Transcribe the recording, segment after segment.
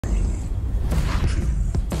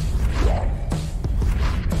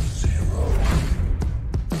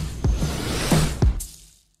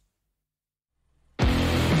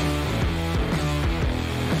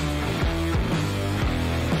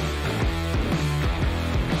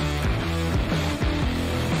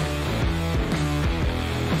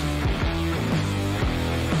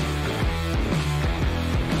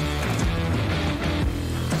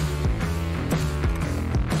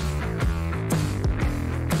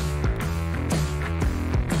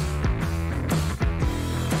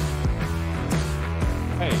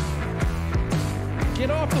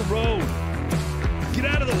road. Get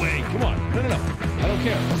out of the way. Come on. No. I don't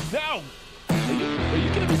care. Now. Are you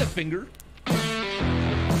giving me the finger?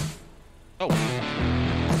 Oh.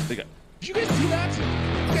 Did you guys see that?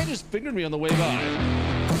 The guy just fingered me on the way by.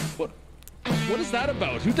 What is that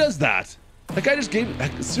about? Who does that? That guy just gave...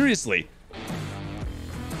 Seriously.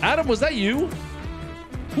 Adam, was that you?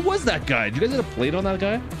 Who was that guy? Did you guys get a plate on that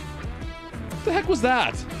guy? What the heck was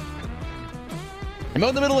that? I'm out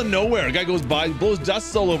in the middle of nowhere. A guy goes by, blows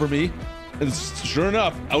dust all over me, and sure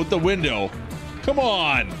enough, out the window. Come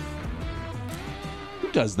on.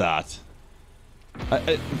 Who does that?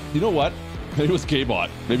 You know what? Maybe it was K-Bot.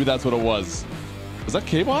 Maybe that's what it was. Was that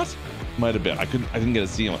K-Bot? Might have been. I didn't get to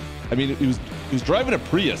see him. I mean, he was driving a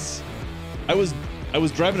Prius. I was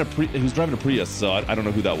driving he was driving a Prius, so I don't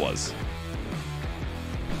know who that was.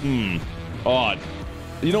 Odd.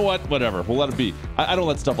 You know what? Whatever. We'll let it be. I don't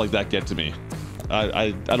let stuff like that get to me.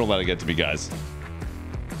 I don't let it get to me, guys.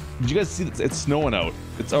 Did you guys see that? It's snowing out.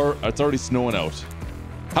 It's already snowing out.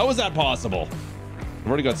 How is that possible? I've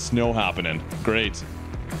already got snow happening. Great.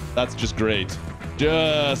 That's just great.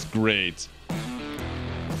 Just great.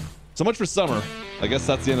 So much for summer. I guess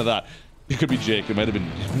that's the end of that. It could be Jake. It might have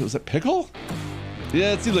been... Was it Pickle?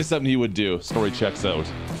 Yeah, it seems like something he would do. Story checks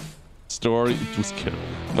out. Story... Just kidding.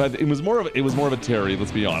 But it was more of a Terry,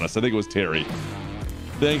 let's be honest. I think it was Terry.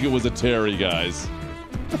 I think it was a Terry, guys.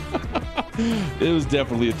 It was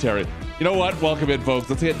definitely a Terry. You know what? Welcome in, folks.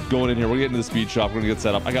 Let's get going in here. We're getting to the speed shop. We're gonna get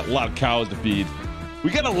set up. I got a lot of cows to feed. We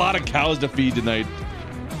got a lot of cows to feed tonight.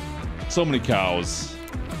 So many cows.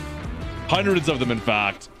 Hundreds of them, in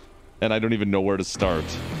fact. And I don't even know where to start.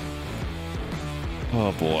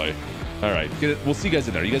 Oh, boy. All right. Get it. We'll see you guys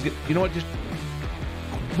in there. You guys get... You know what? Just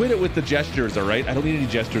quit it with the gestures, all right? I don't need any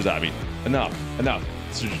gestures at me. Enough. No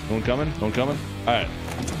one coming? No one coming? All right.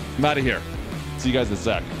 I'm out of here. See you guys in a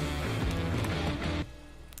sec.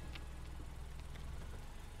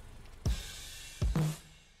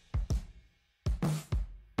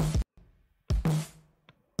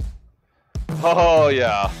 Oh,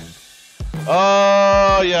 yeah.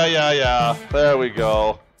 Oh, yeah. There we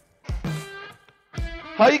go.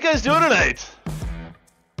 How you guys doing tonight?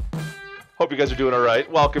 Hope you guys are doing all right.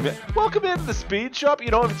 Welcome in. Welcome in to the speed shop.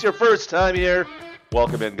 You know, if it's your first time here,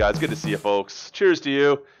 welcome in, guys. Good to see you, folks. Cheers to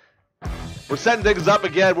you. We're setting things up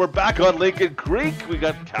again. We're back on Lincoln Creek. We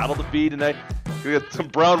got cattle to feed tonight. We got some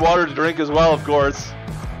brown water to drink as well, of course.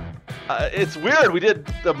 It's weird. We did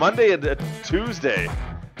the Monday and the Tuesday.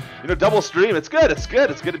 You know, double stream. It's good. It's good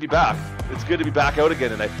to be back. It's good to be back out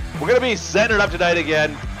again tonight. We're going to be setting it up tonight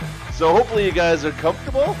again. So hopefully you guys are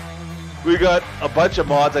comfortable. We got a bunch of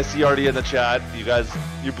mods I see already in the chat. You guys,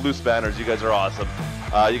 you blue spanners, you guys are awesome.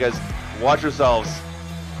 You guys, watch yourselves.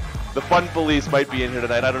 The Fun Police might be in here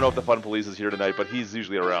tonight. I don't know if the Fun Police is here tonight, but he's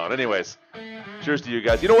usually around. Anyways, cheers to you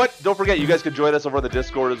guys. You know what? Don't forget, you guys can join us over on the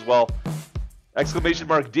Discord as well.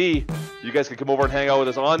 !D. You guys can come over and hang out with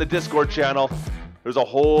us on the Discord channel. There's a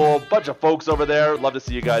whole bunch of folks over there. Love to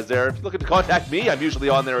see you guys there. If you're looking to contact me, I'm usually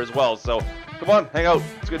on there as well. So come on, hang out.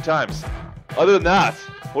 It's good times. Other than that,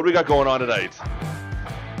 what do we got going on tonight?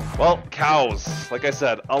 Well, cows. Like I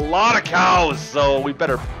said, a lot of cows. So we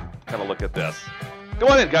better kind of look at this. Go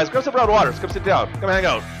on in, guys. Grab some brown waters. Come sit down. Come hang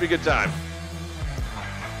out. Be a good time.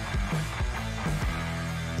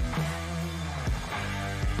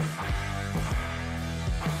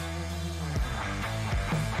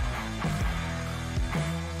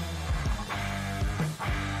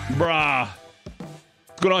 Brah.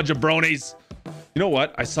 What's going on, jabronis? You know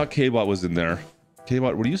what? I saw K-Bot was in there.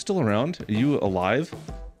 K-Bot, were you still around? Are you alive?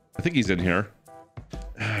 I think he's in here.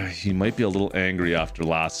 He might be a little angry after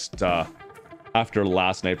last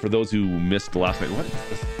night. For those who missed the last night. What is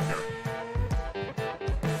this here?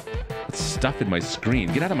 It's stuff in my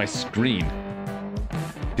screen. Get out of my screen.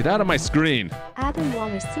 Get out of my screen. Adam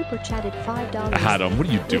Wallace super chatted $5. Adam, what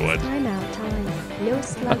are you doing? It's time out time. No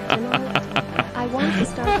slug tonight. I want to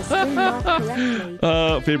start the spin lock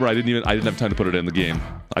correctly. Faber, I didn't have time to put it in the game.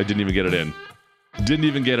 I didn't even get it in. Didn't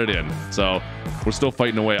even get it in. So we're still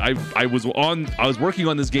fighting away. I was working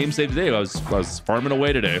on this game save today. I was farming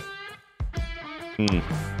away today.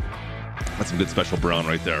 That's some good special brown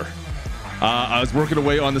right there. I was working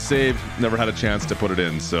away on the save. Never had a chance to put it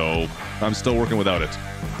in, so I'm still working without it.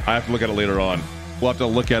 I have to look at it later on. We'll have to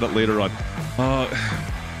look at it later on.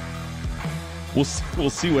 We'll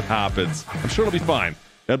see what happens. I'm sure it'll be fine.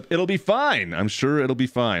 It'll be fine. I'm sure it'll be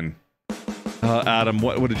fine. Adam,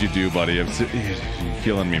 what did you do, buddy? You're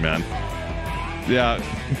killing me, man. Yeah.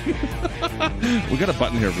 We got a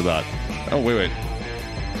button here for that. Oh, wait.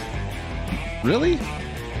 Really?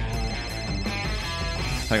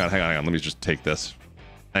 Hang on. Let me just take this.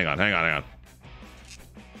 Hang on.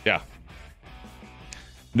 Yeah.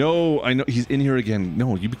 No, I know he's in here again.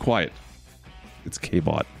 No, you be quiet. It's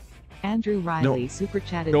K-Bot. Andrew Riley super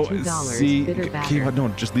chatted No, $2. see, Bitter K-Bot, batter. no,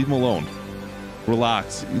 just leave him alone.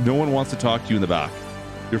 Relax. No one wants to talk to you in the back.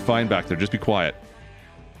 You're fine back there. Just be quiet.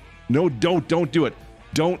 No, don't do it.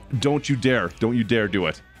 Don't you dare. Don't you dare do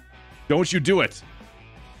it. Don't you do it.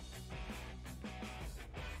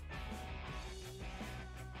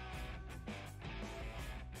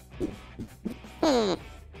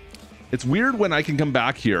 It's weird when I can come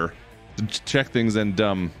back here to check things and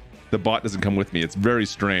the bot doesn't come with me. It's very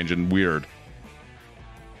strange and weird.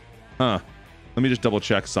 Huh. Let me just double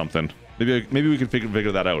check something. Maybe we can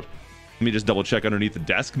figure that out. Let me just double check underneath the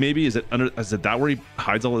desk. Maybe is it that where he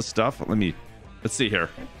hides all his stuff? Let's see here.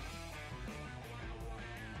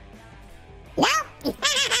 No,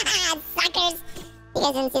 suckers! You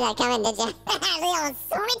guys didn't see that coming, did you? Little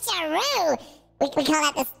switcheroo. We call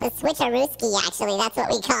that the switcherooski. Actually, that's what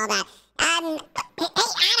we call that. Hey,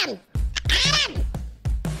 Adam! Adam!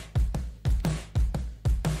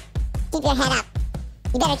 Keep your head up.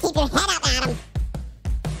 You better keep your head up, Adam.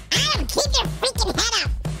 Adam, keep your freaking head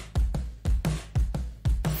up.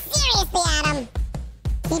 Seriously, Adam.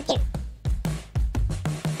 Keep your...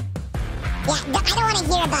 Yeah, I don't want to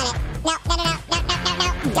hear about it. No.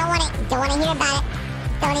 Don't want to hear about it.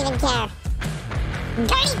 Don't even care.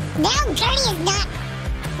 Gertie is not...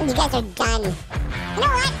 You guys are done. You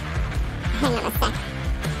know what? Hang on a sec.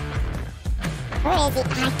 Where is he? I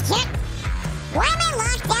can't... Why am I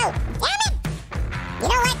locked out? Damn it! You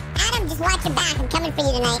know what? Adam, just watch your back. I'm coming for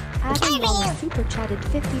you tonight. I'm coming for you. Super chatted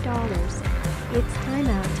 $50. It's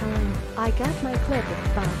timeout time. I got my clip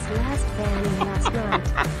of Bob's last banning last night.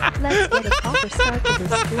 Let's get a proper start to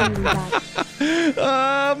this stream, guys.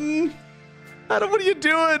 Adam, what are you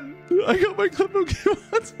doing? I got my clip of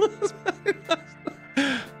what's last banning.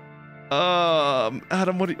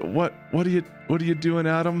 Adam, what are you doing,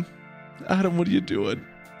 Adam? Adam, what are you doing?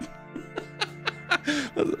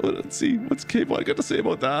 Let's see. What's K-Bot got to say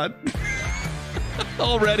about that?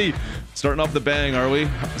 Already. Starting off the bang, are we?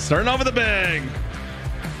 Starting off with a bang.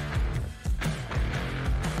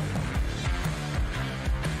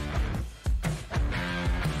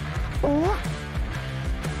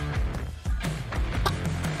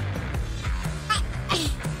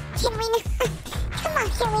 Can we... Come on,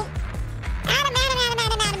 can we... Adam!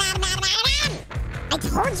 I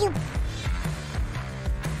told you...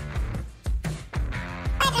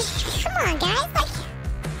 Come on, guys.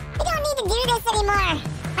 We don't need to do this anymore.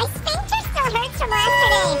 My sphincter still hurts from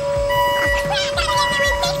yesterday. Oh, crap. I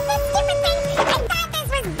gotta fix this stupid thing.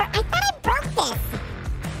 I thought I broke this.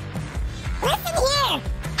 Listen here.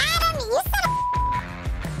 Adam, you son of...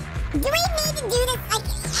 Do we need to do this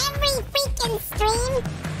every freaking stream?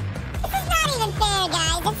 This is not even fair,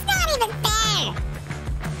 guys. It's not even fair.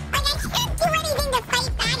 I can't do anything to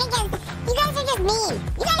fight back against. You guys are just mean.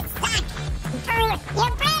 You guys suck.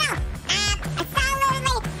 You're brutal. Absolutely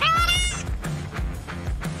brutal.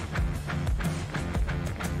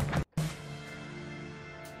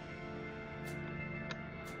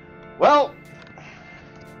 Well,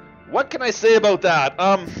 what can I say about that?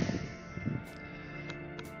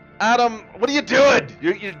 Adam, what are you doing?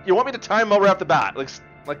 You want me to time out right off the bat? Like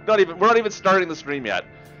we're not even starting the stream yet,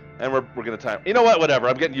 and we're gonna time. You know what? Whatever.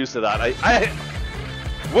 I'm getting used to that.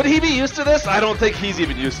 Would he be used to this? I don't think he's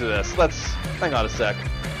even used to this. Let's hang on a sec.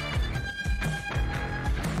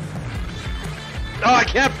 Oh, I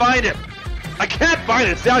can't find it. I can't find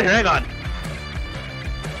it. It's down here. Hang on.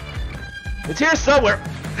 It's here somewhere.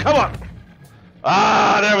 Come on.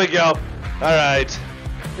 Ah, there we go. All right.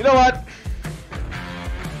 You know what?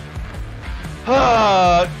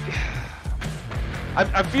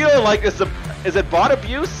 I'm feeling like is it bot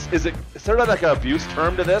abuse? Is there like an abuse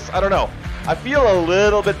term to this? I don't know. I feel a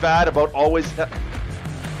little bit bad about always.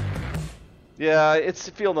 Yeah, it's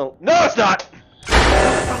feeling. No, it's not.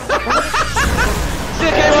 See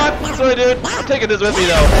you, K-Bot. Sorry, dude. I'm taking this with me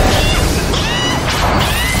though.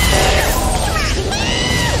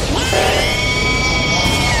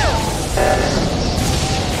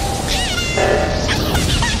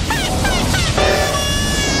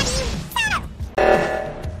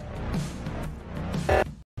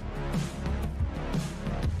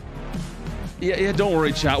 Yeah, don't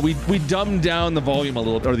worry, chat. We dumbed down the volume a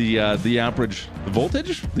little, or the amperage, the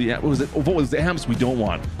voltage. What was it? What was the amps we don't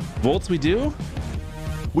want? Volts we do.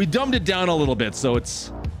 We dumbed it down a little bit, so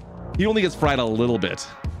he only gets fried a little bit.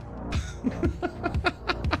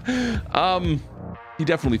 He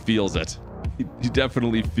definitely feels it. He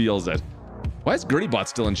definitely feels it. Why is GertieBot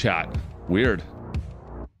still in chat? Weird.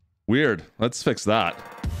 Let's fix that.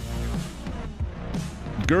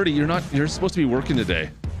 Gertie, you're supposed to be working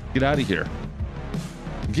today. Get out of here.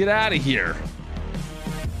 Get out of here.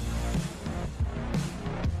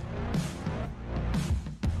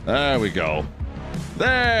 There we go.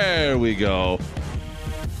 There we go.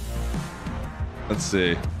 Let's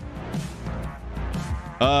see.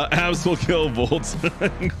 Abs will kill Volts.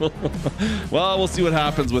 Well, we'll see what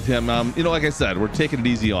happens with him. You know, like I said, we're taking it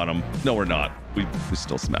easy on him. No, we're not. We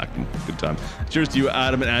still smacked him. Good time. Cheers to you,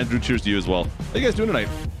 Adam and Andrew. Cheers to you as well. How you guys doing tonight?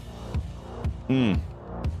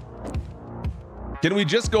 Can we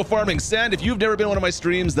just go farming sand? If you've never been on one of my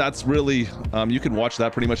streams, that's really you can watch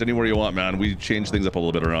that pretty much anywhere you want, man. We change things up a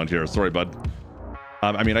little bit around here. Sorry, bud.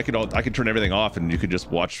 I mean, I could turn everything off and you could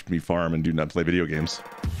just watch me farm and do not play video games,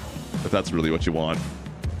 if that's really what you want.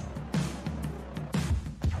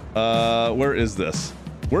 Where is this?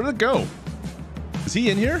 Where did it go? Is he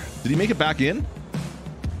in here? Did he make it back in?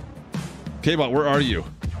 K-Bot, where are you?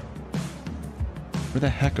 Where the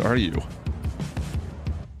heck are you?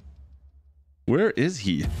 Where is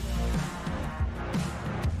he?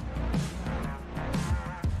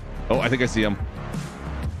 Oh, I think I see him.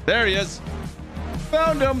 There he is.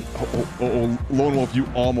 Found him. Oh, Lone Wolf, you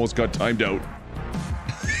almost got timed out.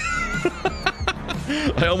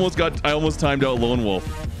 I almost timed out Lone Wolf.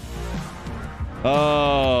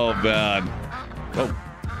 Oh, man. Oh.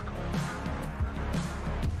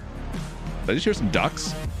 Did I just hear some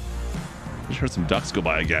ducks? I just heard some ducks go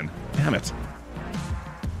by again. Damn it.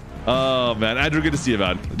 Oh, man. Andrew, good to see you,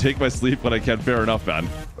 man. Take my sleep when I can. Fair enough, man.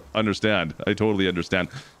 Understand. I totally understand.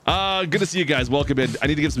 Good to see you guys. Welcome in. I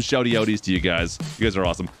need to give some shouty outies to you guys. You guys are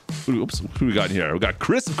awesome. Oops, who we got in here? We got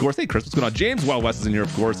Chris, of course. Hey, Chris, what's going on? James Wild West is in here,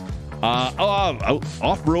 of course.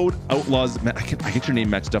 Off-road Outlaws. Man, I get your name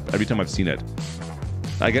mixed up every time I've seen it.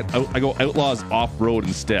 I go Outlaws Off-road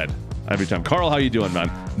instead every time. Carl, how you doing,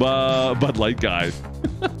 man? Bud Light guy.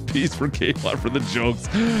 Peace for K-Bot for the jokes.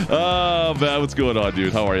 Oh, man, what's going on,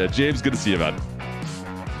 dude? How are you? James, good to see you, man.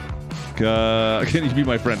 Can you be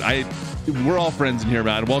my friend? We're all friends in here,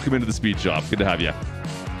 man. Welcome into the speed shop. Good to have you.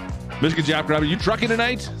 Michigan Jackrabbit, you trucking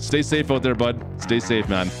tonight? Stay safe out there, bud. Stay safe,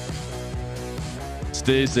 man.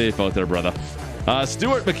 Stay safe out there, brother.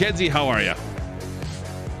 Stuart McKenzie, how are you?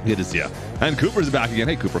 Good to see you. And Cooper's back again.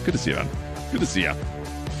 Hey, Cooper, good to see you, man. Good to see you.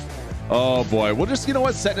 Oh, boy. We'll just, you know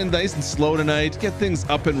what, setting it nice and slow tonight. Get things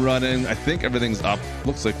up and running. I think everything's up.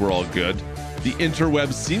 Looks like we're all good. The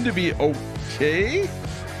interwebs seem to be okay.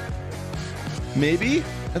 Maybe.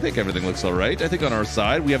 I think everything looks all right. I think on our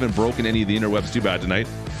side, we haven't broken any of the interwebs too bad tonight.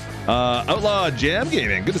 Outlaw Jam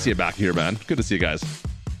Gaming. Good to see you back here, man. Good to see you guys.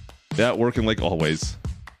 Yeah, working like always.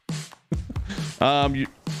 Who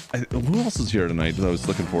else is here tonight that I was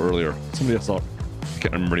looking for earlier? Somebody else. I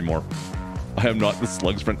can't remember anymore. I am not the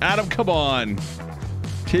slug's friend. Adam, come on.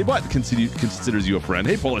 K-Bot considers you a friend.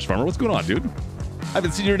 Hey, Polish Farmer, what's going on, dude? I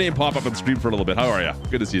haven't seen your name pop up on the screen for a little bit. How are you?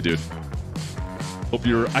 Good to see you, dude.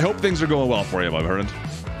 I hope things are going well for you, my friend.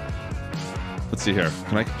 Let's see here.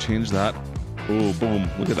 Can I change that? Oh, boom.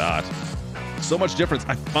 Look at that. So much difference.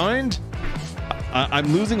 I find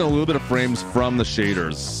I'm losing a little bit of frames from the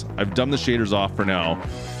shaders. I've done the shaders off for now.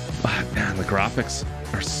 But, man, the graphics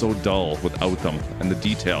are so dull without them. And the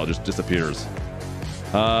detail just disappears.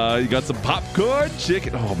 You got some popcorn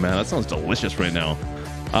chicken. Oh, man, that sounds delicious right now.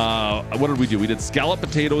 What did we do? We did scallop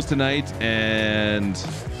potatoes tonight and...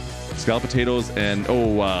 Scalloped potatoes and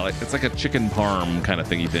it's like a chicken parm kind of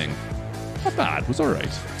thingy thing. Not bad. It was all right.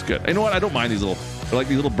 It's good. You know what? I don't mind these little. They're like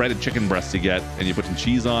these little breaded chicken breasts you get, and you put some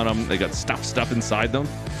cheese on them. They got stuff inside them.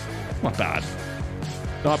 Not bad.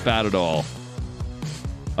 Not bad at all.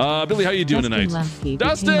 Billy, how you doing tonight? Lemke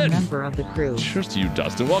Dustin, a member of the crew. Cheers to you,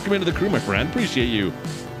 Dustin. Welcome into the crew, my friend. Appreciate you.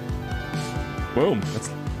 Boom. That's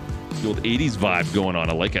the old '80s vibe going on.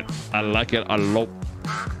 I like it. I like it a lot.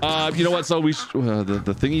 You know what? So we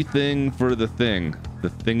the thingy thing for the thing. The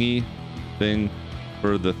thingy thing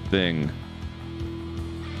for the thing.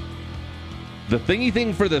 The thingy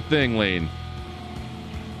thing for the thing, Lane.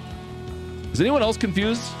 Is anyone else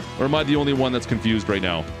confused? Or am I the only one that's confused right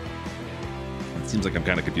now? It seems like I'm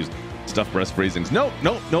kind of confused. Stuffed breast phrasings. No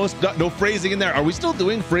phrasing in there. Are we still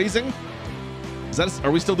doing phrasing?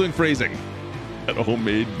 Are we still doing phrasing? At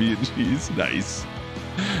homemade beef and cheese. Nice.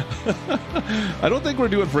 I don't think we're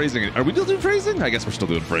doing phrasing. Are we still doing phrasing? I guess we're still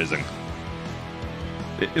doing phrasing.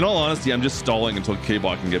 In all honesty, I'm just stalling until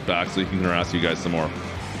K-Bot can get back so he can harass you guys some more.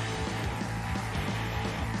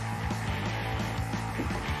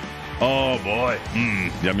 Oh boy.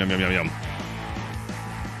 Yum.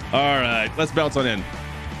 All right, let's bounce on in.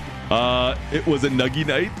 It was a nuggy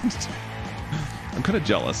night. I'm kind of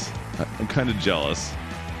jealous.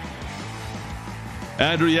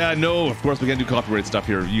 Andrew, yeah, no, of course we can't do copyright stuff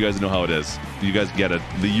here. You guys know how it is. You guys get it.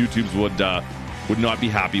 The YouTubes would would not be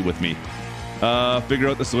happy with me. Figure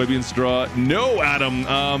out the soybean straw. No, Adam.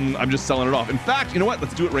 I'm just selling it off. In fact, you know what?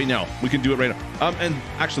 Let's do it right now. We can do it right now. And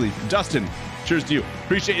actually, Dustin, cheers to you.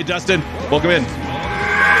 Appreciate you, Dustin. Welcome in.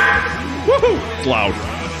 Woohoo! It's loud.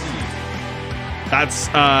 That's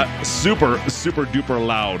super duper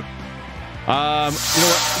loud. You know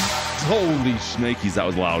what? Holy shnikes, that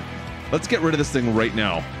was loud. Let's get rid of this thing right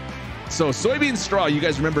now. So soybean straw, you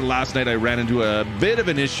guys remember last night I ran into a bit of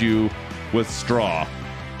an issue with straw.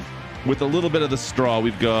 With a little bit of the straw,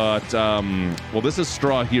 we've got, well, this is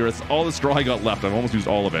straw here. It's all the straw I got left. I've almost used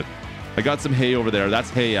all of it. I got some hay over there. That's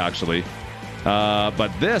hay, actually. But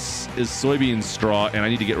this is soybean straw, and I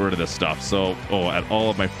need to get rid of this stuff. So, at all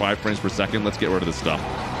of my 5 frames per second, let's get rid of this stuff.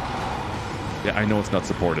 Yeah, I know it's not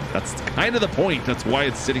supported. That's kind of the point. That's why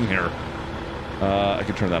it's sitting here. I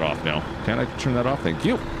can turn that off now. Can I turn that off? Thank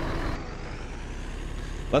you.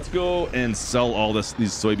 Let's go and sell all these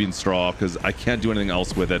soybean straw because I can't do anything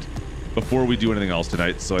else with it before we do anything else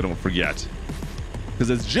tonight, so I don't forget. Because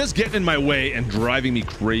it's just getting in my way and driving me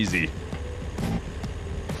crazy.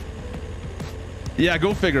 Yeah,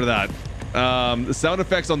 go figure that. The sound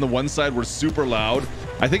effects on the one side were super loud.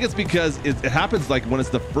 I think it's because it happens like when it's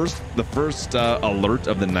the first alert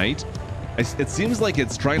of the night. It seems like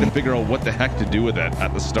it's trying to figure out what the heck to do with it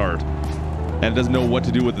at the start. And it doesn't know what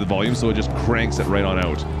to do with the volume, so it just cranks it right on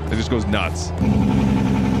out. It just goes nuts.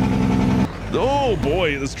 Oh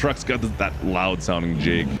boy, this truck's got that loud sounding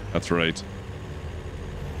jig. That's right.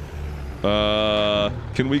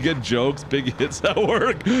 Can we get jokes, big hits at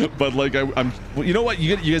work? But like, I'm you know what?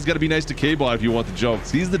 You guys got to be nice to K-Bot if you want the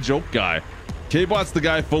jokes. He's the joke guy. K-Bot's the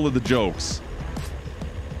guy full of the jokes.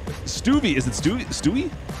 Stewie, is it Stewie?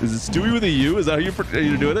 Stewie? Is it Stewie with a U? Is that how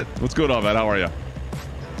you're doing it? What's going on, man? How are you?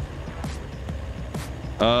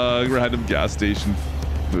 Random gas station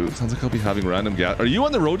food. Sounds like I'll be having random gas. Are you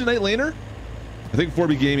on the road tonight, Laner? I think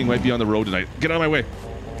 4B Gaming might be on the road tonight. Get out of my way.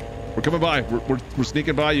 We're coming by. We're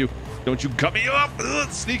sneaking by you. Don't you cut me off. Ugh,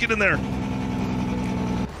 sneaking in there.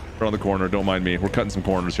 Around the corner. Don't mind me. We're cutting some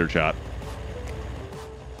corners here, chat.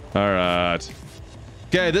 All right.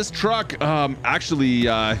 Okay, this truck, actually,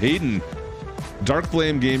 Hayden, Dark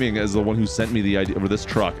Flame Gaming is the one who sent me the idea for this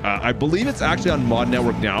truck. I believe it's actually on Mod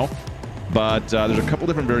Network now. But there's a couple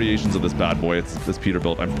different variations of this bad boy. It's this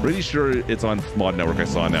Peterbilt. I'm pretty sure it's on Mod Network. I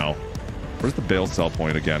saw now. Where's the bale sell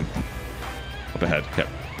point again? Up ahead. Okay.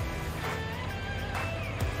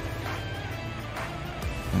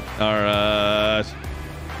 All right.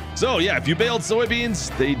 So yeah, if you baled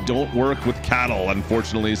soybeans, they don't work with cattle,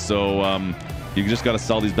 unfortunately. So you just got to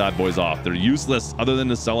sell these bad boys off. They're useless other than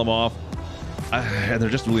to sell them off, and they're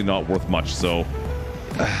just really not worth much. So.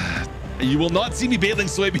 You will not see me baling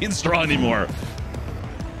soybean straw anymore.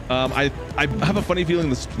 I have a funny feeling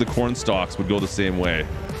the corn stalks would go the same way.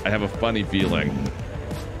 I have a funny feeling.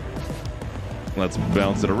 Let's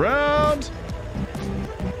bounce it around.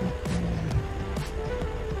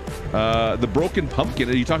 The broken pumpkin.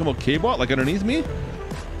 Are you talking about K-Bot, like underneath me?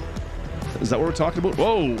 Is that what we're talking about?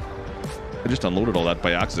 Whoa! I just unloaded all that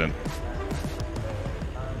by accident.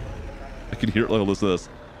 I can hear it. Listen to this.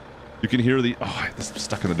 You can hear the... Oh, this is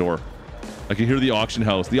stuck in the door. I can hear the auction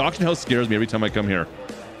house. The auction house scares me every time I come here.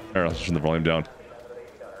 All right, let's turn the volume down.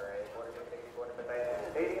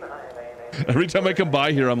 Every time I come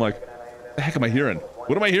by here, I'm like, what the heck am I hearing?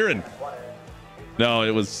 What am I hearing? No,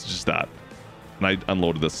 it was just that. And I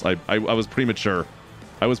unloaded this. I was premature.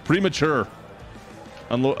 I was premature.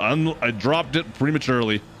 I dropped it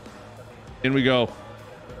prematurely. In we go.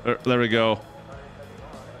 There we go.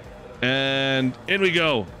 And in we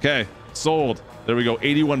go. Okay, sold. There we go.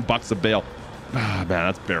 81 bucks a bale. Ah, man,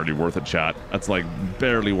 that's barely worth it, chat. That's like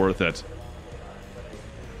barely worth it.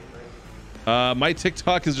 My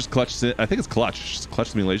TikTok is just clutch. I think it's clutch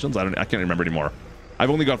simulations. I can't remember anymore. I've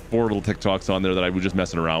only got 4 little TikToks on there that I was just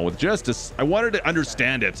messing around with. I wanted to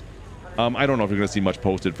understand it. I don't know if you're gonna see much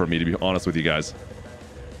posted from me, to be honest with you guys.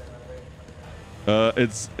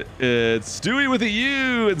 It's Stewie with a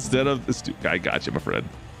U instead of the Stewie. I got you, my friend.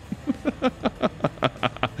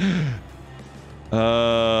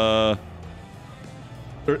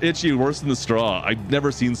 Or itchy, worse than the straw. I've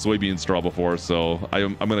never seen soybean straw before, so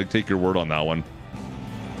I'm gonna take your word on that one.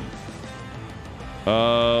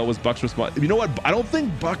 Was Buck's response? You know what? I don't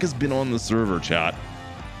think Buck has been on the server, chat.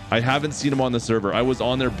 I haven't seen him on the server. I was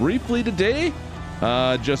on there briefly today,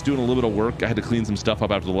 just doing a little bit of work. I had to clean some stuff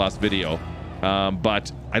up after the last video,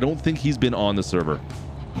 but I don't think he's been on the server.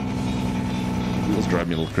 Wheels drive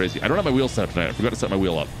me a little crazy. I don't have my wheel set up tonight. I forgot to set my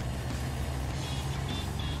wheel up.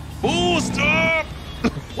 Oh, stop!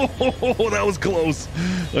 Oh, that was close.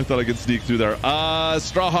 I thought I could sneak through there.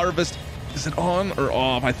 Straw harvest. Is it on or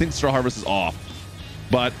off? I think straw harvest is off.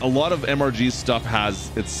 but a lot of MRG stuff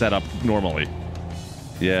has it set up normally.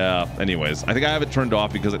 Yeah, anyways, I think I have it turned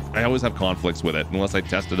off because I always have conflicts with it unless I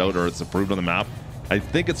test it out or it's approved on the map. I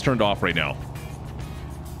think it's turned off right now.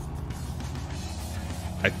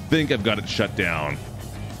 I think I've got it shut down.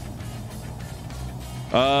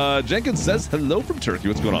 Jenkins says hello from Turkey.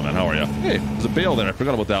 What's going on, man? How are you? Hey, there's a bale there. I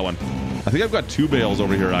forgot about that one. I think I've got 2 bales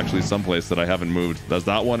over here actually someplace that I haven't moved. There's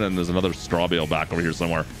that one and there's another straw bale back over here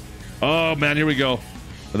somewhere. Oh man, here we go.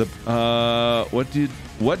 What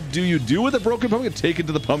do you do with a broken pumpkin? Take it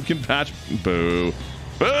to the pumpkin patch. Boo.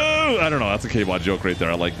 Boo! I don't know. That's a K-Bot joke right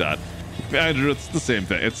there. I like that. Andrew, it's the same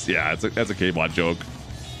thing. That's a K-Bot joke.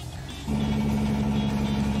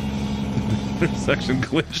 Intersection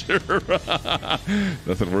clincher.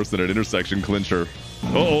 Nothing worse than an intersection clincher.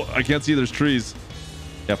 Oh, I can't see. There's trees.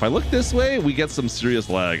 Yeah, if I look this way, we get some serious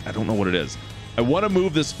lag. I don't know what it is. I want to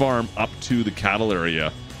move this farm up to the cattle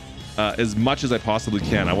area as much as I possibly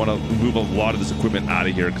can. I want to move a lot of this equipment out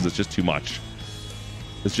of here because it's just too much.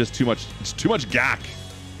 It's just too much. It's too much gack.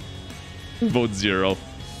 Vote 0.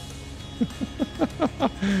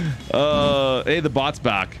 Hey, the bot's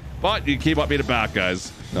back. But you K-Bot made it back,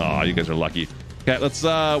 guys. Oh, you guys are lucky. Okay, let's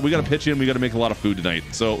we gotta pitch in. We gotta make a lot of food tonight,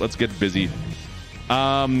 so let's get busy.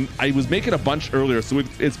 I was making a bunch earlier, so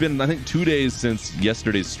it's been I think 2 days since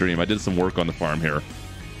yesterday's stream. I did some work on the farm here.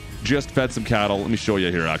 Just fed some cattle. Let me show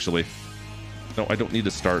you here actually. No, I don't need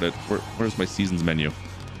to start it. Where's my seasons menu?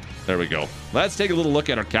 There we go. Let's take a little look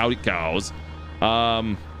at our cows.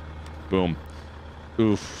 Boom.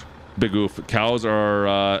 Oof. Big oof. Cows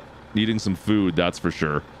are needing some food, that's for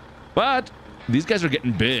sure. But these guys are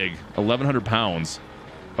getting big, 1,100 pounds.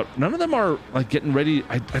 But none of them are like getting ready.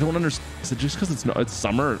 I don't understand. Is it just because it's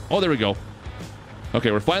summer? Oh, there we go.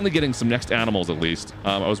 Okay, we're finally getting some next animals at least.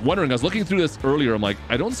 I was wondering. I was looking through this earlier. I'm like,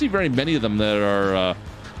 I don't see very many of them that are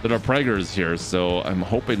preggers here. So I'm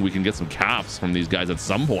hoping we can get some calves from these guys at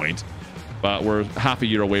some point. But we're half a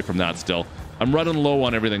year away from that still. I'm running low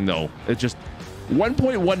on everything though. It's just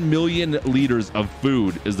 1.1 million liters of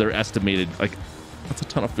food is their estimated. Like, that's a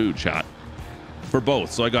ton of food, chat. For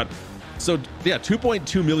both. So yeah,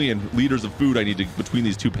 2.2 million liters of food I need to between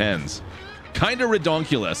these 2 pens. Kind of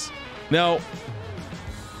redonkulous. Now,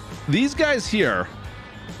 these guys here,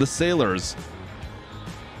 the sailors,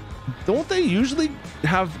 don't they usually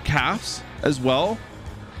have calves as well?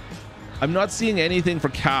 I'm not seeing anything for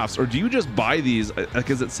calves. Or do you just buy these? Like,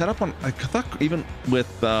 is it set up on? I thought even with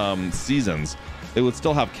seasons, it would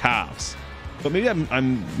still have calves. But maybe I'm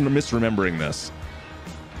misremembering this.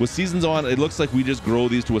 With seasons on, it looks like we just grow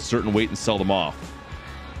these to a certain weight and sell them off.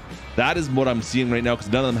 That is what I'm seeing right now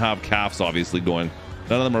because none of them have calves obviously going.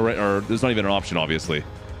 None of them are, or there's not even an option obviously.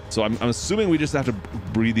 So I'm assuming we just have to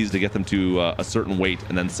breed these to get them to a certain weight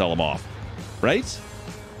and then sell them off, right?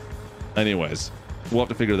 Anyways, we'll have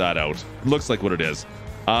to figure that out. Looks like what it is.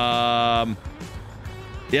 Yeah,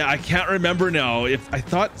 I can't remember now. If I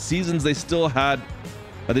thought seasons they still had.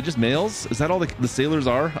 Are they just males? Is that all the sailors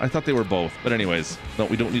are? I thought they were both. But anyways, no,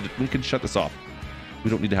 we don't need to. We can shut this off.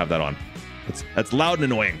 We don't need to have that on. That's loud and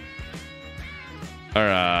annoying. All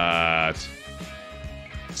right.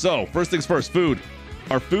 So first things first, food.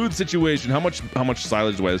 Our food situation. How much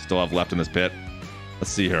silage do I still have left in this pit?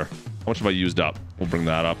 Let's see here. How much have I used up? We'll bring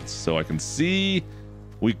that up so I can see.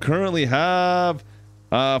 We currently have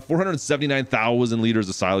 479,000 liters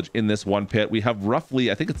of silage in this one pit. We have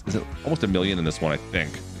roughly, I think is it almost 1 million in this one, I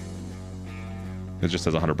think. It just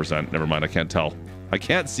says 100%. Never mind, I can't tell. I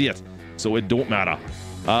can't see it, so it don't matter.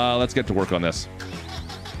 Let's get to work on this.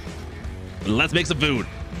 Let's make some food.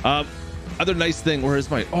 Other nice thing, where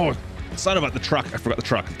is my, oh, son of a, the truck. I forgot the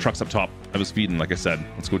truck. The truck's up top. I was feeding, like I said.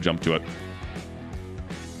 Let's go jump to it.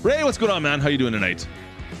 Ray, what's going on, man? How you doing tonight?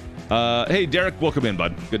 Hey, Derek, welcome in,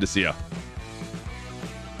 bud. Good to see you.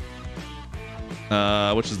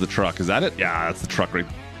 Which is the truck? Is that it? Yeah, that's the truck right.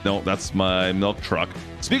 No, that's my milk truck.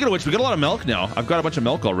 Speaking of which, we got a lot of milk now. I've got a bunch of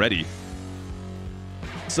milk already.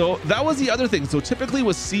 So that was the other thing. So typically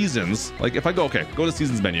with seasons, like if I go, okay, go to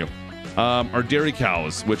seasons menu, our dairy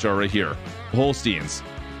cows, which are right here, Holsteins.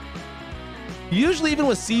 Usually even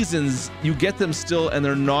with seasons, you get them still and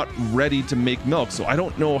they're not ready to make milk. So I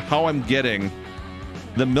don't know how I'm getting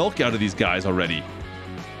the milk out of these guys already.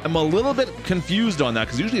 I'm a little bit confused on that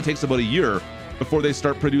because usually it takes about a year before they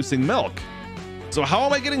start producing milk. So how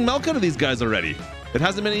am I getting milk out of these guys already? It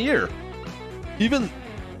hasn't been a year. Even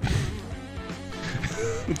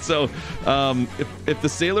so, if the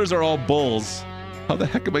sailors are all bulls, how the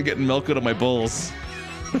heck am I getting milk out of my bulls?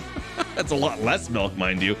 That's a lot less milk,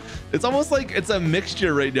 mind you. It's almost like it's a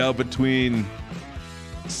mixture right now between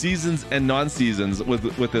seasons and non-seasons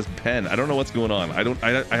with this pen. I don't know what's going on.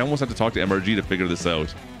 I almost have to talk to MRG to figure this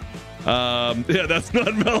out. Yeah, that's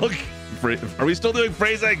not milk. Are we still doing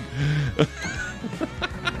phrasing?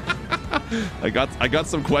 I got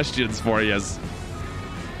some questions for you.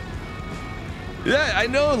 Yeah, I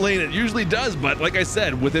know, Lane, it usually does, but like I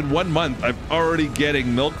said, within 1 month, I'm already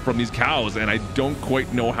getting milk from these cows, and I don't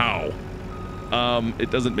quite know how. It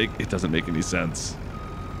doesn't make any sense.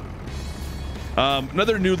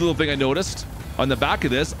 Another new little thing I noticed on the back of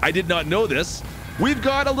this, I did not know this. We've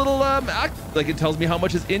got a little like it tells me how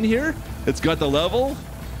much is in here. It's got the level.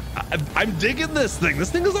 I'm digging this thing. This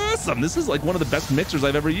thing is awesome. This is like one of the best mixers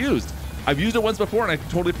I've ever used. I've used it once before, and I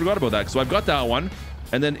totally forgot about that. So I've got that one.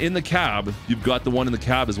 And then in the cab, you've got the one in the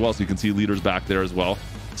cab as well, so you can see liters back there as well.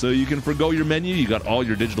 So you can forgo your menu. You got all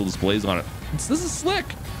your digital displays on it. This is slick.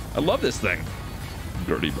 I love this thing.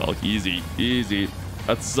 Dirty milk, easy, easy.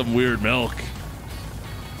 That's some weird milk.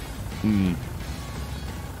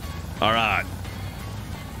 All right.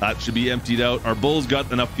 That should be emptied out. Our bull's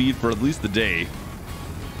got enough feed for at least the day.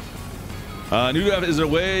 Is there a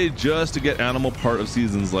way just to get animal part of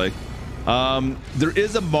seasons like? There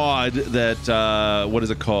is a mod that, what is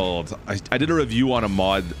it called? I did a review on a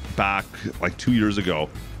mod back like 2 years ago,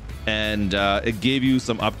 and it gave you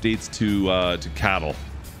some updates to cattle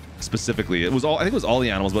specifically. It was all, I think it was all the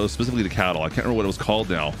animals, but it was specifically the cattle. I can't remember what it was called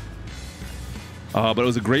now. But it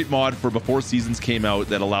was a great mod for before seasons came out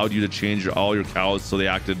that allowed you to change all your cows so they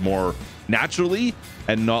acted more naturally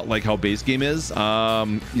and not like how base game is. You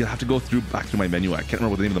have to go back through my menu. I can't remember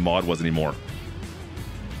what the name of the mod was anymore.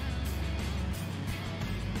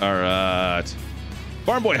 All right,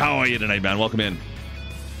 Farm Boy, how are you tonight, man? Welcome in.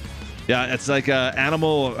 Yeah, it's like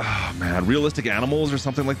animal, oh man, realistic animals or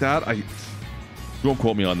something like that. You won't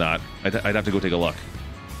quote me on that. I'd have to go take a look.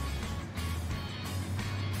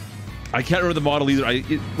 I can't remember the model either.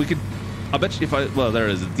 I'll bet you well, there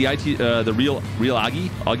it is. The IT, the real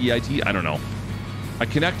Augie IT. I don't know. I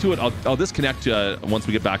connect to it. I'll disconnect once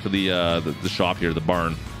we get back to the shop here, the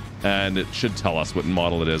barn, and it should tell us what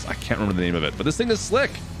model it is. I can't remember the name of it, but this thing is slick.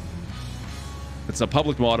 It's a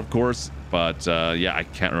public mod, of course, but yeah, I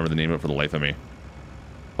can't remember the name of it for the life of me.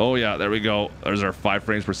 Oh yeah, there we go. There's our 5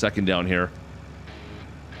 frames per second down here.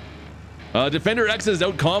 Defender X is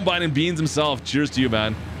out combining beans himself. Cheers to you,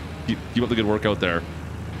 man. Keep up the good work out there.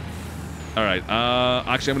 All right,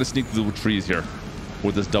 actually, I'm gonna sneak through the trees here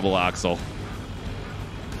with this double axle.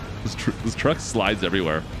 This truck slides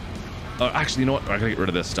everywhere. Actually, you know what? I gotta get rid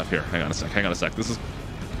of this stuff here. Hang on a sec. This is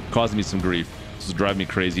causing me some grief. This was driving me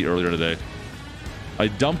crazy earlier today. I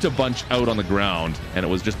dumped a bunch out on the ground, and it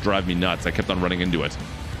was just driving me nuts. I kept on running into it.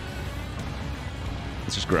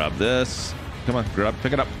 Let's just grab this. Come on,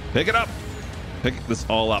 pick it up. Pick it up. Pick this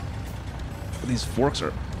all up. These forks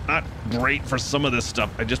are not great for some of this stuff.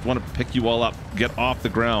 I just want to pick you all up. Get off the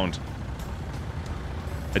ground.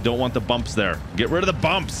 I don't want the bumps there. Get rid of the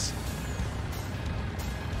bumps.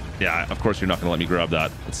 Yeah, of course you're not going to let me grab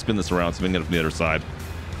that. Let's spin this around so we can get it from the other side.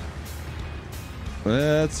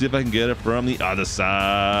 Let's see if I can get it from the other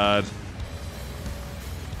side.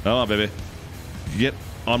 Come on, baby. Get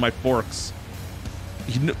on my forks.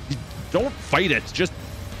 You don't fight it. Just...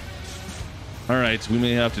 All right, we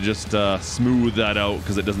may have to just smooth that out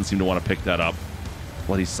because it doesn't seem to want to pick that up.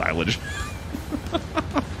 Bloody silage.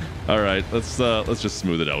 All right, let's just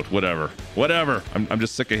smooth it out. Whatever. I'm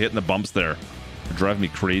just sick of hitting the bumps there. They're driving me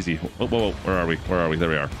crazy. Whoa. Where are we? There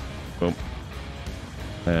we are. Boom.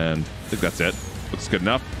 And I think that's it. Looks good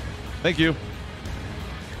enough. Thank you.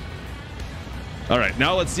 All right,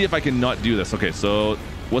 now let's see if I can not do this. Okay, so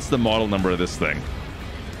what's the model number of this thing?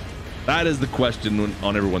 That is the question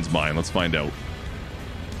on everyone's mind. Let's find out.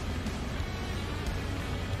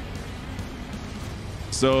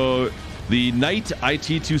 So the Knight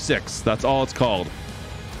IT26, that's all it's called.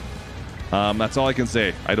 That's all I can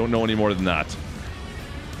say. I don't know any more than that.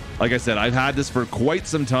 Like I said, I've had this for quite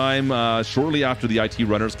some time. Shortly after the IT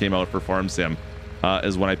runners came out for Farm Sim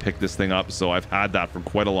is when I picked this thing up. So I've had that for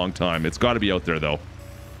quite a long time. It's got to be out there though.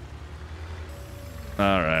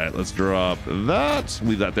 All right, let's drop that.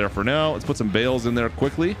 Leave that there for now. Let's put some bales in there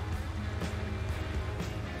quickly.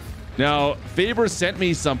 Now, Faber sent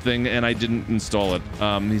me something and I didn't install it.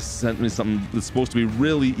 He sent me something that's supposed to be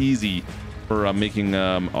really easy for making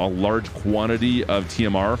a large quantity of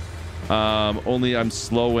TMR. Only I'm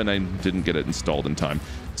slow and I didn't get it installed in time.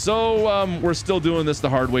 So we're still doing this the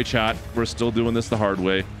hard way, chat. We're still doing this the hard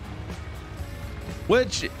way.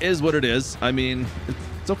 Which is what it is. I mean,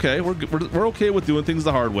 it's okay. We're okay with doing things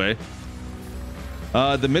the hard way.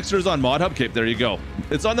 The mixer's on Mod Hub. Okay, there you go.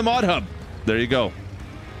 It's on the Mod Hub. There you go.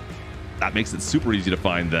 That makes it super easy to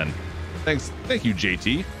find then. Thank you,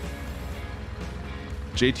 JT.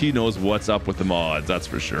 JT knows what's up with the mods, that's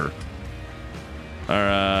for sure. All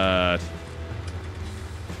right.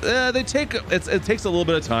 It takes a little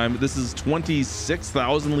bit of time. This is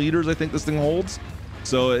 26,000 liters, I think this thing holds.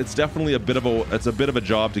 So it's definitely a bit of a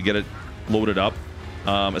job to get it loaded up,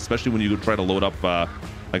 especially when you try to load up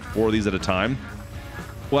like 4 of these at a time.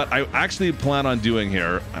 What I actually plan on doing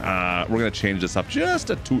here, we're gonna change this up just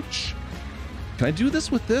a touch. Can I do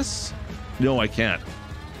this with this? No, I can't.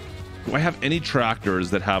 Do I have any tractors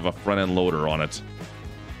that have a front end loader on it?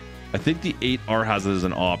 I think the 8R has it as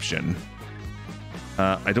an option.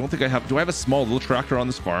 I don't think I have. Do I have a small little tractor on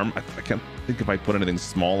this farm? I can't think if I put anything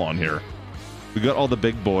small on here. We got all the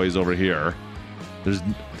big boys over here. Do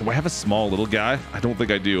I have a small little guy? I don't think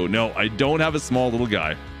I do. No, I don't have a small little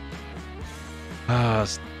guy.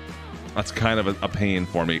 That's kind of a pain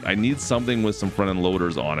for me. I need something with some front end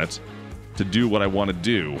loaders on it to do what I want to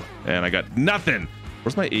do, and I got nothing.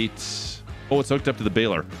 Where's my 8? Oh, it's hooked up to the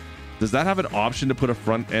baler. Does that have an option to put a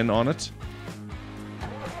front end on it?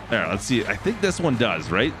 There, let's see. I think this one does,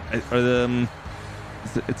 right? It's an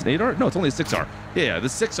 8R? No, it's only a 6R. Yeah, the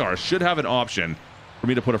 6R should have an option for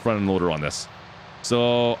me to put a front end loader on this.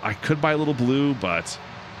 So I could buy a little blue, but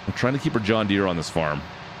I'm trying to keep our John Deere on this farm.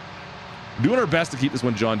 We're doing our best to keep this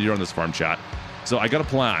one John Deere on this farm, chat. So I got a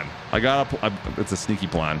plan. It's a sneaky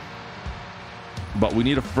plan. But we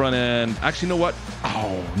need a front end. Actually, you know what?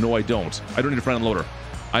 Oh, no, I don't. I don't need a front end loader.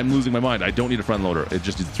 I'm losing my mind. I don't need a front end loader. It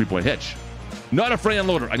just needs a 3-point hitch. Not a front end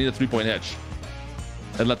loader. I need a 3-point hitch.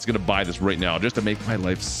 And let's gonna buy this right now just to make my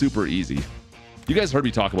life super easy. You guys heard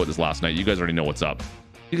me talk about this last night. You guys already know what's up.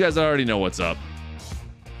 You guys already know what's up.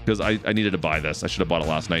 Because I needed to buy this. I should have bought it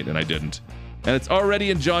last night and I didn't. And it's already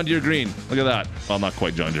in John Deere green. Look at that. Well, not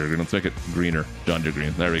quite John Deere green. Let's make it greener. John Deere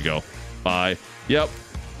green. There we go. Buy. Yep.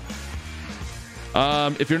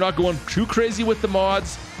 If you're not going too crazy with the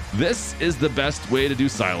mods, this is the best way to do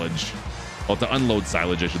silage. Well, to unload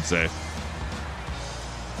silage, I should say.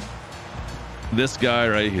 This guy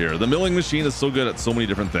right here. The milling machine is so good at so many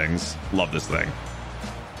different things. Love this thing.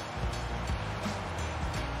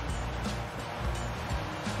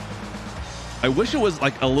 I wish it was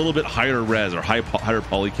like a little bit higher res or higher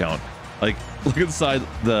poly count. Like, look inside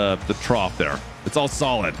the trough there. It's all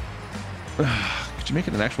solid. Could you make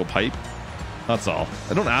it an actual pipe? That's all.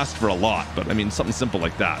 I don't ask for a lot, but I mean something simple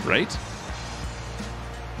like that, right?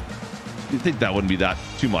 You'd think that wouldn't be that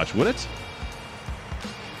too much, would it?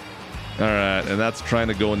 All right, and that's trying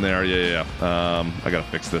to go in there. Yeah. I gotta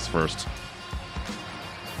fix this first.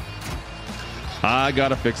 I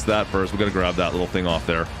gotta fix that first. We gotta grab that little thing off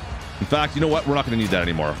there. In fact, you know what? We're not gonna need that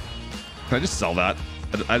anymore. Can I just sell that?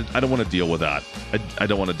 I don't want to deal with that. I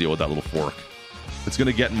don't want to deal with that little fork. It's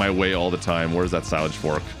gonna get in my way all the time. Where's that silage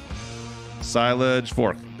fork? Silage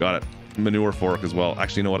fork. Got it. Manure fork as well.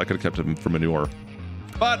 Actually, you know what? I could have kept it for manure.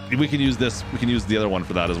 But we can use this. We can use the other one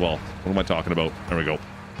for that as well. What am I talking about? There we go.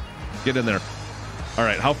 Get in there. All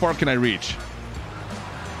right. How far can I reach?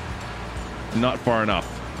 Not far enough.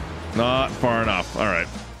 Not far enough. All right.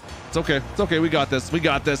 It's okay. It's okay. We got this. We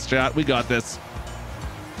got this, chat. We got this.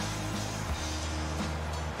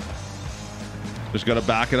 Just got to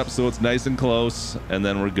back it up so it's nice and close, and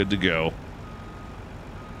then we're good to go.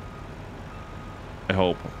 I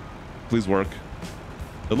hope. Please work.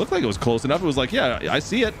 It looked like it was close enough. It was like, yeah, I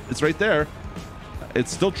see it. It's right there.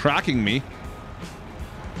 It's still tracking me.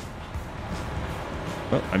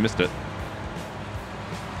 Oh, I missed it.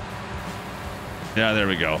 Yeah, there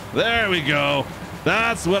we go. There we go.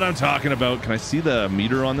 That's what I'm talking about. Can I see the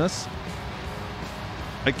meter on this?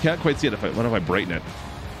 I can't quite see it. What if I brighten it?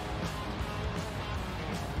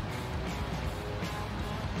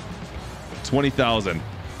 $20,000.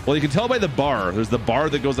 Well, you can tell by the bar. There's the bar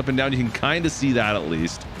that goes up and down. You can kind of see that at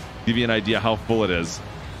least. Give you an idea how full it is.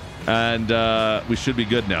 And we should be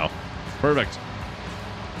good now. Perfect.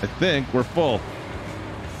 I think we're full.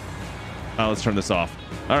 Let's turn this off.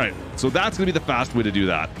 All right. So that's going to be the fast way to do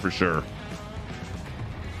that for sure.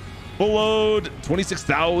 Full load.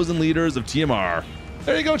 26,000 liters of TMR.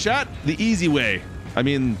 There you go, chat. The easy way. I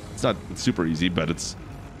mean, it's not super easy, but it's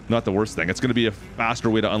not the worst thing. It's going to be a faster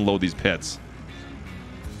way to unload these pits.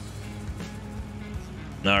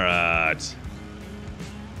 All right.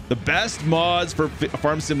 The best mods for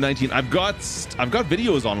Farm Sim 19. I've got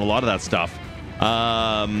videos on a lot of that stuff.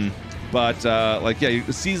 Like, yeah,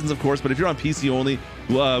 seasons, of course. But if you're on PC only,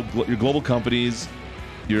 your global companies,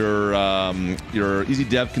 your easy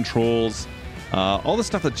dev controls, all the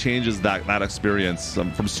stuff that changes that experience,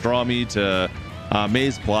 from Stromy to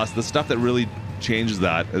Maze Plus, the stuff that really changes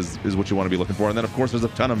that is what you want to be looking for. And then, of course, there's a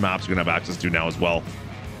ton of maps you're gonna have access to now as well.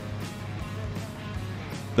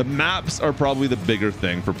 The maps are probably the bigger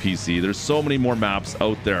thing for PC. There's so many more maps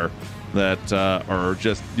out there that are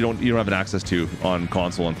just you don't have an access to on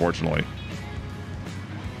console, unfortunately.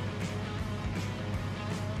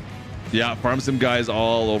 Yeah, Farm Sim guy is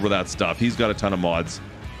all over that stuff. He's got a ton of mods.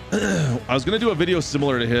 I was gonna do a video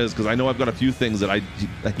similar to his because I know I've got a few things that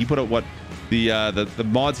he put out what the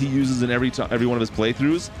mods he uses in every one of his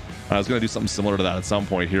playthroughs. I was gonna do something similar to that at some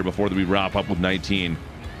point here before we wrap up with 19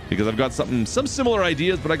 because I've got some similar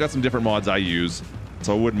ideas, but I got some different mods I use,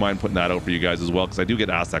 so I wouldn't mind putting that out for you guys as well because I do get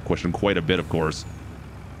asked that question quite a bit, of course.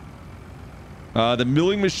 The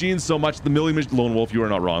milling machine so much. The milling Lone Wolf, you are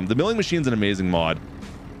not wrong. The milling machine's an amazing mod.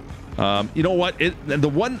 You know what?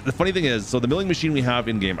 The funny thing is, so the milling machine we have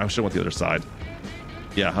in game. I should have went the other side.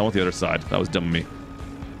 Yeah, I went the other side. That was dumb of me.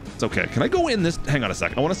 It's okay. Can I go in this? Hang on a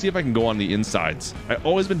sec. I want to see if I can go on the insides. I've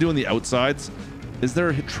always been doing the outsides. Is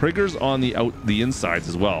there triggers on the insides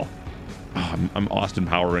as well? Oh, I'm Austin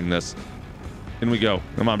powering this. In we go.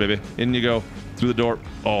 Come on, baby. In you go. Through the door.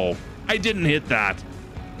 Oh, I didn't hit that.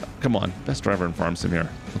 Come on. Best driver in Farm Sim here.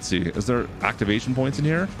 Let's see. Is there activation points in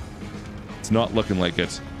here? It's not looking like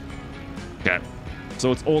it. Okay,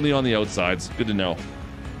 so it's only on the outsides. Good to know.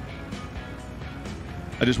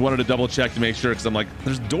 I just wanted to double check to make sure because I'm like,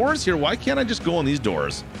 there's doors here. Why can't I just go on these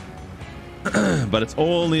doors? But it's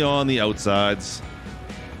only on the outsides.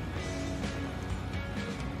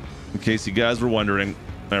 In case you guys were wondering.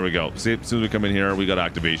 There we go. See, as soon as we come in here, we got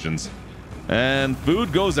activations. And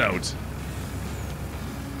food goes out.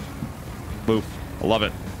 Boof. I love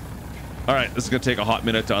it. All right, this is going to take a hot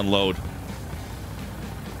minute to unload.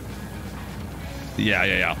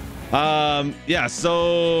 Yeah,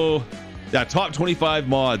 so yeah, top 25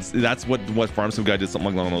 mods. That's what Farm Sim guy did,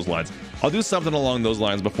 something along those lines. I'll do something along those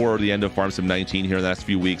lines before the end of Farm Sim 19 here in the next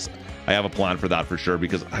few weeks. I have a plan for that for sure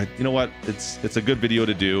because you know what, it's a good video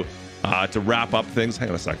to do to wrap up things. Hang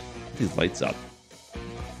on a sec. Get these lights up.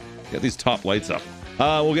 Get these top lights up.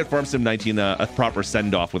 We'll get Farm Sim 19 a proper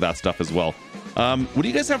send off with that stuff as well. What do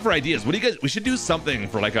you guys have for ideas? What do you guys? We should do something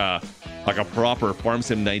for like a proper Farm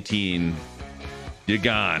Sim 19. You're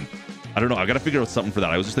gone. I don't know. I got to figure out something for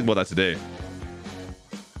that. I was just thinking about that today.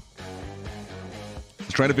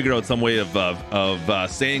 Just trying to figure out some way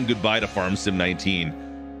of saying goodbye to Farm Sim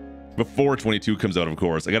 19 before 22 comes out, of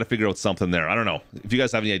course. I got to figure out something there. I don't know. If you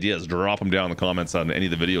guys have any ideas, drop them down in the comments on any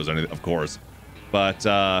of the videos, of course. But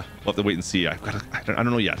we'll have to wait and see. I don't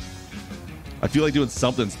know yet. I feel like doing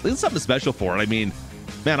something special for it. I mean,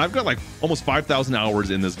 man, I've got like almost 5,000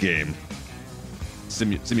 hours in this game.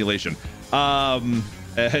 Simulation. So I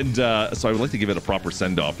would like to give it a proper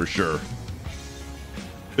send-off for sure.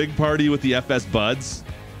 Big party with the FS buds.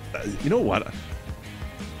 You know what?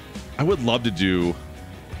 I would love to do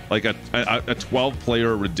like a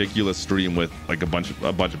 12-player ridiculous stream with like a bunch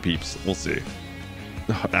of peeps. We'll see.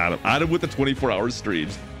 Adam with the 24-hour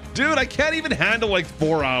streams. Dude, I can't even handle like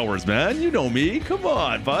 4 hours, man. You know me. Come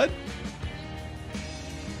on, bud.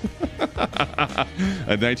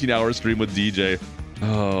 A 19-hour stream with DJ.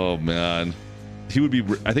 Oh man,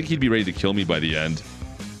 I think he'd be ready to kill me by the end.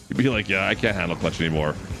 He'd be like, yeah, I can't handle clutch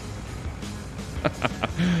anymore.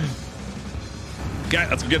 Okay,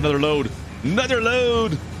 let's go get another load.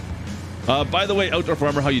 By the way, Outdoor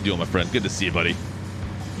Farmer, how you doing, my friend? Good to see you, buddy.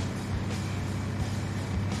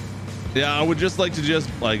 Yeah, I would just like to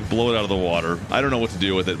like blow it out of the water. I don't know what to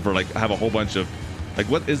do with it for like have a whole bunch of like,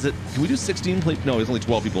 what is it? Can we do 16 play? No, there's only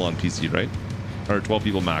 12 people on PC, right? Or 12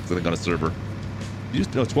 people max, I think, on a server.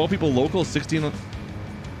 12 people local, 16 on...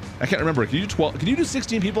 I can't remember. Can you do 12? Can you do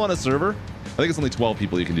 16 people on a server? I think it's only 12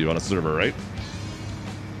 people you can do on a server, right?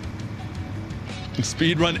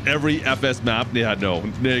 Speed run every FS map? Yeah, no,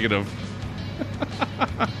 negative.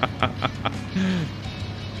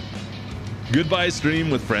 Goodbye stream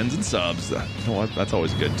with friends and subs. You know what? That's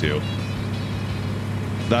always good too.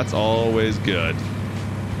 That's always good.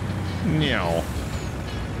 Meow.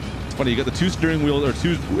 It's funny, you got the two steering wheels or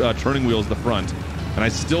two turning wheels at the front, and I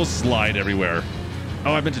still slide everywhere.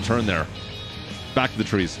 Oh, I meant to turn there. Back to the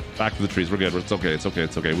trees. Back to the trees. We're good. It's okay. It's okay.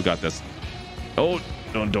 It's okay. We got this. Oh,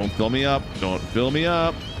 don't fill me up. Don't fill me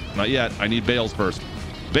up. Not yet. I need bales first.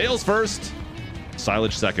 Bales first.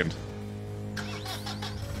 Silage second.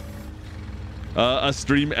 A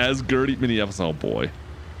stream as Gertie mini episode. Oh boy.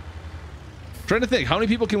 Trying to think, how many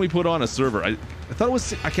people can we put on a server? I thought it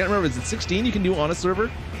was, I can't remember. Is it 16 you can do on a server?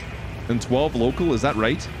 And 12 local? Is that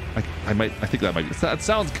right? I think that might be. That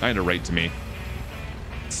sounds kind of right to me.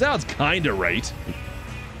 Sounds kind of right.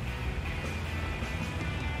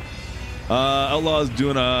 Outlaw's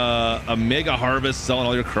doing a mega harvest, selling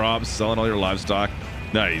all your crops, selling all your livestock.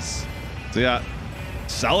 Nice. So yeah,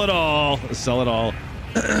 sell it all. Sell it all.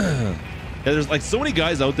 Yeah, there's like so many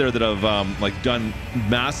guys out there that have like done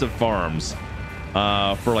massive farms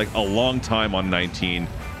for like a long time on 19.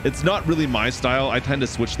 It's not really my style. I tend to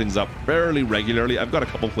switch things up fairly regularly. I've got a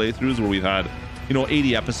couple playthroughs where we've had, you know,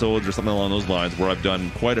 80 episodes or something along those lines, where I've done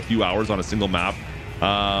quite a few hours on a single map.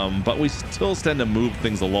 But we still tend to move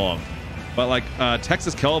things along. But like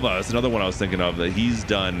Texas Kelva is another one I was thinking of that he's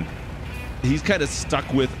done. He's kind of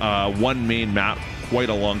stuck with one main map quite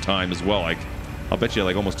a long time as well. Like, I'll bet you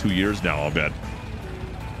like almost 2 years now, I'll bet.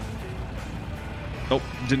 Oh,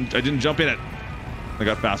 I didn't jump in it. I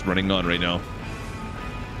got fast running on right now.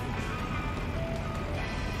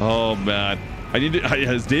 Oh man, I need to.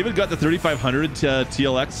 Has David got the 3500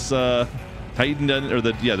 TLX Titan done, or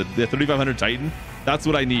the 3500 Titan? That's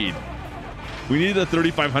what I need. We need the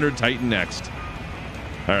 3500 Titan next.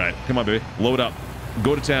 All right, come on, baby, load up,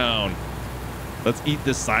 go to town. Let's eat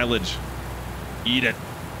this silage. Eat it.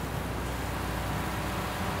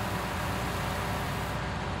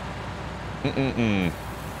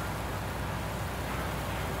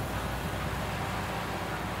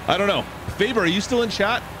 I don't know. Faber, are you still in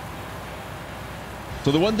chat?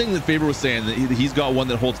 So the one thing that Faber was saying, that he's got one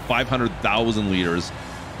that holds 500,000 liters,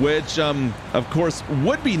 which of course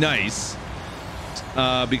would be nice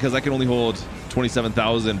because I can only hold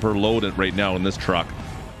 27,000 per load right now in this truck.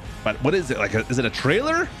 But what is it like? Is it a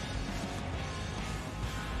trailer?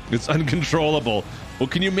 It's uncontrollable. Well,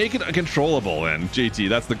 can you make it uncontrollable then, JT?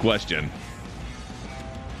 That's the question.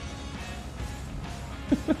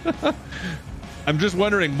 I'm just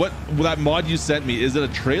wondering what that mod you sent me, is it a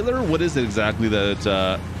trailer? What is it exactly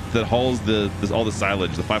that that hauls all the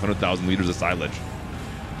silage, the 500,000 liters of silage?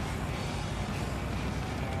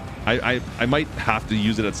 I might have to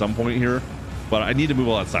use it at some point here, but I need to move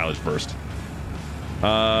all that silage first.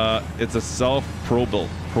 It's a self-pro-belt?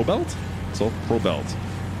 Self-pro-belt.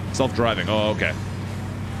 Self-driving. Oh, okay.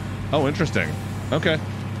 Oh, interesting. Okay.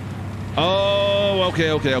 Oh, okay.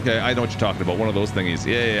 I know what you're talking about. One of those thingies.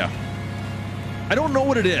 Yeah. I don't know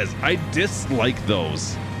what it is. I dislike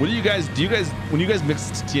those. What do you guys, when you guys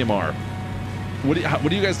mix TMR, what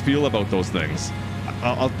do you guys feel about those things?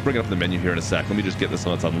 I'll bring it up in the menu here in a sec. Let me just get this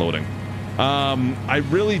one that's unloading. I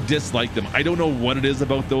really dislike them. I don't know what it is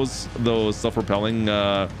about those self-propelling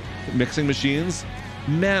mixing machines.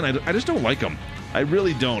 Man, I just don't like them. I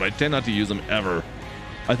really don't. I tend not to use them ever.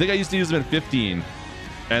 I think I used to use them in 15,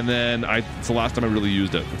 and then it's the last time I really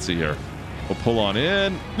used it. Let's see here. We'll pull on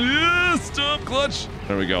in. Stop clutch.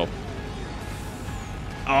 There we go.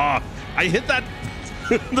 I hit that.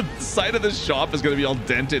 The side of the shop is going to be all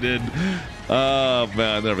dented in. Oh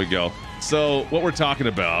man, there we go. So what we're talking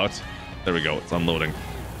about, there we go, it's unloading.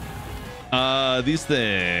 These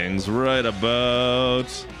things right about,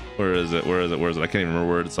 where is it? I can't even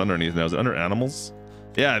remember where it's underneath now. Is it under animals?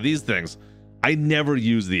 Yeah, these things. I never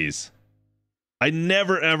use these. I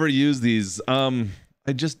never ever use these.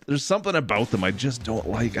 There's something about them I just don't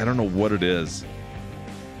like. I don't know what it is.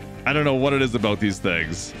 I don't know what it is about these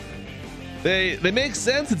things. They make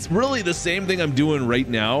sense. It's really the same thing I'm doing right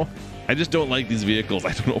now. I just don't like these vehicles.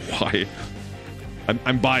 I don't know why.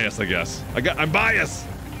 I'm biased, I guess. I'm biased.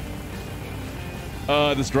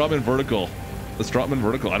 The Stratman Vertical. The Stratman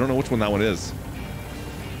Vertical. I don't know which one that one is.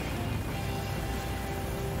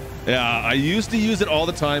 Yeah, I used to use it all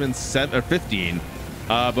the time in 15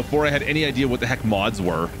 before I had any idea what the heck mods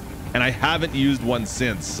were, and I haven't used one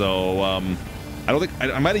since. So I don't think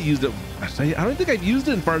I might have used it. I don't think I've used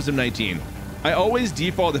it in Farm Sim 19. I always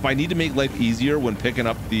default if I need to make life easier when picking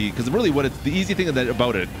up because really the easy thing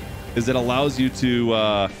about it is it allows you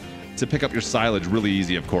to pick up your silage really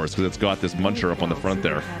easy, of course, because it's got this muncher up on the front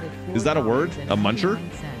there. Is that a word? A muncher?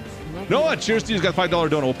 Noah, cheers to you. He's got $5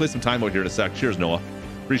 donut. We'll play some time out here in a sec. Cheers, Noah.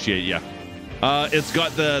 Appreciate ya. It's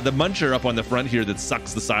got the muncher up on the front here that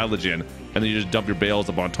sucks the silage in, and then you just dump your bales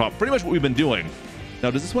up on top. Pretty much what we've been doing.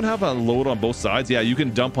 Now, does this one have a load on both sides? Yeah, you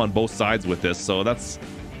can dump on both sides with this, so that's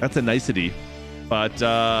a nicety. But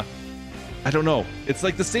I don't know. It's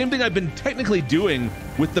like the same thing I've been technically doing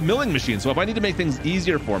with the milling machine. So if I need to make things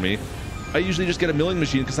easier for me, I usually just get a milling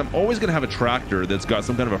machine because I'm always going to have a tractor that's got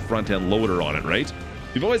some kind of a front end loader on it, right?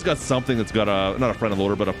 You've always got something that's got not a front end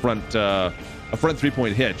loader, but a front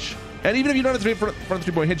 3-point hitch. And even if you don't have a front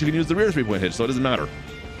 3-point hitch, you can use the rear 3-point hitch, so it doesn't matter.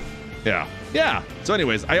 Yeah. So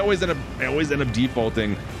anyways, I always end up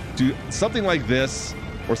defaulting to something like this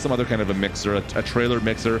or some other kind of a mixer, a trailer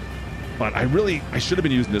mixer. But I should have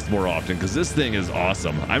been using this more often because this thing is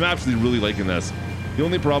awesome. I'm actually really liking this. The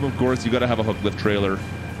only problem, of course, you got to have a hook lift trailer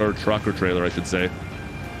or truck or trailer, I should say,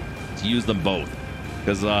 to use them both.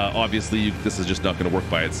 Because obviously this is just not going to work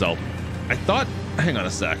by itself. I thought, hang on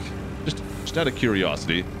a sec, just out of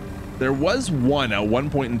curiosity, There was one at one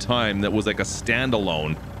point in time that was like a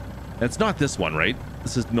standalone. It's not this one, right?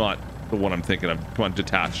 This is not the one I'm thinking of. Come on,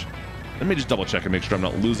 detach. Let me just double check and make sure I'm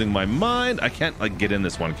not losing my mind. I can't like get in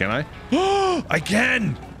this one, can I? Oh, I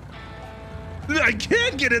can! I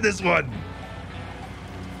can get in this one!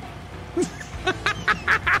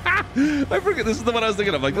 I forget, this is the one I was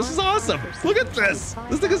thinking of. Like, this is awesome. Look at this.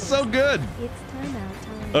 This thing is so good. It's time out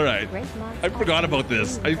time. All right. I forgot about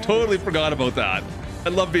this. I totally forgot about that. I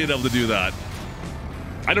love being able to do that.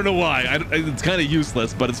 I don't know why. It's kind of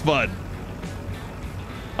useless, but it's fun.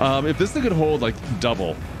 If this thing could hold like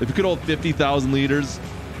double, if it could hold 50,000 liters,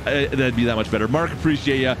 that'd be that much better. Mark,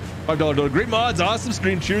 appreciate you. $5 dollar. Great mods. Awesome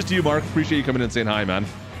stream. Cheers to you, Mark. Appreciate you coming in and saying hi, man.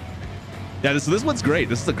 Yeah, this one's great.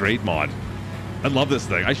 This is a great mod. I love this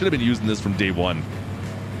thing. I should have been using this from day one.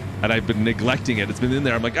 And I've been neglecting it. It's been in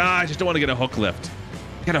there. I'm like, I just don't want to get a hook lift.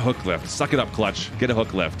 Get a hook lift. Suck it up, Clutch. Get a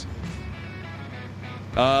hook lift.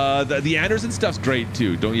 The Anderson stuff's great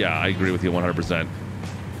too. Yeah, I agree with you 100%.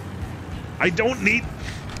 I don't need...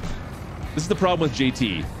 This is the problem with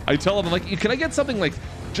JT. I tell him, I'm like, can I get something like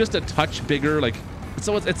just a touch bigger? Like,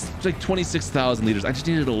 so it's like 26,000 liters. I just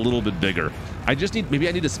need it a little bit bigger. Maybe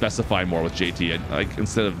I need to specify more with JT, like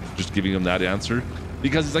instead of just giving him that answer,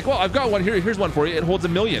 because he's like, well, I've got one here. Here's one for you. It holds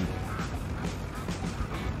 1 million.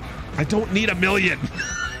 I don't need 1 million.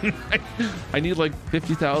 I need like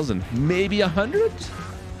 50,000, maybe 100,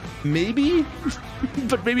 maybe,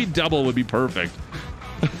 but maybe double would be perfect.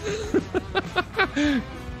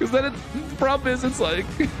 Because then the problem is, it's like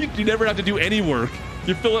you never have to do any work.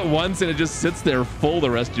 You fill it once and it just sits there full the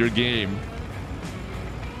rest of your game.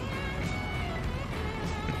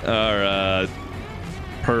 All right,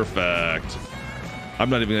 perfect. I'm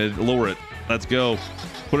not even gonna lower it. Let's go.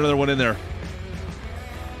 Put another one in there.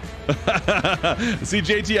 See,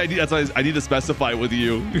 JT, that's why I need to specify it with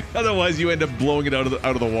you. Otherwise, you end up blowing it out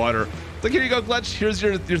of the water. It's like, here you go, Clutch. Here's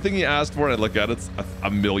your thing you asked for. I look at it. It's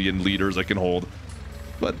 1 million liters I can hold.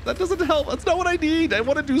 But that doesn't help. That's not what I need. I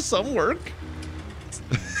want to do some work.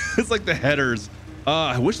 It's like the headers.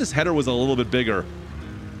 I wish this header was a little bit bigger.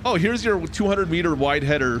 Oh, here's your 200-meter wide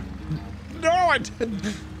header. No, I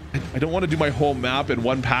don't want to do my whole map in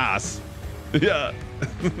one pass. Yeah,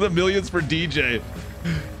 the millions for DJ.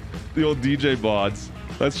 The old DJ mods.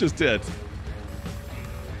 That's just it.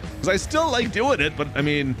 Because I still like doing it, but I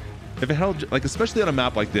mean, if it held, like, especially on a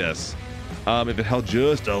map like this, if it held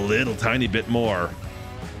just a little tiny bit more,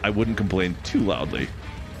 I wouldn't complain too loudly.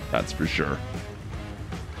 That's for sure.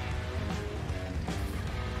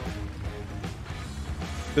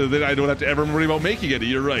 Then I don't have to ever worry about making it.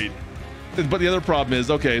 You're right. But the other problem is,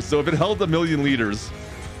 okay, so if it held 1 million liters,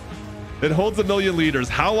 it holds 1 million liters.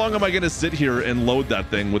 How long am I going to sit here and load that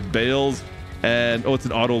thing with bales? And oh, it's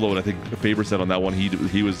an auto load. I think Faber said on that one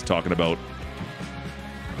he was talking about.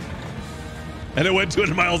 And it went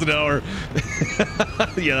 200 miles an hour.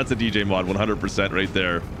 Yeah, that's a DJ mod, 100% right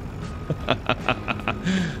there.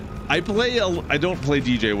 I don't play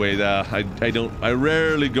DJ way. I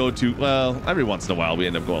rarely go to, well, every once in a while we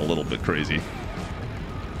end up going a little bit crazy.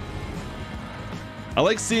 I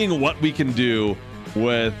like seeing what we can do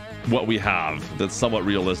with what we have that's somewhat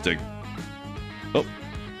realistic. Oh,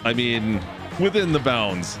 I mean, within the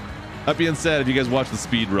bounds. That being said, if you guys watch the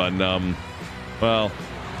speed run, well,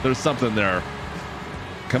 there's something there.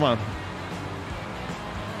 Come on.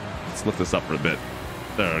 Let's lift this up for a bit.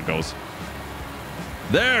 There it goes.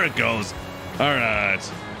 There it goes. All right.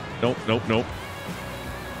 Nope, nope, nope.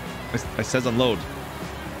 I says unload.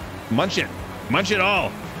 Munch it. Munch it all.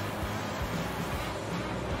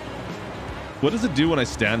 What does it do when I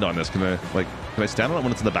stand on this? Can I stand on it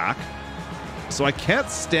when it's in the back? So I can't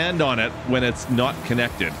stand on it when it's not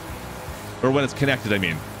connected. Or when it's connected, I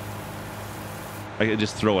mean. I can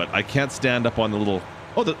just throw it. I can't stand up on the little...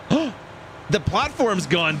 Oh, the platform's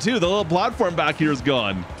gone too. The little platform back here is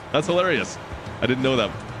gone. That's hilarious. I didn't know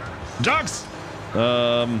that. Jocks!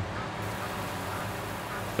 There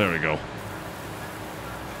we go.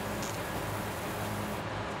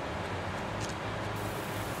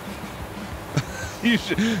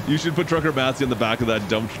 You should put Trucker Matsy on the back of that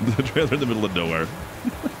dump trailer in the middle of nowhere.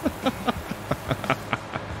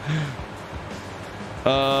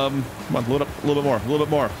 Come on, load up a little bit more, a little bit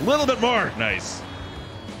more, a little bit more. Nice.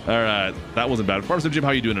 All right, that wasn't bad. Farm Sim Jim,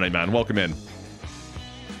 how you doing tonight, man? Welcome in.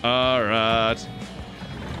 All right.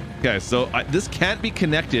 Okay, so this can't be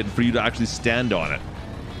connected for you to actually stand on it.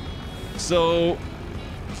 So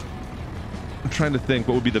I'm trying to think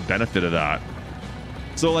what would be the benefit of that.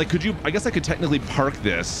 So like, could you? I guess I could technically park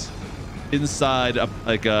this inside a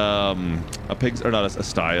pig's, or not a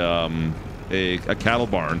sty, a cattle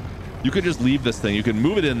barn. You could just leave this thing. You can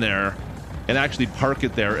move it in there, and actually park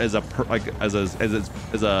it there as a placeable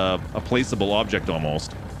object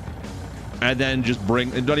almost, and then just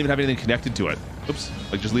bring and don't even have anything connected to it. Oops,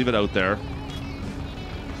 like just leave it out there,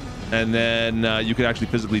 and then you could actually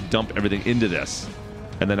physically dump everything into this,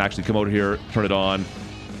 and then actually come out here, turn it on.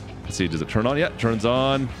 Let's see, does it turn on yet? Turns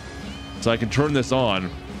on. So I can turn this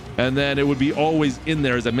on, and then it would be always in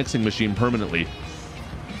there as a mixing machine permanently.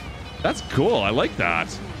 That's cool. I like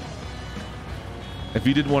that. If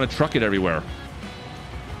you didn't want to truck it everywhere.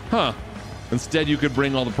 Huh. Instead, you could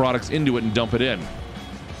bring all the products into it and dump it in.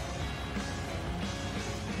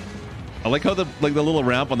 I like how the little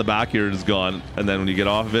ramp on the back here is gone, and then when you get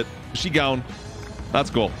off of it, she gone. That's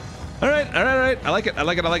cool. All right. I like it.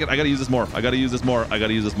 I gotta use this more. I gotta use this more.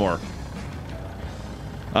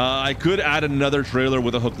 I could add another trailer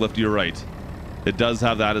with a hook lift. You're right. It does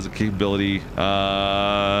have that as a capability.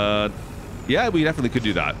 Yeah, we definitely could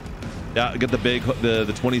do that. Yeah, get the big,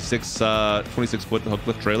 the 26 foot hook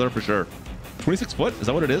lift trailer for sure. 26 foot? Is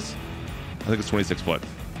that what it is? I think it's 26 foot.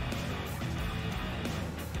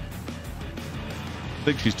 I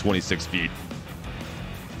think she's 26 feet.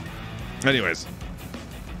 Anyways,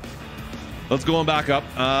 let's go on back up.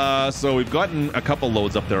 So we've gotten a couple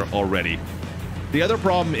loads up there already. The other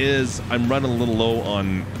problem is I'm running a little low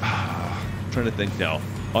on, I'm trying to think now,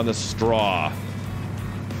 on the straw.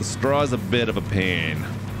 The straw is a bit of a pain.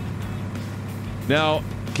 Now,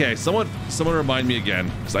 okay, someone remind me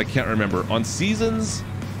again, because I can't remember. On seasons,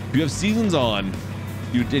 if you have seasons on,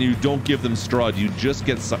 and you don't give them straw, do you just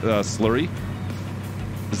get slurry?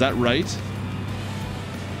 Is that right?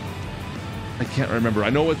 I can't remember.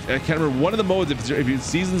 I can't remember. One of the modes, if it's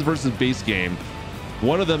seasons versus base game,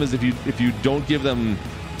 one of them is if you don't give them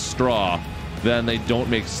straw, then they don't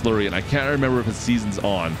make slurry, and I can't remember if it's seasons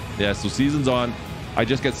on. Yeah, so seasons on, I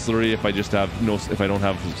just get slurry if I don't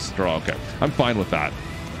have straw. Okay, I'm fine with that.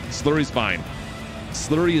 Slurry's fine.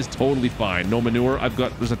 Slurry is totally fine. No manure.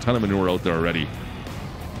 There's a ton of manure out there already.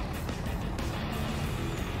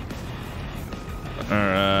 All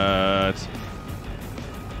right.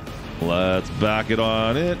 Let's back it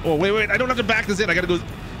on in. Oh, wait. I don't have to back this in. I gotta go.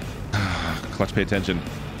 Clutch, pay attention.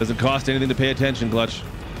 Doesn't cost anything to pay attention, Clutch.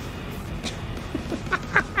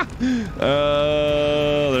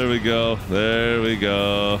 There we go. There we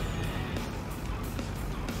go.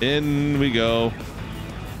 In we go.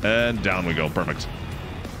 And down we go. Perfect.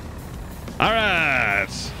 All right.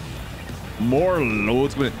 More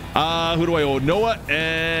loads. Who do I owe? Noah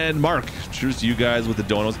and Mark. Cheers to you guys with the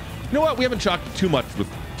donos. You know what? We haven't chalked too much with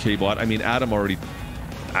K-Bot. I mean, Adam.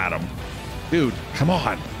 Dude, come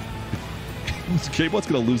on. K-Bot's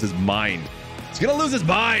gonna lose his mind. He's gonna lose his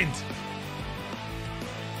mind.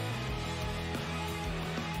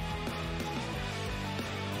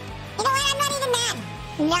 You know what? I'm not even mad.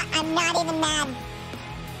 No, I'm not even mad.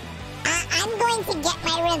 I'm going to get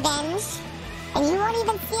my revenge, and you won't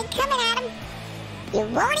even see it coming, Adam. You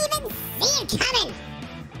won't even see it coming.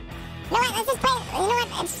 You know what? Let's just play. You know what?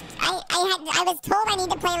 I was told I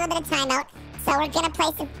need to play a little bit of timeout, so we're gonna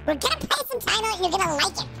play some timeout, and you're gonna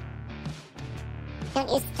like it. Don't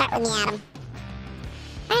you start with me, Adam.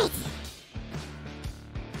 All right.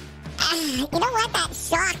 You know what? That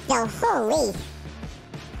shock, though. Holy.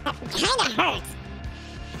 That kind of hurt.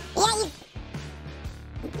 Yeah,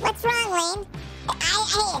 what's wrong, Lane?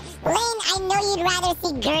 Lane, I know you'd rather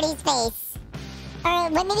see Gertie's face. Or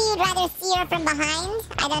maybe you'd rather see her from behind?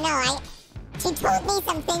 I don't know. She told me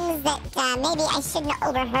some things that maybe I shouldn't have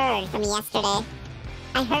overheard from yesterday.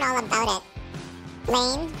 I heard all about it.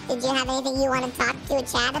 Lane, did you have anything you want to talk to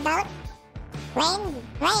Chad about? Lane?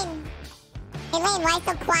 Hey, Lane, why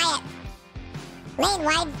so quiet? Lane,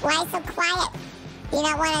 why so quiet? You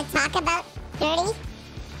don't want to talk about Gertie?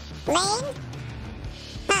 Lane?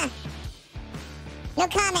 Huh. No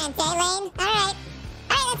comments, eh, Lane? Alright,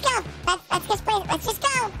 let's go. Let's just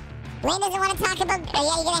go. Lane doesn't want to talk about...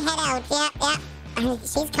 yeah, you're gonna head out. Yeah.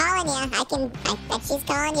 She's calling you. I bet she's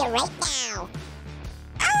calling you right now.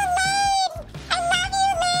 Oh, Lane! I love you,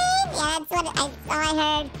 Lane! Yeah, that's all I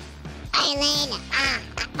heard. Hey, Lane.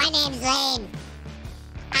 My name's Lane.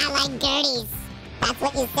 I like Gertie's. That's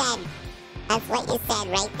what you said. That's what you said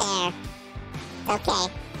right there. Okay.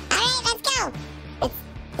 Alright, let's go. It's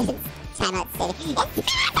timeout city.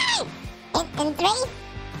 It's timeout time! In 3,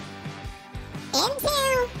 in 2,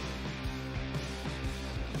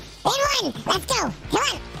 in 1. Let's go. Come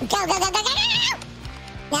on. Go.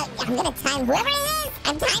 Now, I'm gonna time whoever it is.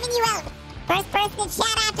 I'm timing you out. First person to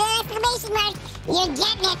shout after the exclamation mark. You're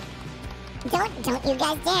getting it. Don't you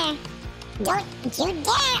guys dare. Don't you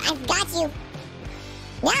dare. I've got you.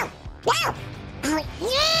 No. Oh,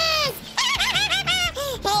 yes.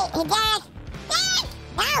 Hey, Derek.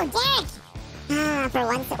 No, Derek. Ah, for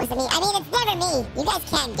once it wasn't me. I mean, it's never me. You guys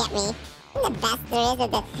can't get me. I'm the best there is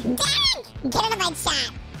at the... Derek! Get out of my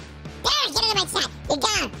chat! Derek, get out of my chat! You're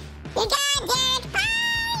gone! You're gone, Derek!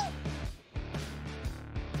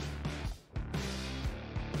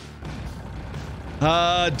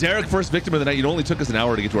 Bye! Derek, first victim of the night. It only took us an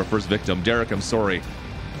hour to get to our first victim. Derek, I'm sorry,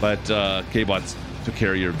 but K-Bots took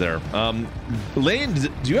care of you there. Lane, do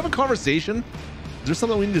you have a conversation? Is there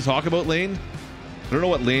something we need to talk about, Lane? I don't know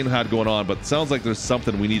what Lane had going on, but it sounds like there's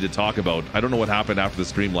something we need to talk about. I don't know what happened after the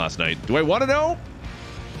stream last night. Do I want to know?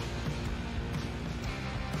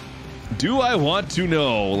 Do I want to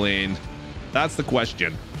know, Lane? That's the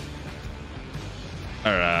question.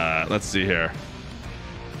 All right, let's see here.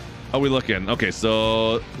 How are we looking? Okay,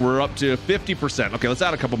 so we're up to 50%. Okay, let's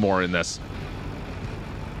add a couple more in this.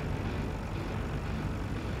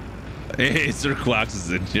 Hey, Sir Quacks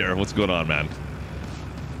is in here. What's going on, man?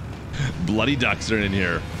 Bloody ducks are in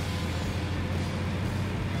here.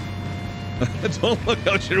 Don't look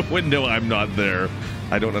out your window. I'm not there.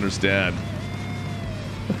 I don't understand.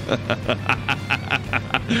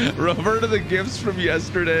 Revert to the gifts from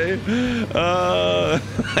yesterday. I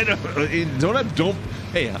don't.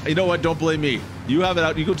 Hey, you know what? Don't blame me. You have it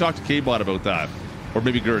out. You go talk to K-Bot about that, or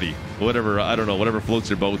maybe Gertie. Whatever. I don't know. Whatever floats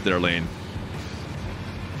your boat there, Lane.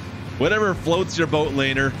 Whatever floats your boat,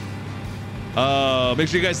 Laner. Make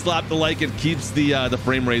sure you guys slap the like. It keeps the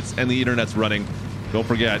frame rates and the internet's running. Don't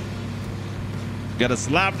forget. Gotta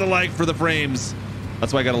slap the like for the frames.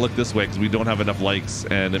 That's why I gotta look this way, because we don't have enough likes,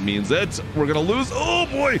 and it means that we're gonna lose. Oh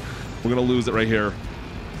boy, we're gonna lose it right here.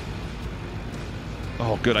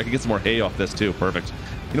 Oh, good. I can get some more hay off this too. Perfect.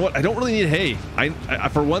 You know what? I don't really need hay. I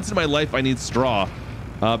for once in my life, I need straw,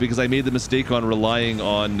 because I made the mistake on relying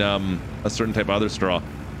on a certain type of other straw.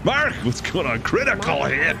 Mark, what's going on? Critical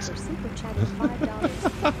hit.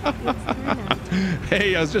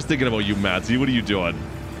 Hey, I was just thinking about you, Matsy. What are you doing?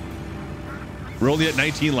 We're only at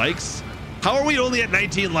 19 likes. How are we only at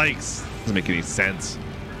 19 likes? Doesn't make any sense.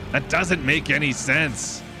 That doesn't make any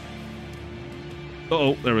sense.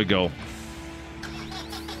 Uh-oh, there we go.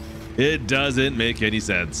 It doesn't make any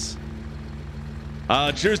sense.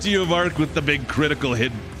 Cheers to you, Mark, with the big critical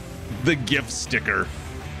hit, the gift sticker.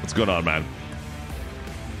 What's going on, man?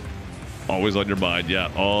 Always on your mind. Yeah,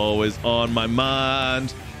 always on my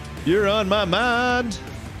mind. You're on my mind.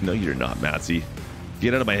 No, you're not, Matsy.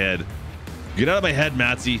 Get out of my head. Get out of my head,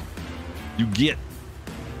 Matsy. You get.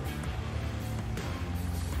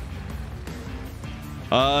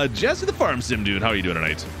 Jesse the farm sim dude, how are you doing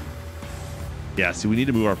tonight? Yeah, see, we need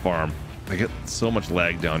to move our farm. I get so much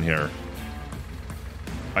lag down here.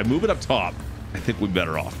 If I move it up top, I think we're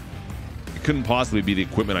better off. It couldn't possibly be the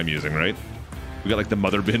equipment I'm using, right? We got like the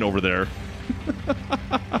mother bin over there.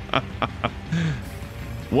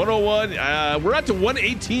 101. We're up to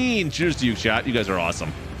 118. Cheers to you, chat. You guys are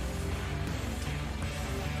awesome.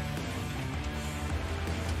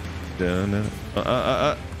 There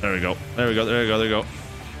we go. There we go. There we go. There we go.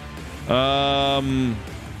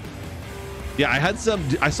 Yeah,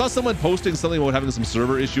 I saw someone posting something about having some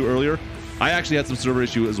server issue earlier. I actually had some server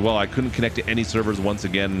issue as well. I couldn't connect to any servers once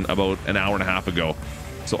again about an hour and a half ago.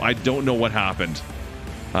 So I don't know what happened.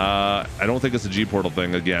 I don't think it's a G Portal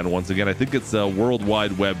thing again. Once again, I think it's a World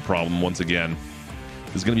Wide Web problem once again.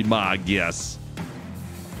 It's going to be my guess.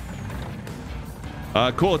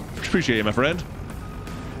 Cool. Appreciate it, my friend.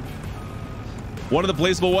 One of the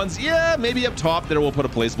placeable ones. Yeah, maybe up top there we'll put a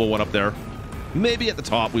placeable one up there. Maybe at the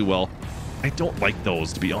top we will. I don't like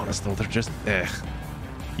those, to be honest, though. They're just,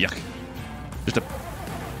 yuck. Just a...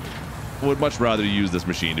 I would much rather use this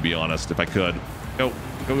machine, to be honest, if I could. Go,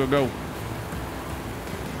 go, go, go.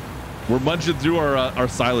 We're munching through our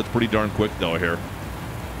silage pretty darn quick, though, here.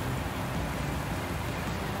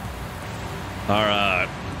 All right.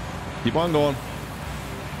 Keep on going.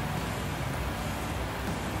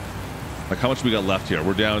 Like, how much we got left here?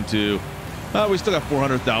 We're down to... we still got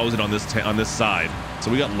 400,000 on this side. So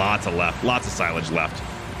we got lots of silage left.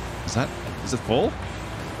 Is it full?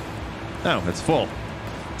 No, it's full.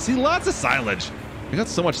 See, lots of silage. We got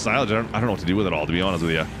so much silage, I don't know what to do with it all, to be honest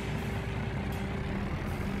with you.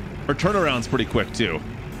 Our turnaround's pretty quick, too,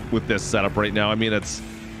 with this setup right now. I mean, it's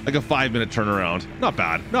like a 5-minute turnaround. Not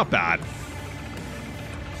bad, not bad.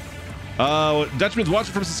 Dutchman's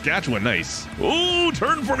watching from Saskatchewan. Nice. Oh,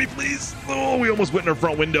 turn for me, please. Oh, we almost went in our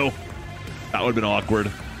front window. That would have been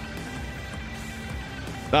awkward.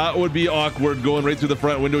 That would be awkward, going right through the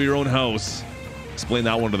front window of your own house. Explain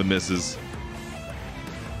that one to the missus.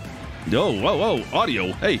 Oh, whoa, whoa.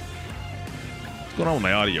 Audio. Hey. What's going on with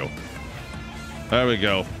my audio? There we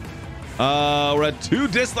go. We're at 2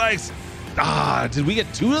 dislikes. Did we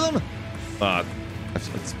get 2 of them?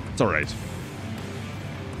 It's all right.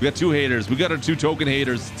 We got 2 haters. We got our 2 token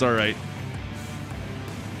haters. It's all right.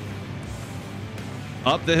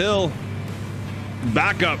 Up the hill.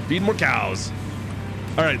 Back up. Feed more cows.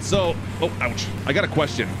 All right, so... Oh, ouch. I got a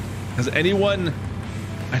question. Has anyone...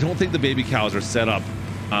 I don't think the baby cows are set up.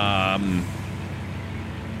 I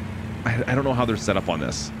don't know how they're set up on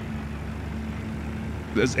this.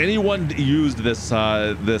 Has anyone used this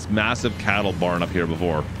this massive cattle barn up here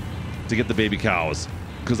before to get the baby cows?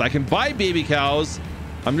 Because I can buy baby cows.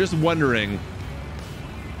 I'm just wondering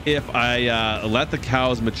if I let the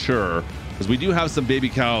cows mature, because we do have some baby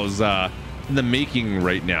cows in the making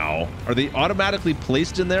right now. Are they automatically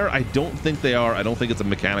placed in there? I don't think they are. I don't think it's a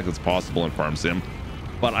mechanic that's possible in Farm Sim,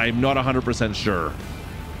 but I'm not 100% sure.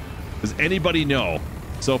 Does anybody know?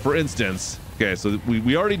 So for instance, okay, so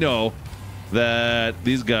we already know that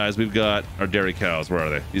these guys, we've got our dairy cows. Where are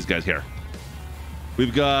they? These guys here.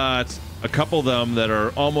 We've got a couple of them that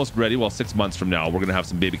are almost ready. Well, 6 months from now, we're going to have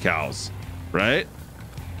some baby cows, right?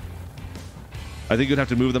 I think you'd have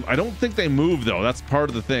to move them. I don't think they move, though. That's part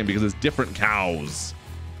of the thing, because it's different cows.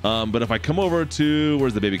 But if I come over to...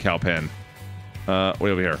 Where's the baby cow pen?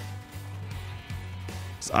 Way over here.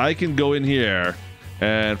 So I can go in here,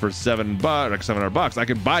 and for $700, I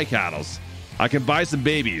can buy cattle. I can buy some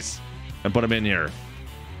babies and put them in here.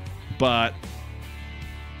 But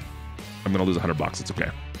I'm going to lose $100. It's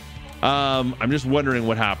okay. I'm just wondering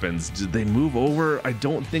what happens. Did they move over? I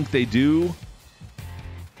don't think they do.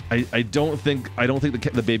 I don't think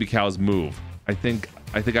the baby cows move. I think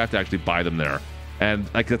I have to actually buy them there,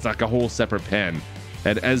 and like it's like a whole separate pen.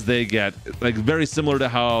 And as they get, like, very similar to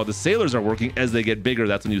how the sailors are working, as they get bigger,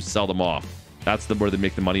 that's when you sell them off. That's where they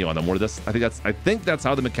make the money on them. Where this, I think that's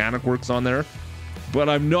how the mechanic works on there, but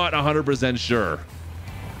I'm not 100% sure.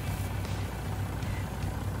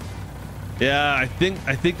 Yeah, I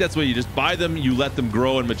think that's what you just buy them, you let them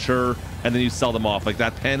grow and mature, and then you sell them off. Like,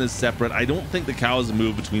 that pen is separate. I don't think the cows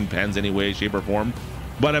move between pens any way, shape, or form.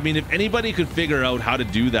 But I mean, if anybody could figure out how to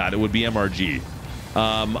do that, it would be MRG.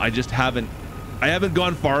 I haven't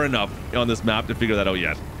gone far enough on this map to figure that out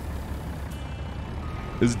yet.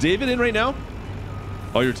 Is David in right now?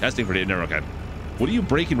 Oh, you're testing for David. Never, okay. What are you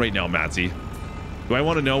breaking right now, Matsy? Do I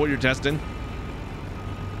want to know what you're testing?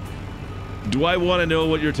 Do I want to know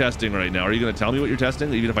what you're testing right now? Are you going to tell me what you're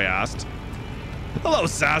testing, even if I asked? Hello,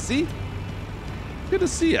 Sassy. Good to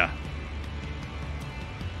see ya.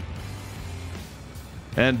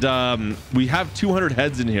 And we have 200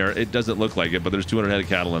 heads in here. It doesn't look like it, but there's 200 head of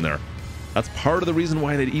cattle in there. That's part of the reason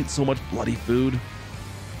why they eat so much bloody food.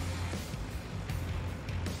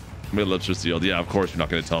 Mid-literature sealed. Yeah, of course you're not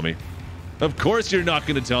going to tell me. Of course you're not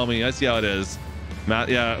going to tell me. I see how it is. Matt,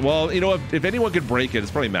 yeah, well, you know, if anyone could break it,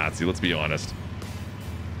 it's probably Matsy, let's be honest.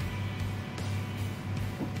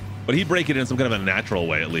 But he'd break it in some kind of a natural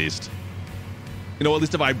way, at least. You know, at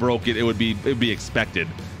least if I broke it, it would be expected.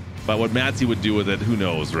 But what Matsy would do with it, who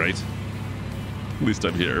knows, right? At least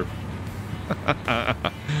I'm here.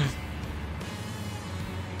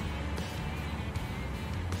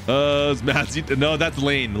 It's Matsy. No, that's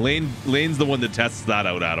Lane. Lane's the one that tests that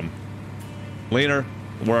out, Adam. Laner,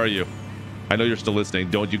 where are you? I know you're still listening.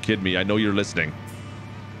 Don't you kid me. I know you're listening.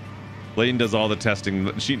 Lane does all the testing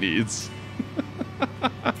that she needs.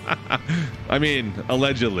 I mean,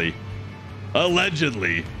 allegedly.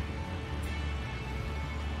 Allegedly.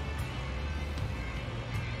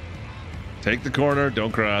 Take the corner.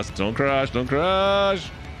 Don't crash. Don't crash. Don't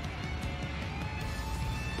crash.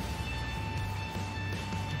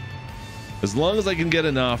 As long as I can get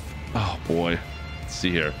enough. Oh, boy. Let's see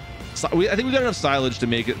here. So I think we got enough silage to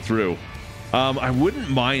make it through. I wouldn't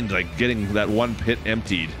mind, like, getting that one pit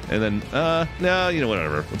emptied. And then, no, you know,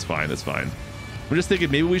 whatever. It's fine. It's fine. I'm just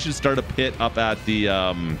thinking maybe we should start a pit up at the,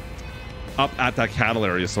 up at that cattle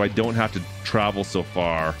area so I don't have to travel so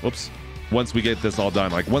far. Whoops. Once we get this all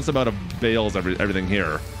done. Like, once I'm out of bales, everything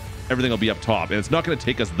here, everything will be up top. And it's not going to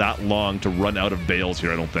take us that long to run out of bales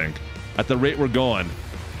here, I don't think. At the rate we're going.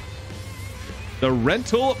 The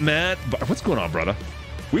rental man... What's going on, brother?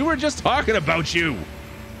 We were just talking about you.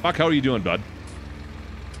 Fuck, how are you doing, bud?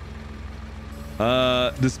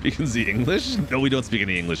 Does speak in the English? No, we don't speak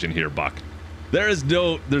any English in here, Buck. There's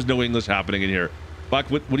no English happening in here. Buck,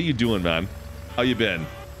 what are you doing, man? How you been?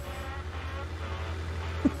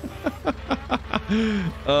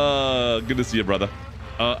 Good to see you, brother.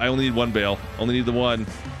 I only need one bale. Only need the one.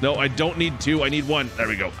 No, I don't need two. I need one. There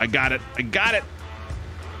we go. I got it. I got it.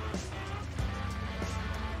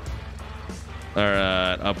 All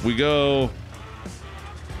right, up we go.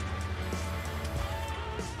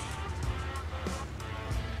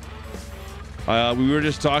 We were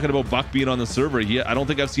just talking about Buck being on the server. I don't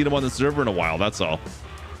think I've seen him on the server in a while. That's all.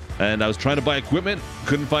 And I was trying to buy equipment,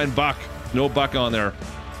 couldn't find buck. No buck on there.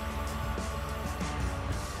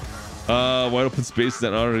 Wide open space.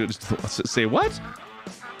 Say what?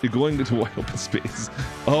 You're going to wide open space.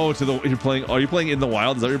 Oh, you're playing. Are you playing in the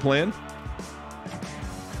wild? Is that what you're playing?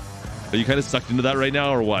 Are you kind of sucked into that right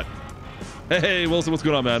now, or what? Hey, Wilson, what's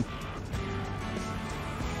going on, man?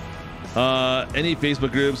 Any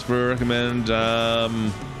Facebook groups for recommend?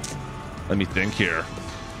 Let me think here.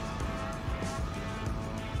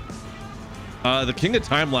 The king of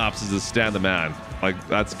time lapses is Stan the Man. Like,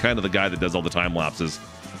 that's kind of the guy that does all the time lapses.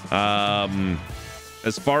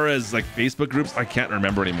 As far as like Facebook groups, I can't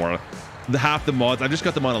remember anymore. Half the mods, I just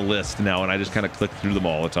got them on a list now, and I just kind of click through them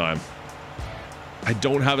all the time. I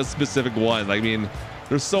don't have a specific one. I mean,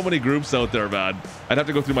 there's so many groups out there, man. I'd have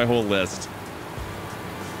to go through my whole list.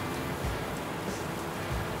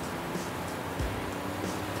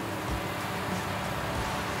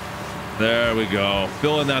 There we go.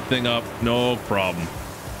 Filling that thing up. No problem.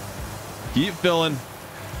 Keep filling.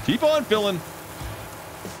 Keep on filling.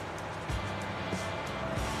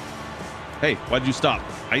 Hey, why did you stop?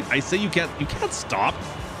 I say you can't stop.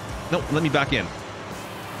 No, let me back in.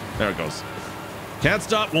 There it goes. Can't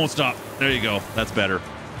stop, won't stop. There you go. That's better.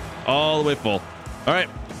 All the way full. All right.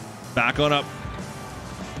 Back on up.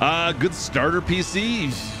 Good starter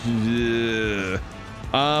PC.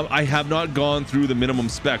 I have not gone through the minimum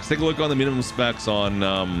specs. Take a look on the minimum specs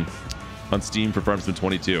on Steam for Farmsman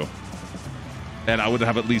 22. And I would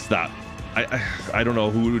have at least that. I don't know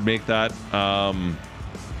who would make that.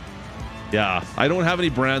 Yeah, I don't have any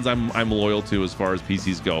brands I'm loyal to as far as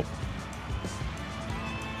PCs go.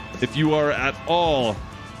 If you are at all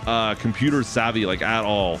computer savvy, like at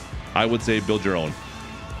all, I would say build your own.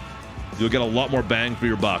 You'll get a lot more bang for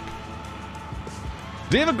your buck.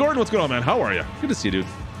 David Gordon, what's going on, man? How are you? Good to see you, dude.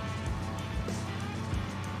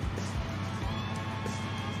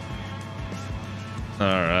 All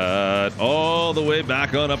right, all the way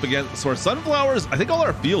back on up again. So our sunflowers, I think all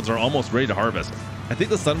our fields are almost ready to harvest. I think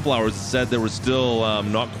the sunflowers said they were still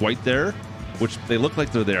not quite there, which they look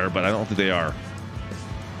like they're there, but I don't think they are.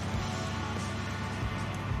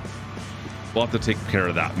 We'll have to take care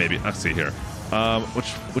of that, maybe. Let's see here.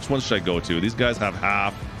 Which one should I go to? These guys have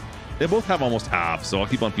half. They both have almost half, so I'll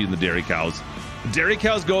keep on feeding the dairy cows. The dairy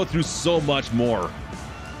cows go through so much more.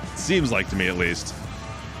 Seems like to me, at least.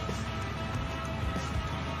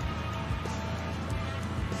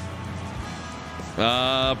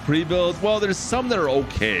 Pre-build. Well, there's some that are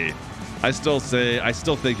okay. I still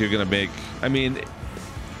think you're gonna make. I mean,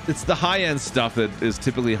 it's the high-end stuff that is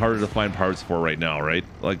typically harder to find parts for right now, right?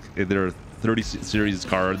 Like there are 30 series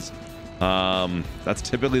cards. That's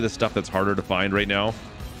typically the stuff that's harder to find right now.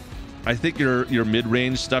 I think your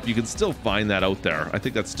mid-range stuff, you can still find that out there. I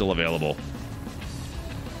think that's still available.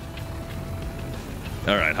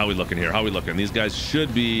 All right, how we looking here? How we looking? These guys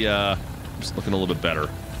should be just looking a little bit better.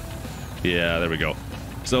 Yeah, there we go.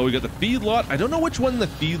 So we got the feedlot. I don't know which one the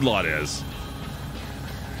feedlot is.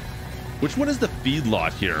 Which one is the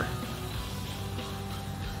feedlot here?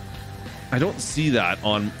 I don't see that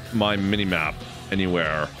on my mini-map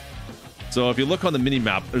anywhere. So if you look on the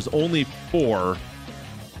mini-map, there's only 4.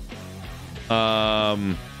 Yeah,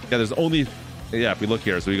 there's only, yeah, if we look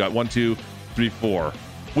here, so we got 1, 2, 3, 4.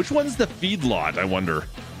 Which one's the feedlot, I wonder?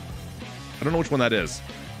 I don't know which one that is.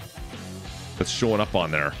 That's showing up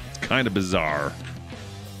on there. It's kind of bizarre.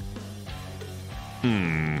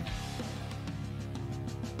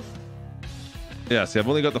 Yeah, see, I've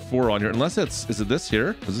only got the 4 on here. Unless is it this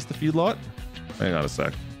here? Is this the feedlot? Hang on a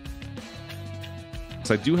sec.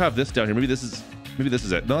 So I do have this down here. Maybe this is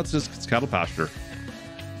it. No, it's cattle pasture.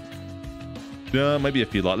 No, it might be a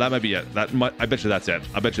feedlot. That might be it. I bet you that's it.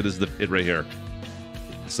 I bet you this is it right here.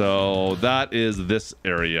 So that is this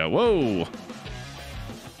area. Whoa.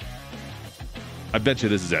 I bet you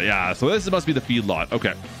this is it. Yeah, so this must be the feedlot.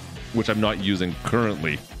 Okay. Which I'm not using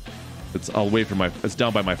currently. It's away from it's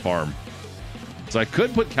down by my farm. So I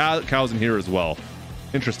could put cows in here as well.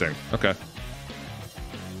 Interesting. Okay.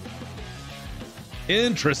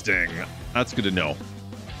 Interesting. That's good to know.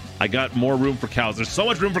 I got more room for cows. There's so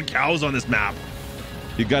much room for cows on this map.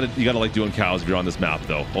 You gotta like doing cows if you're on this map,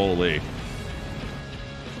 though. Holy.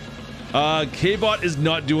 K-Bot is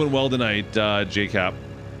not doing well tonight, JCap.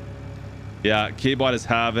 Yeah, K-Bot is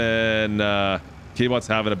having K-Bot's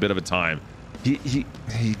having a bit of a time. He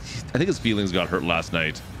I think his feelings got hurt last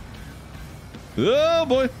night. Oh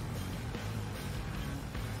boy.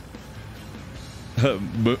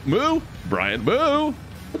 Moo? Brian, moo!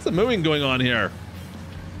 What's the mooing going on here?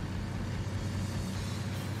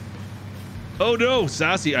 Oh no,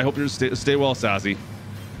 Sassy. I hope you stay well, Sassy.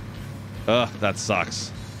 That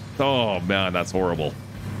sucks. Oh man, that's horrible.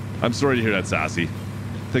 I'm sorry to hear that, Sassy.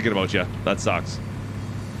 Thinking about you. That sucks.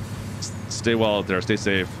 Stay well out there. Stay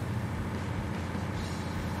safe.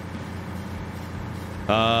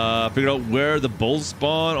 Figured out where the bulls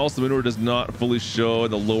spawn. Also, the manure does not fully show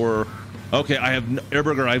in the lower. Okay, I have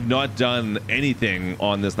Airburger. I've not done anything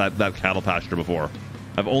on that cattle pasture before.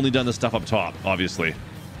 I've only done the stuff up top, obviously.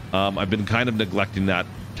 I've been kind of neglecting that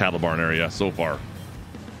cattle barn area so far.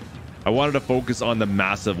 I wanted to focus on the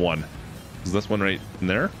massive one. Is this one right in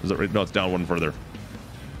there? Is it right? No, it's down one further.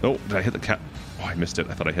 Oh, did I hit the cat? Oh, I missed it.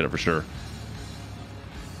 I thought I hit it for sure.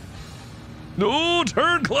 No,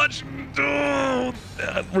 turn clutch. Oh,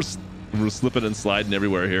 we're slipping and sliding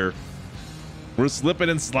everywhere here. We're slipping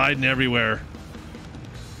and sliding everywhere.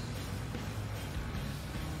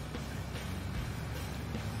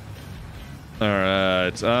 All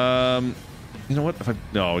right. You know what?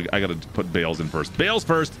 I gotta put bales in first. Bales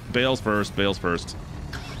first. Bales first. Bales first.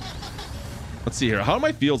 Let's see here. How are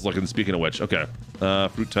my fields looking? Speaking of which, okay.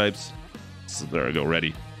 Fruit types. So there I go.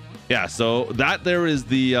 Ready. Yeah. So that there is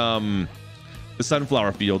the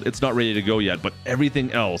sunflower field. It's not ready to go yet, but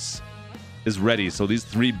everything else is ready. So these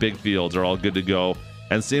 3 big fields are all good to go,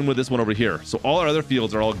 and same with this one over here. So all our other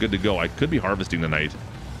fields are all good to go. I could be harvesting tonight,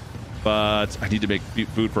 but I need to make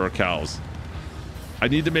food for our cows. I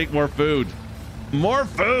need to make more food. More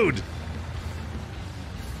food.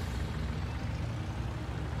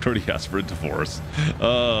 Pretty asked for a divorce.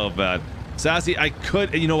 Oh man, Sassy. I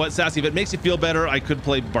could. You know what, Sassy? If it makes you feel better, I could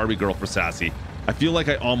play Barbie Girl for Sassy. I feel like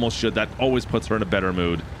I almost should. That always puts her in a better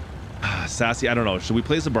mood. Sassy, I don't know. Should we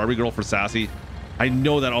play some Barbie Girl for Sassy? I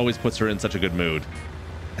know that always puts her in such a good mood.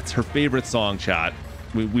 It's her favorite song, chat.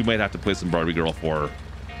 We might have to play some Barbie Girl for her.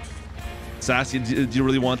 Sassy, do you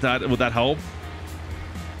really want that? Would that help?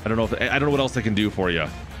 I don't know what else I can do for you.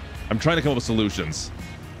 I'm trying to come up with solutions.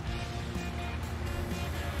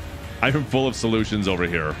 I'm full of solutions over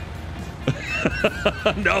here.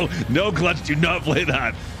 No, Clutch, do not play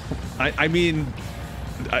that. I mean,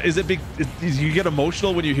 is it big? You get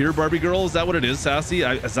emotional when you hear Barbie Girl? Is that what it is, Sassy?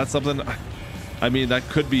 Is that something? I mean, that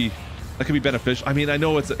could be beneficial. I mean, I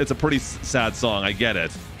know it's a pretty sad song. I get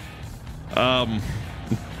it.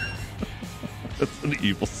 It's an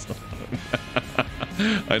evil song.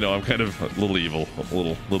 I know, I'm kind of a little evil, a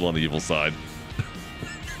little on the evil side.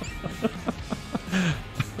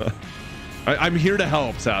 I'm here to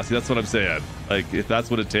help, Sassy. That's what I'm saying. Like, if that's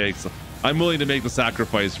what it takes, I'm willing to make the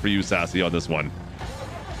sacrifice for you, Sassy, on this one.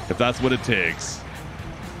 If that's what it takes.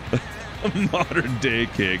 Modern day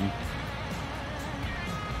king.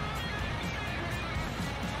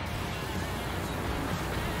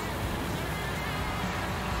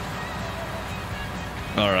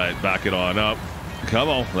 All right, back it on up. Come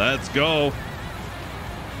on, let's go.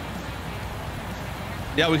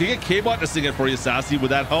 Yeah, we could get K-Bot to sing it for you, Sassy.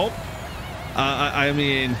 Would that help? I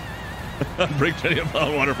mean, bring plenty of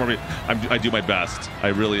water for me. I do my best.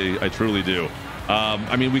 I truly do.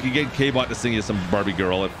 I mean, we could get K-Bot to sing you some Barbie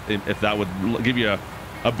Girl if that would give you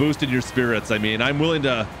a boost in your spirits. I mean, I'm willing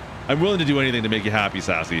to do anything to make you happy,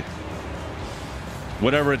 Sassy.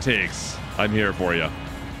 Whatever it takes, I'm here for you.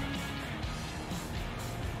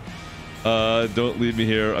 Don't leave me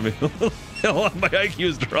here. I mean, my IQ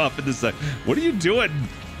is dropping this sec. What are you doing?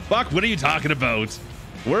 Fuck, what are you talking about?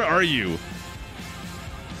 Where are you?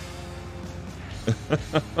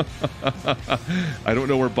 I don't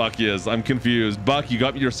know where Buck is. I'm confused. Buck,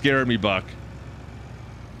 you're scaring me, Buck.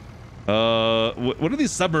 What are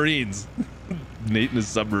these submarines? Nate and his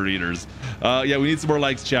submariners. Yeah, we need some more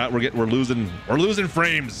likes, chat. We're losing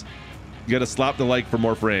frames. You gotta slap the like for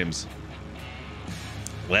more frames.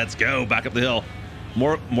 Let's go back up the hill.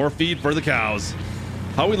 More feed for the cows.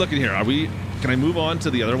 How are we looking here? Can I move on to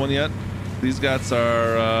the other one yet? These guys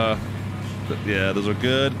are yeah, those are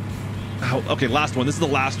good. Oh, okay, last one. This is the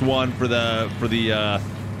last one for the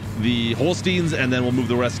Holsteins, and then we'll move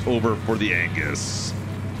the rest over for the Angus.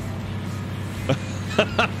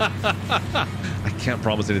 I can't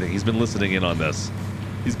promise anything. He's been listening in on this.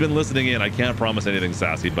 He's been listening in. I can't promise anything,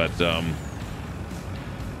 Sassy, but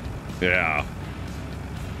yeah.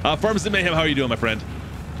 Pharmacist Mayhem, how are you doing, my friend?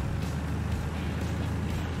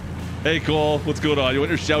 Hey, Cole, what's going on? You want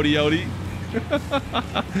your shouty outy?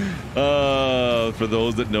 For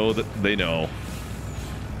those that know that they know.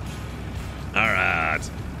 All right,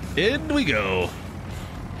 in we go.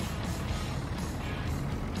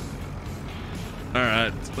 All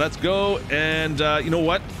right, let's go. And you know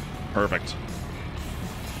what? Perfect.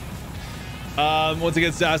 Once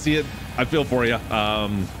again, Sassy, I feel for you.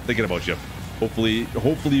 Thinking about you. Hopefully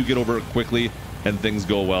you get over it quickly and things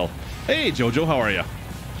go well. Hey, Jojo, how are you?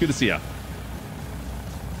 Good to see you.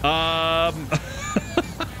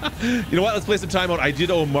 You know what? Let's play some timeout. I did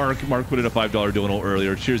owe Mark. Mark put in a $5 dono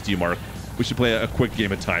earlier. Cheers to you, Mark. We should play a quick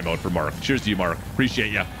game of timeout for Mark. Cheers to you, Mark.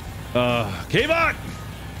 Appreciate ya. K-Bot!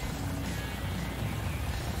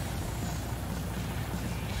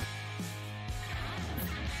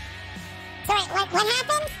 Sorry, what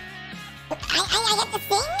happened? I get to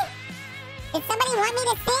sing? Did somebody want me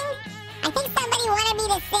to sing? I think somebody wanted me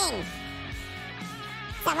to sing.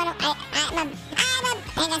 Someone, hang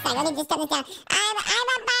on a second, let me just turn this down. I'm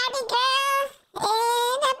a Barbie girl in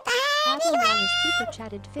a Barbie Adam world. has super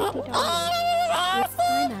chatted $50. It's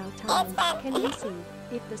timeout time. Can you see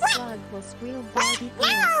if the slug will squeal Barbie No.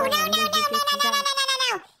 girl song when you get to that?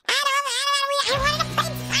 I wanted to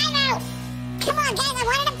play timeout. Come on, guys, I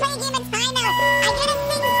wanted to play a game of timeout. I gotta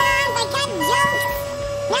sing songs, I got jokes.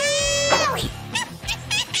 No!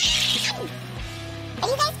 Are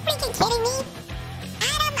you guys freaking kidding me?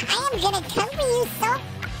 Adam, I am gonna come for you so...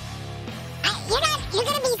 you're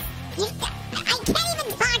gonna be... I can't even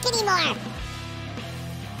talk anymore.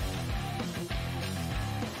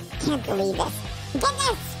 Can't believe this. Get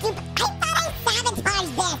that stupid... I thought I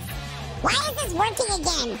sabotaged this. Why is this working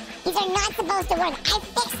again? These are not supposed to work. I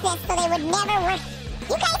fixed this so they would never work.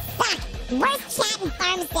 You guys suck. Worst chat in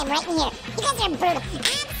Farm Sim right in here. You guys are brutal.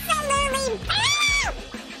 Absolutely brutal!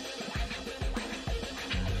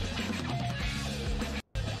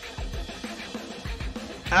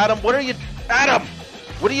 Adam, what are you... Adam!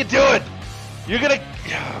 What are you doing? You're gonna...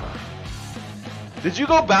 Did you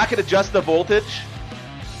go back and adjust the voltage?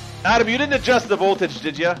 Adam, you didn't adjust the voltage,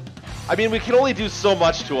 did you? I mean, we can only do so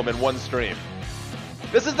much to him in one stream.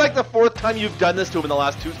 This is like the 4th time you've done this to him in the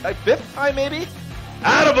last 5th time, maybe?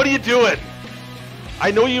 Adam, what are you doing?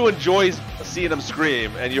 I know you enjoy seeing him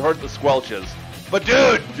scream, and you heard the squelches. But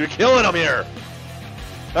dude, you're killing him here.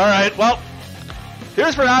 Alright, well,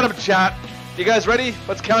 here's for Adam, chat. You guys ready?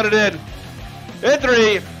 Let's count it in. In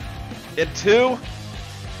 3, in 2,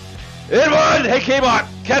 in 1. Hey, K-Bot,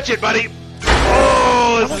 catch it, buddy.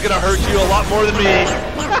 Oh, this is gonna hurt you a lot more than me.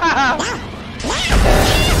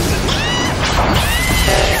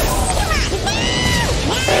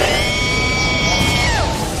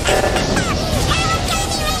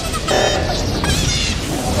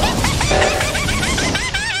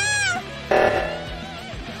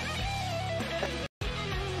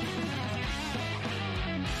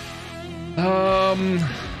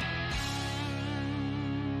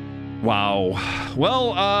 Wow.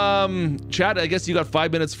 Well, Chad, I guess you got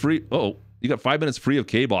 5 minutes free. Oh, you got 5 minutes free of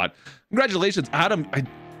K-Bot. Congratulations, Adam.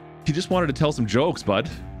 He just wanted to tell some jokes, bud.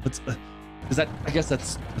 Is that? I guess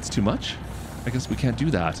that's too much. I guess we can't do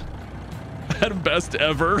that. Adam, best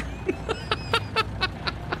ever.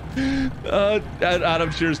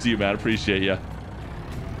 Adam, cheers to you, man. Appreciate you.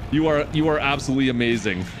 You are absolutely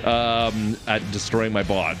amazing at destroying my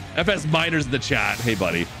bot. FS Miner's in the chat. Hey,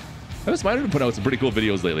 buddy. FS Miner put out some pretty cool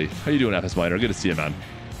videos lately. How you doing, FS Miner? Good to see you, man.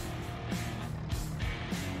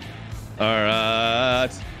 All right.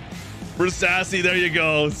 For Sassy, there you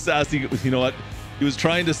go. Sassy, you know what? He was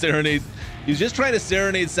trying to serenade. He was just trying to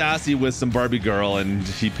serenade Sassy with some Barbie girl, and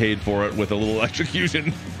he paid for it with a little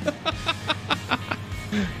electrocution.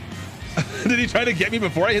 Did he try to get me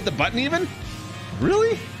before I hit the button even?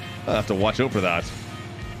 Really? I'll have to watch out for that.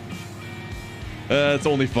 It's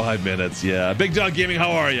only 5 minutes. Yeah. Big Dog Gaming, how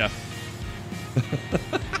are you?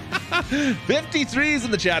 53's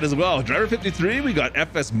in the chat as well. Driver 53. We got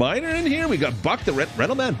FS Miner in here. We got Buck the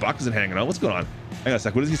rental man. Buck isn't hanging out. What's going on? Hang on a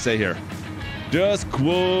sec. What does he say here? Just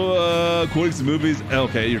quoting some movies.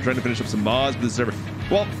 Okay, you're trying to finish up some mods for the server.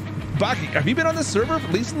 Well, Buck, have you been on this server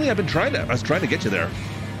recently? I was trying to get you there.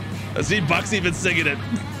 See, Buck's even singing it.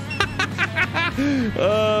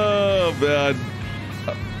 Oh man.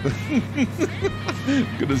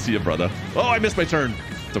 Good to see you, brother. Oh, I missed my turn.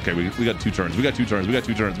 It's okay. We got 2 turns. We got 2 turns. We got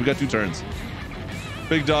 2 turns. We got 2 turns.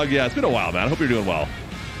 Big Dog, yeah, it's been a while, man. I hope you're doing well.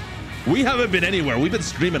 We haven't been anywhere. We've been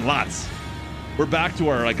streaming lots. We're back to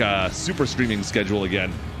our super streaming schedule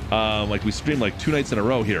again. Like we streamed like 2 nights in a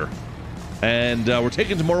row here, and we're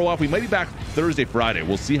taking tomorrow off. We might be back Thursday, Friday.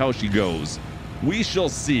 We'll see how she goes. We shall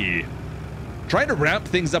see. Trying to ramp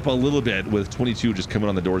things up a little bit with 22 just coming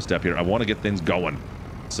on the doorstep here. I want to get things going.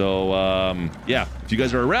 So yeah, if you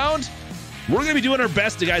guys are around, we're gonna be doing our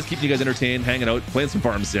best to guys keeping you guys entertained, hanging out, playing some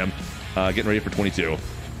Farm Sim, getting ready for 22.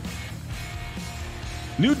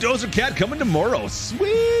 New Dozer Cat coming tomorrow.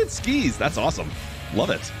 Sweet skis. That's awesome. Love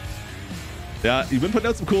it. Yeah, you've been putting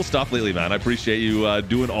out some cool stuff lately, man. I appreciate you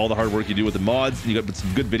doing all the hard work you do with the mods. You got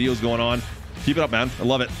some good videos going on. Keep it up, man. I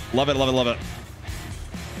love it. Love it, love it, love it.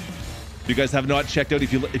 If you guys have not checked out,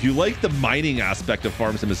 if you like the mining aspect of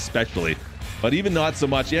Farm Sim especially, but even not so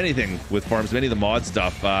much anything with Farm Sim, any of the mod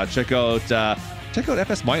stuff, check out check out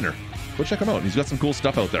FS Miner. Go check him out. He's got some cool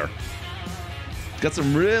stuff out there. He's got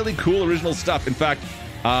some really cool original stuff. In fact,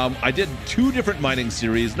 I did 2 different mining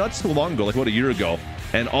series not so long ago, like about a year ago,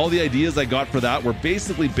 and all the ideas I got for that were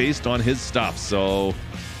basically based on his stuff. So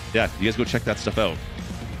yeah, you guys go check that stuff out.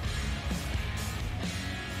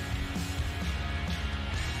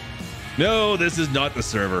 No, this is not the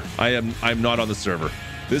server. I'm not on the server.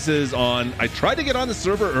 This is on. I tried to get on the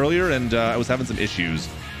server earlier, and I was having some issues.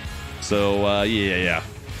 So yeah,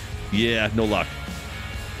 no luck.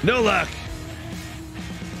 No luck.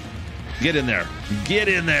 Get in there. Get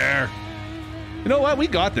in there. You know what? We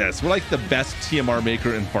got this. We're like the best TMR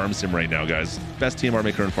maker in Farm Sim right now, guys. Best TMR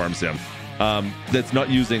maker in Farm Sim. That's not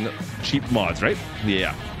using cheap mods, right?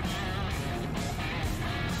 Yeah.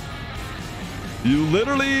 You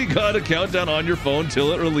literally got a countdown on your phone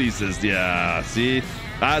till it releases. Yeah, see?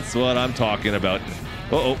 That's what I'm talking about.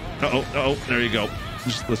 Uh-oh. There you go.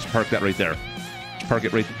 Let's park that right there. Let's park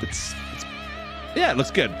it right there. Yeah, it looks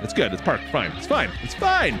good. It's good. It's parked. Fine. It's fine. It's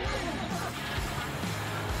fine.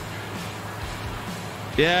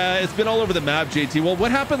 Yeah, it's been all over the map, JT. Well,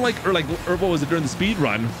 what happened or what was it during the speed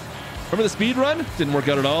run? Remember the speed run? Didn't work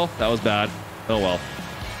out at all. That was bad. Oh well.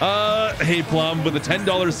 Hey Plum with a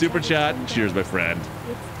 $10 super chat. Cheers, my friend.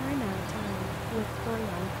 It's timeout time. What's going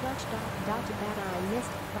on? Clutch dot I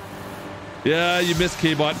missed. Yeah, you missed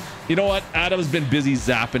K-Bot. You know what? Adam's been busy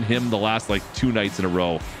zapping him the last 2 nights in a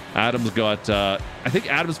row. Adam's got. I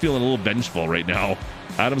think Adam's feeling a little vengeful right now.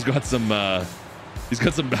 Adam's got some. He's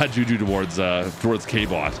got some bad juju towards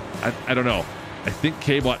K-Bot. I don't know. I think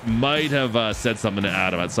K-Bot might have said something to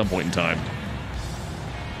Adam at some point in time.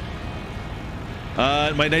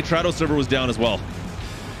 My Nitrado server was down as well.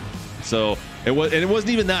 So it wasn't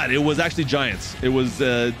even that. It was actually Giants. It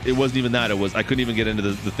wasn't even that. I couldn't even get into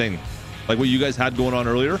the thing. Like what you guys had going on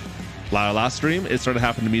earlier, last stream, it started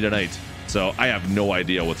happening to me tonight. So I have no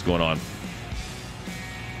idea what's going on.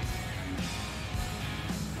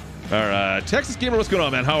 All right, Texas Gamer, what's going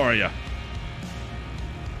on, man? How are you?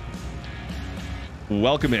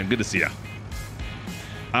 Welcome in. Good to see you.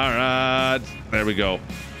 All right, there we go.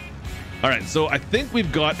 All right, so I think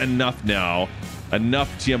we've got enough now, enough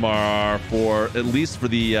TMR for at least for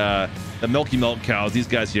the milky milk cows. These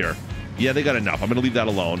guys here, yeah, they got enough. I'm gonna leave that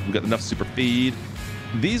alone. We got enough super feed.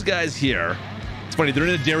 These guys here, it's funny, they're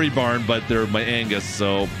in a dairy barn, but they're my Angus,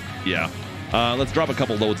 so yeah. Let's drop a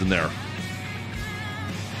couple loads in there.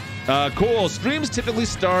 Cool. Streams typically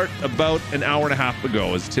start about an hour and a half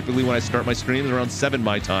ago. Is typically when I start my streams, around 7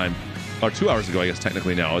 my time, or 2 hours ago, I guess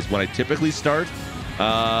technically now is when I typically start.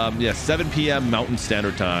 Yeah, 7 p.m. Mountain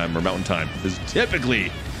Standard Time or Mountain Time is typically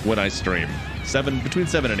when I stream. Between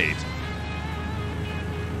 7 and 8.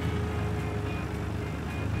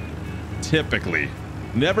 Typically,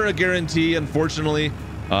 never a guarantee. Unfortunately,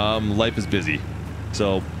 life is busy,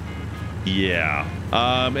 so yeah.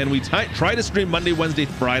 And we try to stream Monday, Wednesday,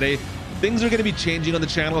 Friday. Things are going to be changing on the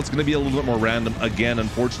channel. It's going to be a little bit more random again.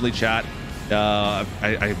 Unfortunately, chat. I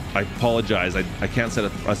apologize. I can't set a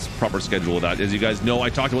proper schedule of that. As you guys know, I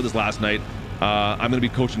talked about this last night. I'm going to be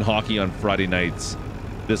coaching hockey on Friday nights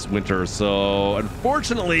this winter. So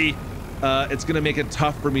unfortunately, it's going to make it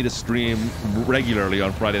tough for me to stream regularly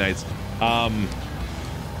on Friday nights.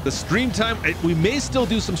 The stream time, we may still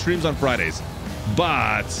do some streams on Fridays,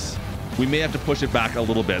 but we may have to push it back a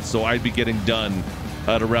little bit. So I'd be getting done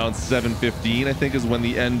at around 7:15, I think is when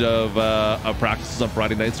the end of practices on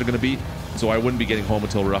Friday nights are going to be. So I wouldn't be getting home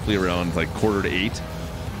until roughly around 7:45,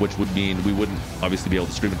 which would mean we wouldn't obviously be able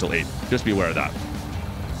to stream until 8. Just be aware of that.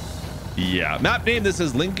 Yeah, map name, this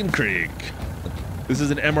is Lincoln Creek. This is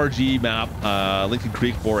an MRG map, Lincoln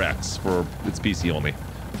Creek 4X for its PC only.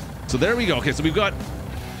 So there we go. Okay, so we've got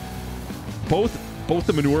both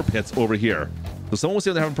the manure pits over here. So someone was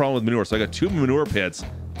saying they're having a problem with manure. So I got 2 manure pits.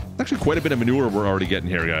 It's actually quite a bit of manure we're already getting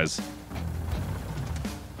here, guys.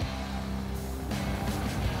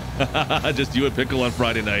 Just you and Pickle on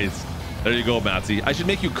Friday nights. There you go, Matsy. I should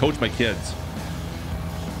make you coach my kids.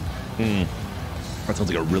 That sounds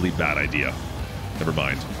like a really bad idea. Never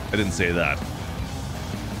mind. I didn't say that.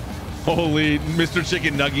 Holy, Mr.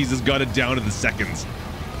 Chicken Nuggies has got it down to the seconds.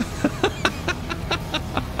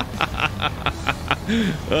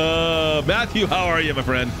 Matthew, how are you, my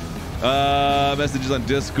friend? Messages on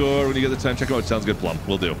Discord. When you get the time, check them out. Sounds good, Plum.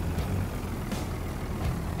 Will do.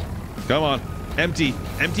 Come on. Empty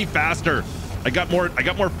faster. I got more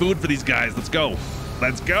food for these guys. Let's go.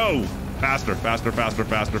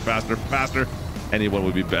 Faster. Anyone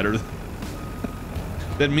would be better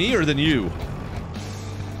than me or than you?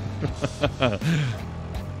 All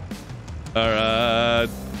right,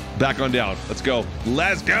 back on down. Let's go.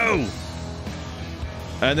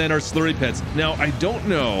 And then our slurry pits. Now, I don't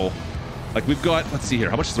know. Like, we've got, let's see here.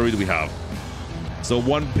 How much slurry do we have? So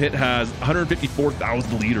one pit has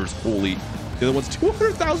 154,000 liters. Holy. The other one's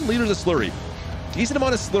 200,000 liters of slurry. Decent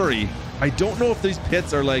amount of slurry. I don't know if these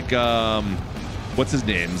pits are like, what's his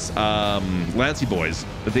name's? Lancy boys.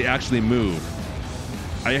 That they actually move.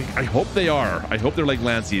 I hope they are. I hope they're like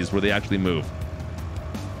Lancy's where they actually move.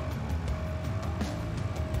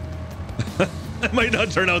 That might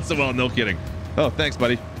not turn out so well. No kidding. Oh, thanks,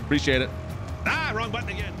 buddy. Appreciate it. Ah, wrong button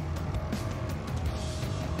again.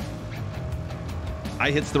 I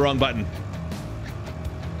hits the wrong button.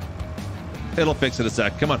 It'll fix it a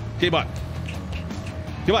sec. Come on, K-Bot.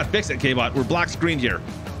 Come on, fix it, K-Bot. We're black screened here.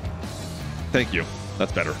 Thank you.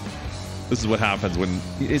 That's better. This is what happens when...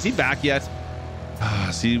 Is he back yet?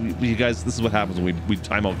 See, you guys, this is what happens when we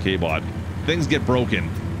time out K-Bot. Things get broken.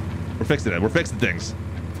 We're fixing it. We're fixing things.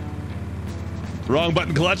 Wrong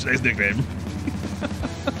button clutch. Nice nickname.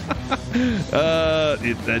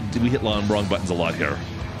 We hit wrong buttons a lot here.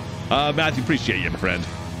 Matthew, appreciate you, my friend.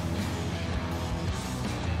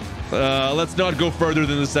 Let's not go further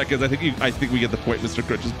than the seconds. I think we get the point, Mr.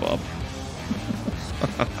 Crutches Bob.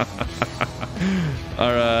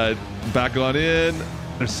 All right, back on in.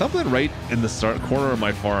 There's something right in the start corner of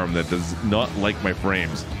my farm that does not like my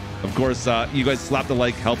frames. Of course, you guys slap the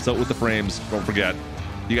like, helps out with the frames. Don't forget.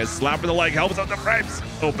 You guys slapping the like helps out the frames.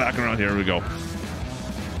 Oh, back around here we go.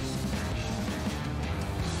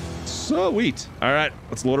 Sweet. All right,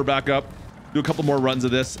 let's load her back up. Do a couple more runs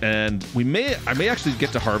of this, and I may actually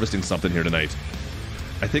get to harvesting something here tonight.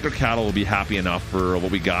 I think our cattle will be happy enough for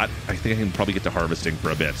what we got. I think I can probably get to harvesting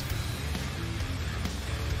for a bit.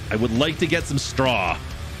 I would like to get some straw.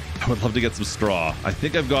 I would love to get some straw. I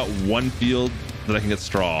think I've got one field that I can get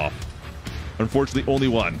straw off. Unfortunately, only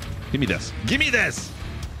one. Give me this. Give me this!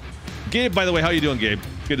 Gabe, by the way, how you doing, Gabe?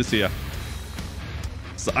 Good to see you.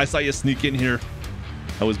 So I saw you sneak in here.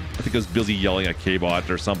 I think I was busy yelling at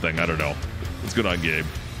K-Bot or something. I don't know. What's going on, Gabe?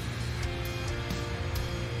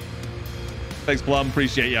 Thanks, Plum.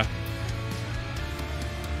 Appreciate ya.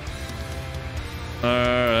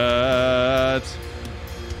 Alright.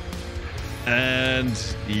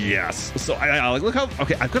 And yes. So I like, look how,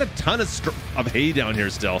 okay, I've got a ton of hay down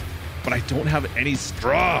here still, but I don't have any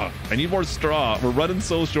straw. I need more straw. We're running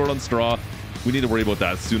so short on straw. We need to worry about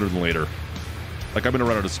that sooner than later. Like, I'm gonna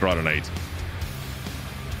run out of straw tonight.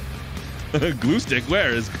 Glue stick,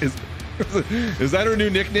 where is that her new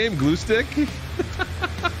nickname, Glue Stick?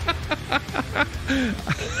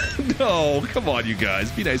 No, come on, you guys,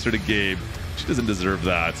 be nicer to Gabe. She doesn't deserve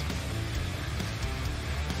that.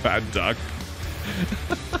 Bad duck.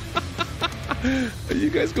 Are you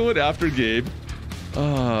guys going after Gabe?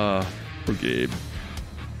 Poor Gabe.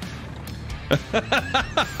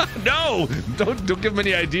 No, don't give him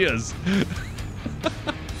any ideas.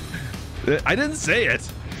 I didn't say it.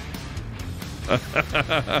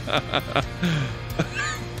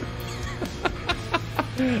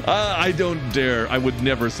 I don't dare. I would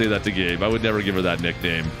never say that to Gabe. I would never give her that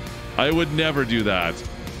nickname. I would never do that.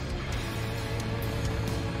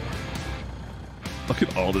 Look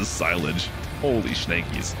at all this silage. Holy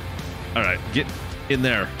shnikes. All right, get in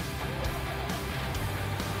there.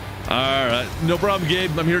 All right, no problem,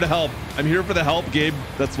 Gabe. I'm here to help. I'm here for the help, Gabe.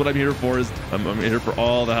 That's what I'm here for. Is I'm here for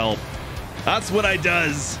all the help. That's what I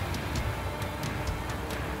does.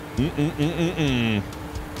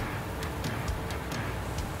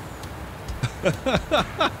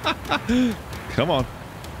 Come on.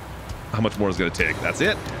 How much more is it gonna take? That's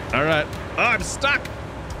it. All right. Oh, I'm stuck.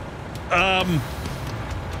 Oh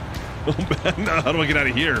man, how do I get out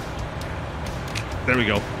of here? There we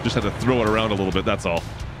go. Just had to throw it around a little bit. That's all.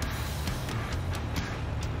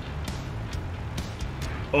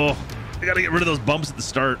 Oh, I gotta get rid of those bumps at the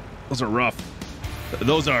start. Those are rough.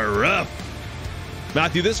 Those are rough.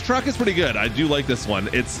 Matthew, this truck is pretty good. I do like this one.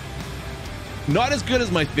 It's not as good as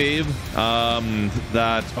my fave.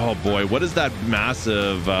 Oh boy, what is that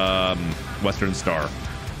massive Western Star?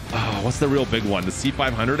 Oh, what's the real big one? The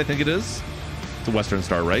C500, I think it is. It's a Western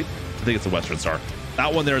Star, right? I think it's a Western Star.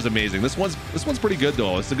 That one there is amazing. This one's pretty good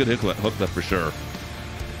though. It's a good hook lift for sure.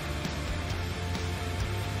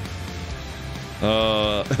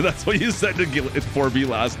 That's what you said to get 4B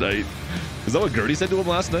last night. Is that what Gertie said to him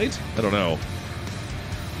last night? I don't know.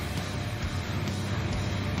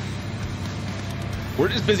 We're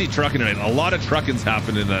just busy trucking tonight. A lot of trucking's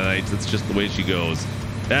happening tonight. It's just the way she goes.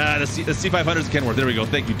 The C500 is Kenworth. There we go.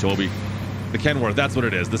 Thank you, Toby. The Kenworth, that's what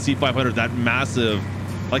it is. The C500, that massive,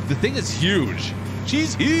 like the thing is huge.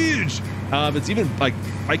 She's huge. It's even like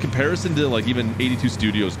by comparison to like even 82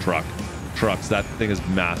 Studios trucks, that thing is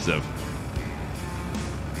massive.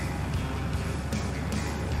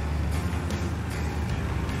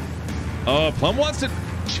 Plum wants to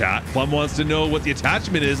chat. Plum wants to know what the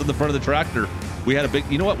attachment is on the front of the tractor. We had a big,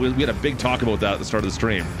 you know what? We had a big talk about that at the start of the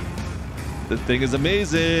stream. The thing is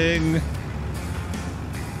amazing.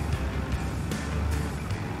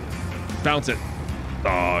 Bounce it.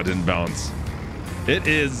 Oh, it didn't bounce. It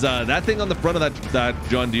is that thing on the front of that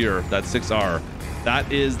John Deere, that 6R.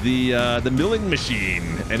 That is the milling machine,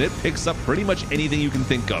 and it picks up pretty much anything you can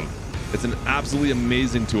think of. It's an absolutely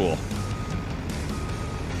amazing tool.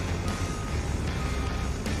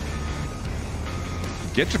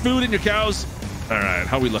 Get your food in your cows. All right,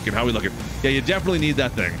 how we looking? How we looking? Yeah, you definitely need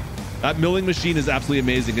that thing. That milling machine is absolutely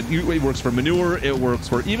amazing. It works for manure. It works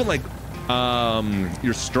for even like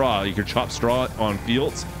your straw, your chopped straw on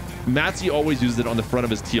fields. Matsy always uses it on the front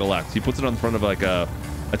of his TLX. He puts it on the front of like a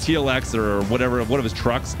TLX or whatever, one of his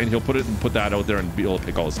trucks, and he'll put that out there and be able to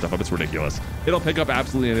pick all this stuff up. It's ridiculous. It'll pick up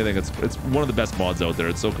absolutely anything. It's one of the best mods out there.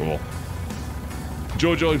 It's so cool.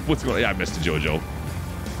 Jojo, what's going on? Yeah, I missed you, Jojo.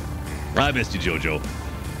 I missed you, Jojo.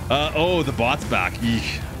 Oh, the bot's back.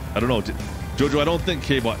 Eek. I don't know. Jojo, I don't think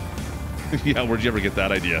K-bot. Yeah, where'd you ever get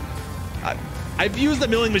that idea? I've used the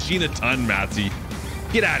milling machine a ton, Matsy.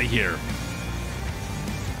 Get out of here.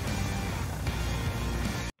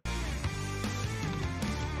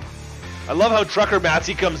 I love how Trucker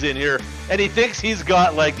Matsy comes in here and he thinks he's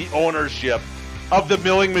got like the ownership of the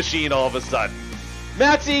milling machine all of a sudden.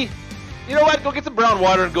 Matsy, you know what? Go get some brown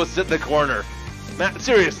water and go sit in the corner.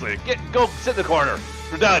 Seriously, go sit in the corner.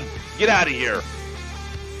 We're done. Get out of here.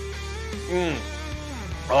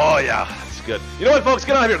 Oh yeah, that's good. You know what, folks?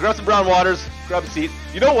 Get on here. Grab some brown waters. Grab a seat.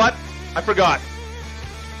 You know what? I forgot.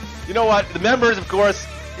 You know what? The members, of course,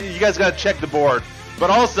 you guys got to check the board. But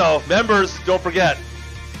also, members, don't forget.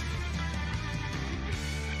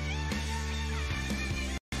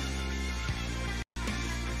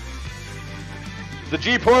 The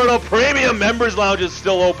G Portal Premium Members Lounge is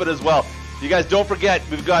still open as well. You guys don't forget,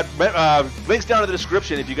 we've got links down in the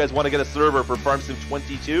description if you guys want to get a server for Farm Sim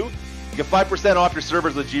 22. You get 5% off your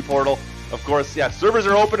servers with G Portal. Of course, yeah, servers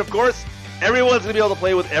are open, of course. Everyone's going to be able to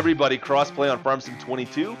play with everybody, cross-play on Farm Sim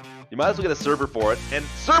 22. You might as well get a server for it. And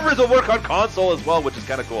servers will work on console as well, which is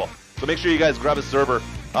kind of cool. So make sure you guys grab a server.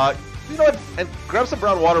 You know what? And grab some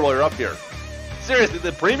brown water while you're up here. Seriously,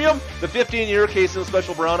 the premium, the 15-year K-Sim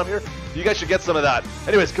Special Brown up here, you guys should get some of that.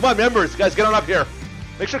 Anyways, come on, members. Guys, get on up here.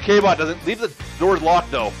 Make sure K-Bot doesn't leave the doors locked,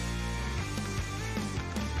 though.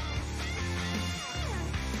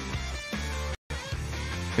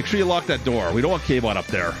 Make sure you lock that door. We don't want K-Bot up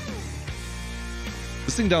there.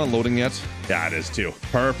 This thing down and loading yet? Yeah, it is too.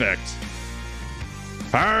 Perfect.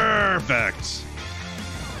 Perfect.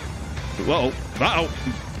 Whoa. Uh-oh.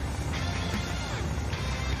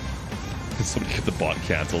 Somebody get the bot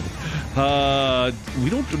canceled.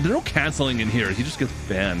 There's no canceling in here. He just gets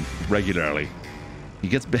banned regularly. He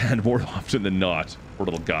gets banned more often than not. Poor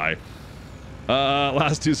little guy.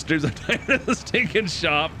 Last two streams I'm dying at the stinking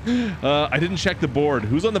shop. I didn't check the board.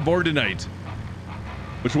 Who's on the board tonight?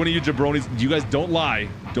 Which one of you jabronis? You guys don't lie.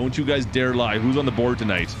 Don't you guys dare lie. Who's on the board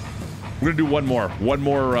tonight? We're gonna do one more one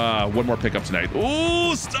more pickup tonight.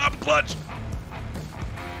 Ooh, stop clutch.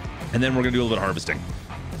 And then we're gonna do a little bit of harvesting.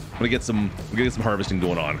 We're gonna get some harvesting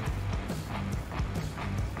going on.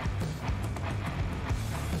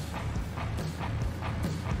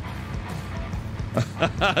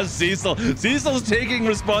 Cecil's taking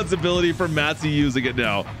responsibility for Matsy using it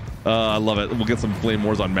now. I love it. We'll get some flame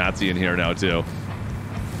wars on Matsy in here now too.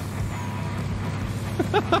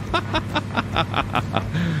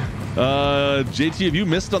 JT, have you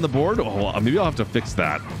missed on the board? Oh, maybe I'll have to fix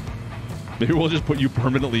that. Maybe we'll just put you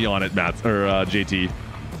permanently on it, JT.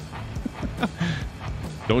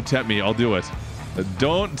 Don't tempt me. I'll do it.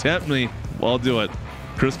 Don't tempt me. I'll do it.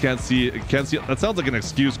 Chris can't see. That sounds like an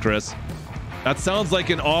excuse, Chris. That sounds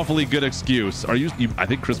like an awfully good excuse. Are you? I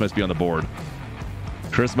think Chris might be on the board.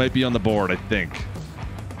 Chris might be on the board. I think.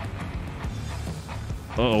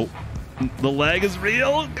 Uh-oh. The lag is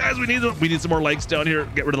real, guys. We need some more legs down here.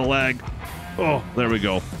 Get rid of the lag. Oh, there we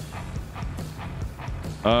go.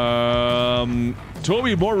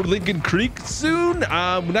 Toby, more Lincoln Creek soon.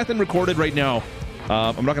 Nothing recorded right now.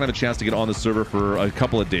 I'm not gonna have a chance to get on the server for a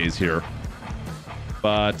couple of days here,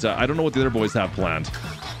 but I don't know what the other boys have planned.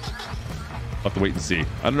 I'll have to wait and see.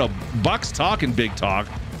 I don't know. Buck's talking big talk.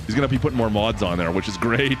 He's gonna be putting more mods on there, which is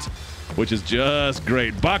great. Which is just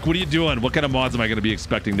great. Buck, what are you doing? What kind of mods am I going to be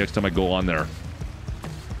expecting next time I go on there?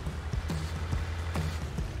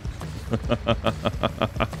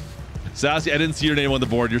 Sassy, I didn't see your name on the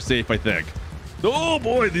board. You're safe, I think. Oh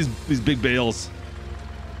boy, these big bales.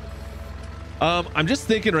 I'm just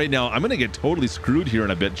thinking right now, I'm going to get totally screwed here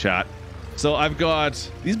in a bit, chat. So I've got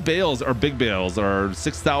these bales are big bales are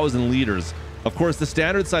 6,000 liters. Of course, the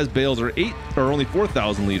standard size bales are only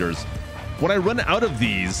 4,000 liters. When I run out of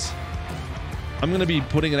these, I'm going to be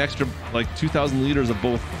putting an extra like 2,000 liters of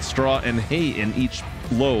both straw and hay in each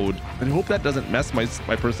load. I hope that doesn't mess my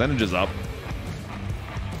percentages up.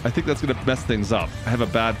 I think that's going to mess things up. I have a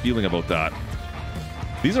bad feeling about that.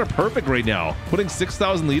 These are perfect right now. Putting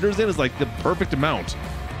 6,000 liters in is like the perfect amount.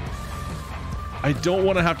 I don't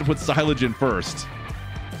want to have to put silage in first.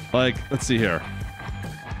 Like, let's see here.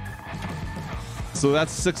 So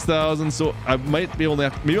that's 6,000. So I might be maybe only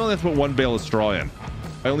have to put one bale of straw in.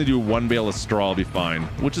 I only do one bale of straw, I'll be fine.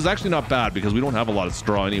 Which is actually not bad because we don't have a lot of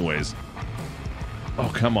straw anyways.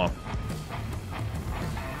 Oh, come on.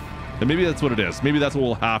 And maybe that's what it is. Maybe that's what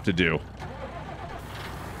we'll have to do.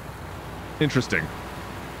 Interesting.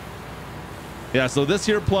 Yeah, so this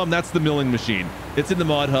here plum, that's the milling machine. It's in the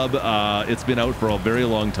mod hub. It's been out for a very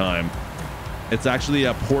long time. It's actually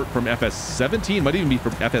a port from FS17, might even be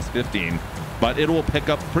from FS15, but it will pick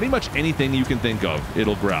up pretty much anything you can think of.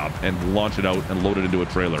 It'll grab and launch it out and load it into a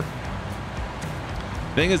trailer.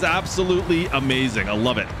 Thing is absolutely amazing. I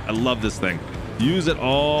love it. I love this thing. Use it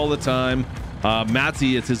all the time.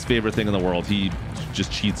 Matty, it's his favorite thing in the world. He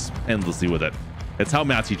just cheats endlessly with it. It's how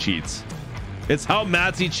Matty cheats. It's how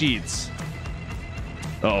Matty cheats.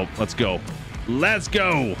 Uh-oh, let's go. Let's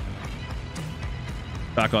go.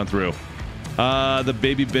 Back on through. The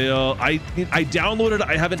baby bale. I downloaded it.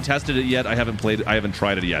 I haven't tested it yet. I haven't played it. I haven't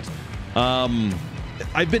tried it yet.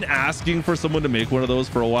 I've been asking for someone to make one of those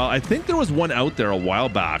for a while. I think there was one out there a while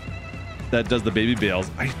back that does the baby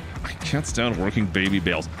bales. I can't stand working baby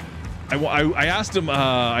bales. I asked him.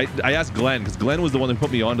 I asked Glenn because Glenn was the one that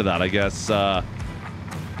put me onto that. I guess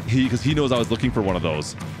because he knows I was looking for one of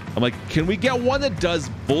those. I'm like, can we get one that does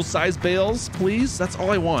full-size bales, please? That's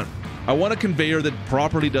all I want. I want a conveyor that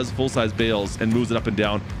properly does full-size bales and moves it up and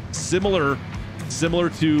down, similar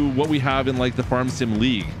to what we have in like the Farm Sim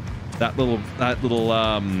League. That little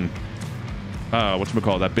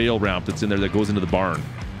whatchamacallit, that bale ramp that's in there that goes into the barn.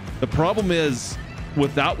 The problem is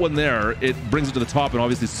with that one there, it brings it to the top, and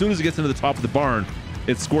obviously as soon as it gets into the top of the barn,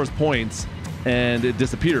 it scores points and it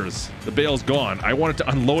disappears. The bale's gone. I wanted to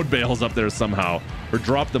unload bales up there somehow or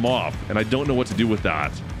drop them off, and I don't know what to do with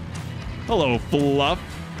that. Hello,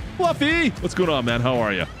 Fluffy. What's going on, man? How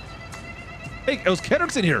are you? Hey, it was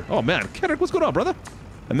Kendrick's in here. Oh man, Kendrick, what's going on, brother?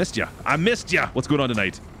 I missed you. What's going on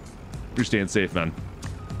tonight? You're staying safe, man.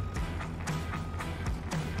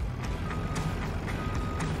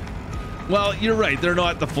 Well, you're right. They're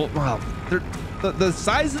not the full. Well, they're the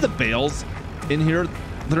size of the bales in here.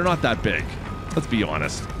 They're not that big. Let's be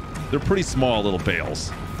honest. They're pretty small little bales.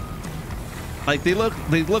 Like they look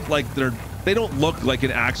like they don't look like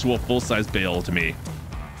an actual full-size bale to me.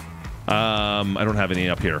 I don't have any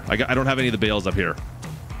up here. I don't have any of the bales up here.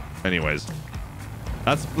 Anyways,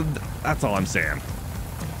 that's all I'm saying.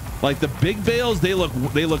 Like the big bales, they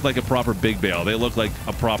look like a proper big bale. They look like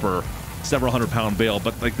a proper several 100-pound bale.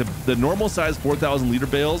 But like the normal size 4,000 liter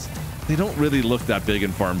bales, they don't really look that big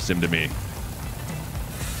in Farm Sim to me.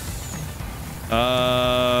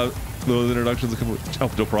 Those introductions.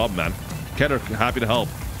 Oh, no problem, man. Kendrick, happy to help.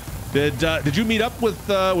 Did you meet up with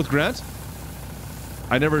Grant?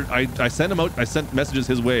 I sent him out. I sent messages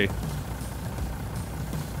his way.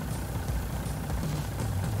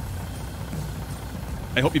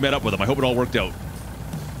 I hope you met up with him. I hope it all worked out.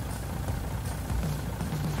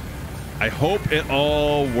 I hope it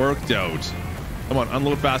all worked out. Come on,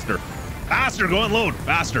 unload faster. Faster, go unload.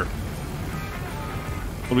 Faster.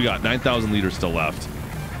 What do we got? 9,000 liters still left.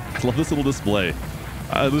 I love this little display.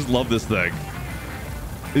 I just love this thing.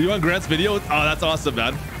 Are you on Grant's video? Oh, that's awesome,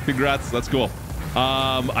 man. Congrats. That's cool.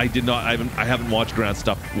 I haven't watched Grant's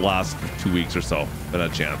stuff the last 2 weeks or so. But a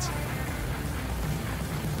chance.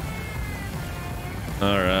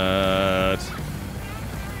 All right.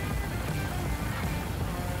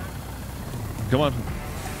 Come on.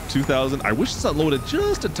 2,000. I wish this unloaded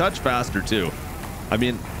just a touch faster too. I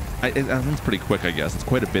mean, it's pretty quick, I guess. It's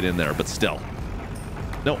quite a bit in there, but still.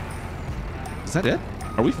 No. Is that it?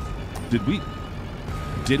 Are we? Did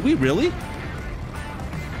we really?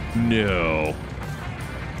 No.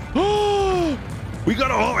 Oh, we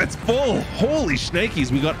got all. It's full. Holy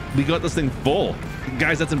shnikes. We got this thing full.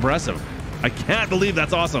 Guys, that's impressive. I can't believe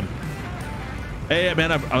that's awesome. Hey, man,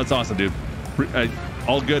 that's awesome, dude.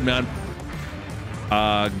 All good, man.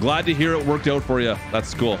 Glad to hear it worked out for you.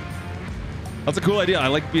 That's cool. That's a cool idea. I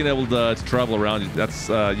like being able to travel around. That's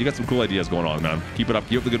you got some cool ideas going on, man. Keep it up.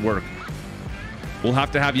 Keep up the good work. We'll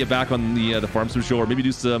have to have you back on the Farm Sim show, or maybe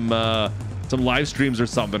do some live streams or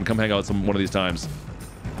something. Come hang out one of these times.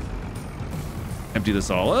 Empty this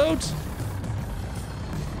all out.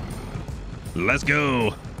 Let's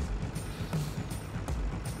go.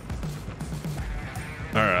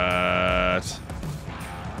 All right.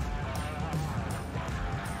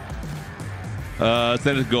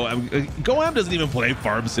 Instead of Go-Am doesn't even play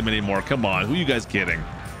Farm Sim anymore. Come on, who are you guys kidding?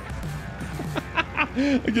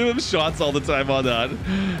 I give him shots all the time on that.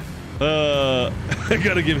 I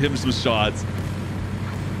gotta give him some shots.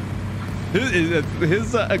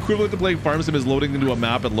 His equivalent to playing Farm Sim is loading into a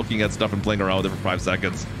map and looking at stuff and playing around with it for 5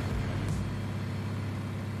 seconds.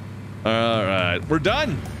 All right, we're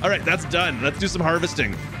done. All right, that's done. Let's do some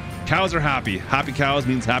harvesting. Cows are happy. Happy cows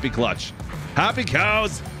means happy clutch. Happy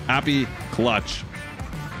cows, happy clutch.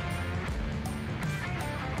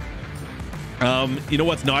 You know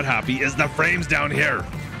what's not happy is the frames down here.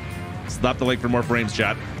 Slap the like for more frames,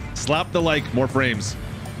 chat. Slap the like, more frames.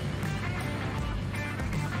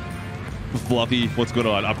 Fluffy, what's going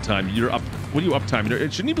on? Uptime. You're up. What are you uptime?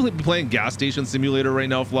 Shouldn't you be playing Gas Station Simulator right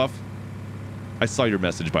now, Fluff? I saw your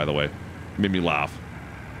message, by the way. It made me laugh.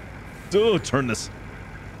 Oh, turn this.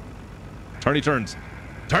 Turny turns.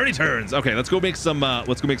 Turny turns. Okay, let's go make some.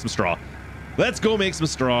 Let's go make some straw. Let's go make some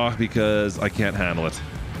straw because I can't handle it.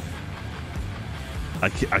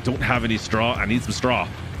 I don't have any straw. I need some straw.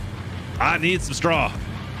 I need some straw.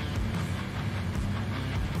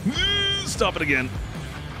 Stop it again.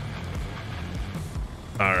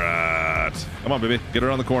 All right. Come on, baby. Get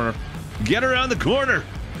around the corner. Get around the corner.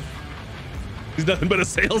 He's nothing but a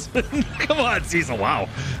salesman. Come on, Cecil. Wow.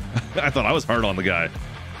 I thought I was hard on the guy.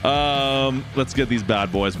 Let's get these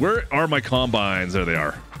bad boys. Where are my combines? There they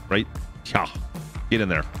are. Right? Yeah. Get in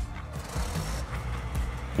there.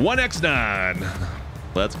 1x9.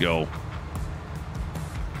 Let's go.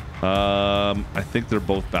 I think they're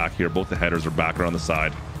both back here. Both the headers are back around the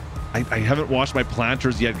side. I haven't washed my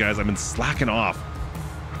planters yet, guys. I've been slacking off.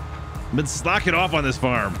 I've been slacking off on this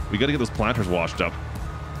farm. We got to get those planters washed up.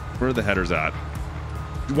 Where are the headers at?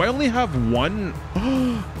 Do I only have one?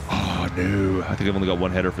 Oh, no. I think I've only got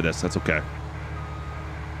one header for this. That's okay.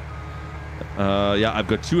 Yeah, I've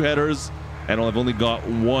got 2 headers, and I've only got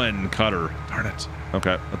 1 cutter. Darn it.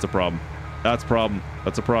 Okay, that's a problem. That's a problem.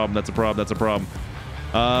 That's a problem. That's a problem. That's a problem.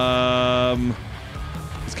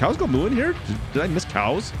 Is Cows Go Moo in here? Did I miss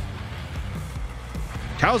Cows?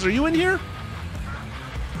 Cows, are you in here?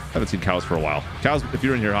 I haven't seen Cows for a while. Cows, if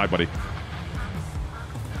you're in here, hi, buddy.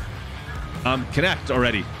 Connect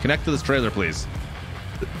already. Connect to this trailer, please.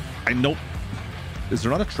 I know. Is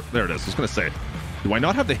there not a there it is. I was gonna say, do I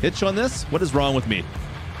not have the hitch on this? What is wrong with me?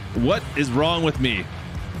 What is wrong with me?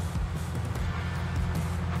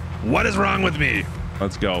 What is wrong with me?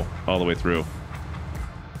 Let's go all the way through.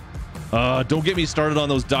 Don't get me started on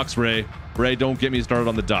those ducks, Ray. Ray, don't get me started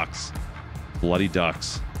on the ducks. Bloody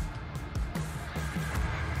ducks.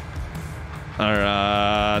 All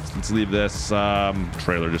right, let's leave this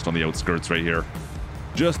trailer just on the outskirts right here.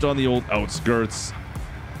 Just on the old outskirts.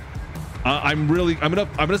 I'm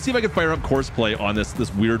gonna see if I can fire up course play on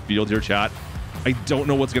this weird field here, chat. I don't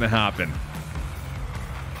know what's gonna happen.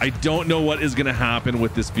 I don't know what is gonna happen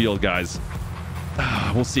with this field, guys.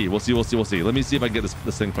 We'll see. Let me see if I can get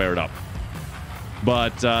this thing fired up.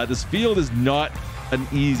 But this field is not an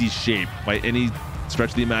easy shape by any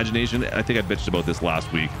stretch of the imagination. I think I bitched about this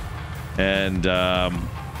last week. And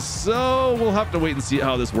so we'll have to wait and see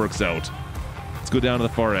how this works out. Let's go down to the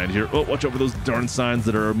far end here. Oh, watch out for those darn signs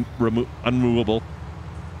that are unmovable.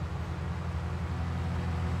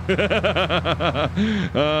 Well,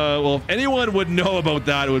 if anyone would know about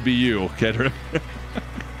that, it would be you, Kendrick.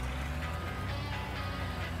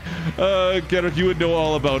 Kendrick, you would know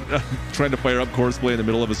all about trying to fire up courseplay in the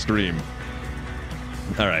middle of a stream.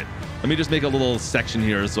 All right, let me just make a little section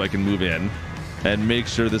here so I can move in and make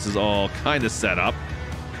sure this is all kind of set up.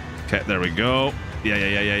 Okay, there we go.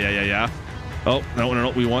 Yeah. Oh,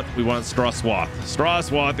 no. We want straw swath. Straw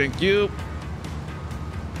swath, thank you.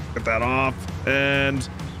 Get that off. And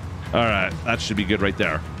all right, that should be good right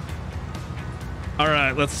there. All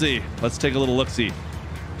right, let's see. Let's take a little look-see.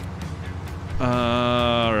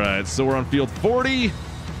 All right, so we're on field 40.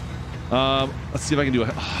 Let's see if I can do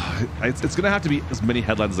it. It's gonna have to be as many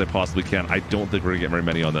headlands as I possibly can. I don't think we're gonna get very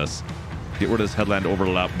many on this. Get rid of this headland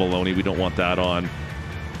overlap baloney. We don't want that on.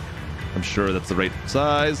 I'm sure that's the right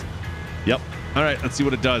size. Yep. All right, let's see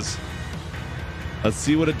what it does. Let's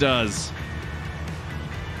see what it does.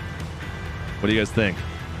 What do you guys think?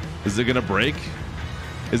 Is it gonna break?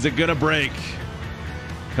 Is it gonna break?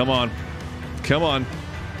 Come on. Come on.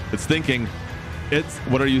 It's thinking. It's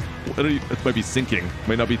what are you it might be sinking.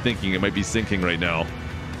 Might not be thinking, it might be sinking right now.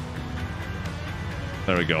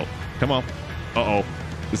 There we go. Come on. Uh-oh.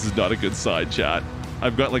 This is not a good sign, chat.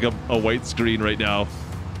 I've got like a white screen right now.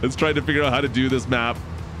 Let's try to figure out how to do this map.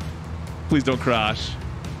 Please don't crash.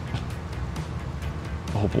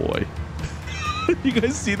 Oh boy. You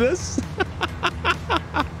guys see this?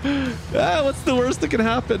 What's the worst that can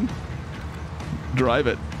happen? Drive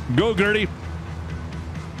it. Go, Gertie.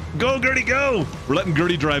 Go, Gertie, go. We're letting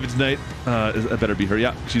Gertie drive it tonight. I better be her.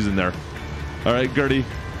 Yeah, she's in there. All right, Gertie.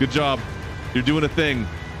 Good job. You're doing a thing.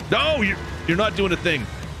 No, you're not doing a thing.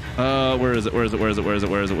 Where is it? Where is it? Where is it? Where is it?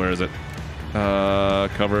 Where is it? Where is it?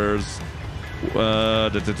 Covers. Straw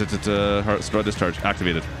discharge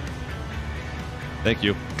activated. Thank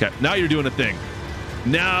you. Okay, now you're doing a thing.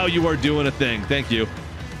 Now you are doing a thing. Thank you.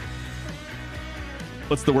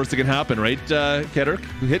 What's the worst that can happen, right, Kedrick?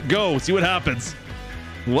 Hit go. See what happens.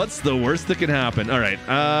 What's the worst that can happen? All right.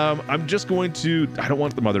 I'm just going to... I don't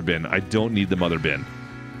want the mother bin. I don't need the mother bin.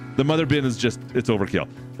 The mother bin is just... It's overkill.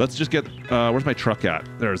 Let's just get... where's my truck at?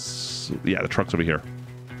 There's... Yeah, the truck's over here.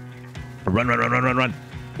 Run, run, run, run, run, run.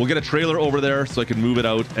 We'll get a trailer over there so I can move it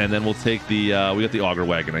out, and then we'll take the... we got the auger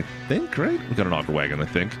wagon, I think, right? We got an auger wagon, I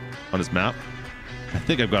think, on this map. I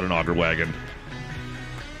think I've got an auger wagon.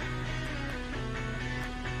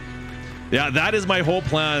 Yeah, that is my whole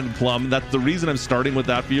plan, Plum. That's the reason I'm starting with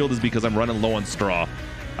that field is because I'm running low on straw.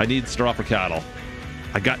 I need straw for cattle.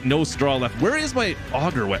 I got no straw left. Where is my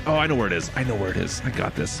auger wagon? Oh, I know where it is. I know where it is. I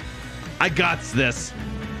got this. I got this.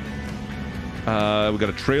 We got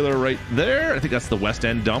a trailer right there. I think that's the West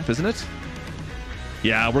End dump, isn't it?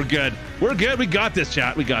 Yeah, we're good. We're good. We got this,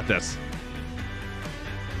 chat. We got this.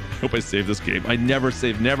 Hope I save this game. I never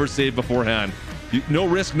save beforehand. No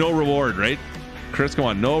risk, no reward, right? Chris, come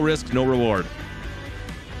on. No risk, no reward.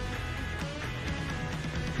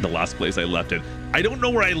 The last place I left it. I don't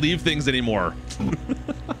know where I leave things anymore.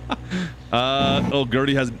 Oh,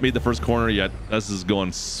 Gertie hasn't made the first corner yet. This is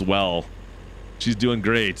going swell. She's doing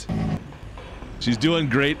great. She's doing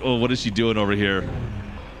great. Oh, what is she doing over here?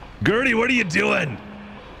 Gertie, what are you doing?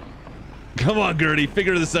 Come on, Gertie.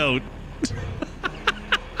 Figure this out.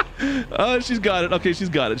 Oh, she's got it. Okay, she's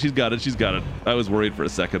got it. She's got it. She's got it. I was worried for a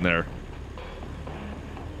second there.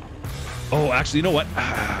 Oh, actually, you know what?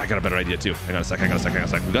 I got a better idea too. Hang on a sec. Hang on a sec. Hang on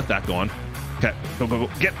a sec. We got that going. Okay, go, go,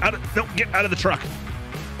 go. Get out of. No, get out of the truck.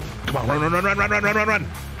 Come on, run, run, run, run, run, run, run, run,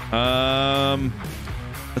 run.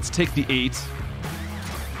 Let's take the 8.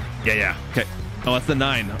 Yeah, yeah. Okay. Oh, that's the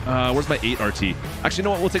 9. Where's my 8 RT? Actually, you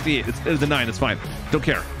know what? We'll take the 8. It's the 9. It's fine. Don't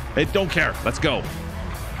care. Hey, don't care. Let's go.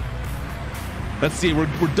 Let's see. We're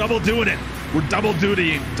double doing it. We're double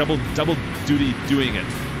duty doing it.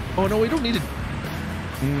 Oh no, we don't need it.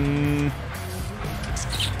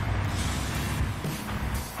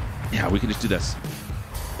 Yeah, we can just do this.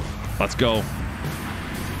 Let's go.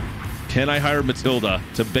 Can I hire Matilda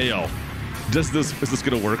to bail? Is this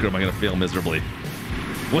gonna work, or am I gonna fail miserably?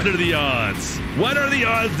 What are the odds? What are the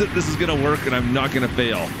odds that this is gonna work and I'm not gonna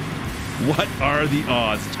fail? What are the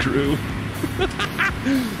odds, crew?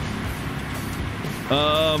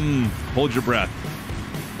 Hold your breath.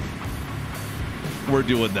 We're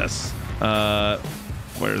doing this.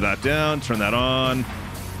 Wire that down, turn that on.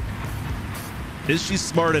 Is she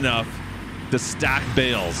smart enough to stack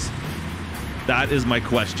bales? That is my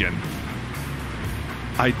question.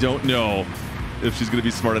 I don't know if she's going to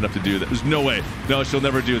be smart enough to do that. There's no way. No, she'll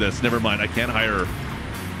never do this. Never mind. I can't hire her.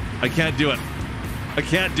 I can't do it. I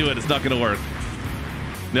can't do it. It's not going to work.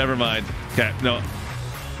 Never mind. Okay, no.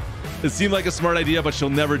 It seemed like a smart idea, but she'll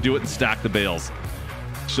never do it and stack the bales.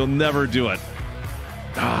 She'll never do it.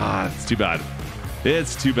 Ah, it's too bad.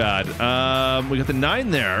 It's too bad. We got the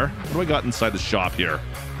 9 there. What do I got inside the shop here?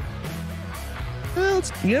 Well,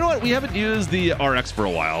 you know what? We haven't used the RX for a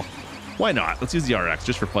while. Why not? Let's use the RX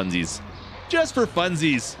just for funsies. Just for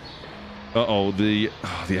funsies. Uh-oh, the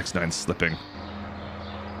X9's slipping.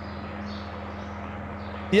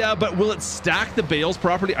 Yeah, but will it stack the bales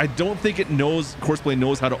properly? I don't think it knows, Courseplay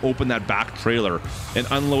knows how to open that back trailer and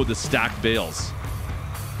unload the stacked bales.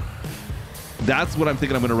 That's what I'm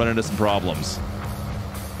thinking. I'm going to run into some problems.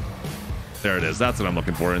 There it is. That's what I'm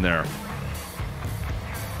looking for in there.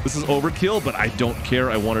 This is overkill, but I don't care.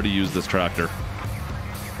 I wanted to use this tractor.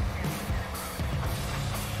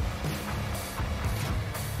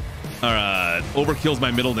 All right. Overkill's my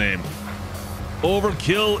middle name.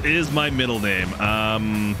 Overkill is my middle name.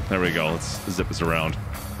 There we go. Let's zip this around.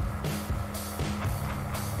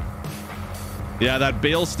 Yeah, that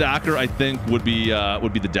bale stacker I think would be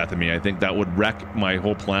the death of me. I think that would wreck my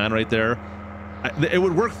whole plan right there. It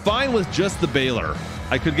would work fine with just the baler.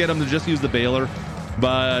 I could get him to just use the baler,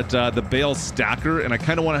 but the bale stacker, and I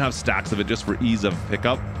kind of want to have stacks of it just for ease of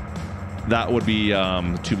pickup. That would be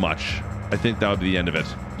too much. I think that would be the end of it.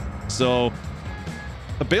 So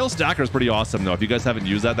a bale stacker is pretty awesome, though. If you guys haven't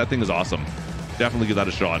used that, that thing is awesome. Definitely give that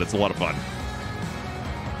a shot. It's a lot of fun.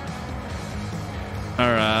 All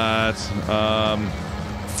right. All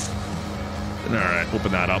right,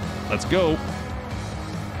 open that up. Let's go.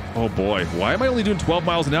 Oh boy, why am I only doing 12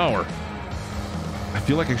 miles an hour? I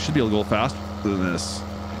feel like I should be able to go faster than this.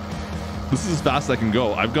 This is as fast as I can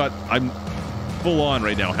go. I'm full on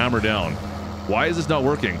right now, hammer down. Why is this not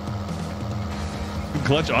working?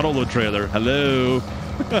 Clutch auto load trailer. Hello.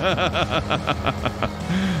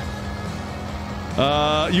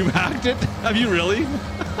 You hacked it? Have you really?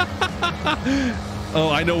 Oh,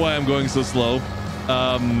 I know why I'm going so slow.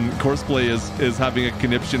 Courseplay is having a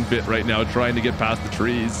conniption fit right now, trying to get past the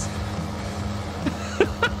trees.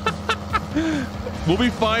 We'll be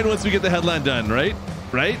fine once we get the headland done, right?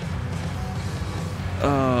 Right?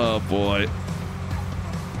 Oh boy.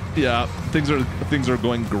 Yeah, things are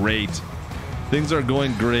going great. Things are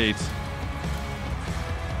going great.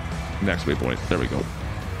 Next waypoint. There we go.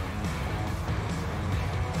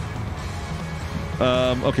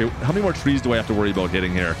 Okay, how many more trees do I have to worry about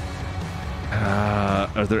hitting here?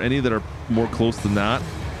 Are there any that are more close than that?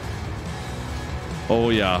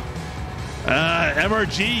 Oh yeah.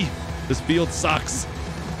 MRG. This field sucks.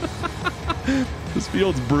 This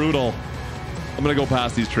field's brutal. I'm gonna go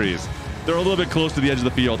past these trees. They're a little bit close to the edge of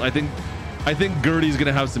the field. I think Gertie's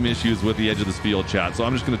gonna have some issues with the edge of this field, chat. So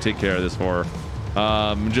I'm just gonna take care of this for her,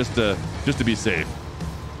 just to be safe.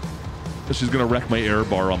 She's gonna wreck my air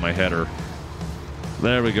bar on my header.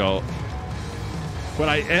 There we go. But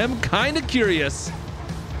I am kind of curious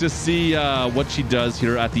to see what she does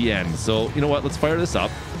here at the end. So you know what? Let's fire this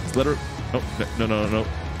up. Let's let her. Oh no.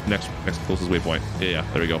 Next closest waypoint. Yeah,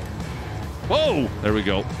 there we go. Whoa! There we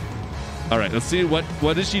go. All right, let's see what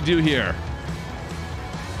does she do here.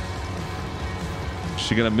 Is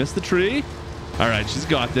she gonna miss the tree? All right, she's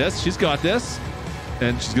got this. She's got this,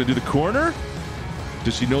 and she's gonna do the corner.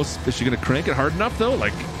 Does she know? Is she gonna crank it hard enough though?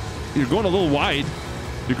 Like, you're going a little wide.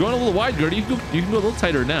 You're going a little wide, Gertie. You can go a little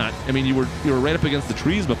tighter than that. I mean, you were right up against the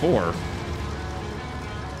trees before.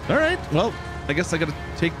 All right. Well, I guess I got to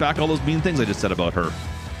take back all those mean things I just said about her.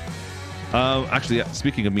 Actually, yeah,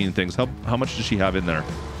 speaking of mean things, how much does she have in there?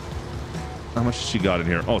 How much has she got in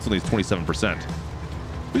here? Oh, it's only 27%.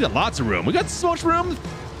 We got lots of room. We got so much room.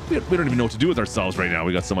 We don't even know what to do with ourselves right now.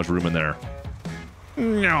 We got so much room in there.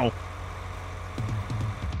 No.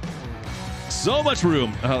 So much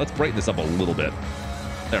room. Let's brighten this up a little bit.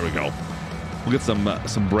 There we go. We'll get some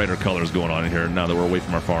brighter colors going on in here now that we're away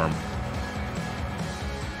from our farm.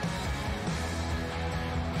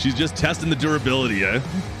 She's just testing the durability, eh?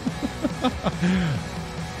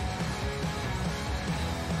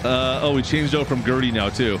 Oh, we changed out from Gertie now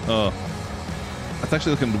too. Oh, that's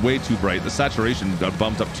actually looking way too bright. The saturation got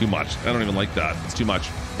bumped up too much. I don't even like that. It's too much.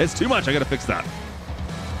 It's too much. I gotta fix that.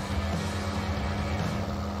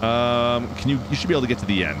 You should be able to get to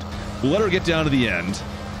the end. We'll let her get down to the end.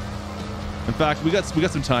 In fact, we got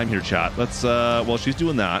some time here, chat. Let's while she's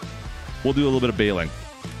doing that, we'll do a little bit of baling.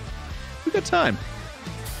 We got time.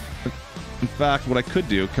 In fact, what I could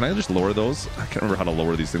do, can I just lower those? I can't remember how to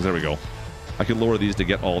lower these things. There we go. I can lower these to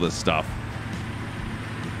get all this stuff.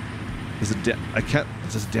 Does it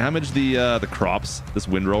damage the crops, this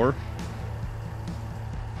windrower?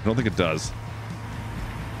 I don't think it does.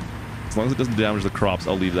 As long as it doesn't damage the crops,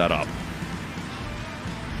 I'll leave that up.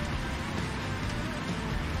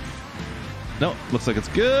 No, looks like it's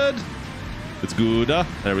good. It's good.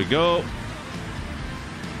 There we go.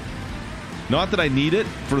 Not that I need it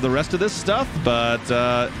for the rest of this stuff, but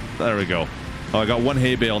there we go. Oh, I got one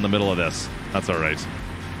hay bale in the middle of this. That's all right.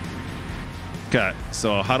 Okay,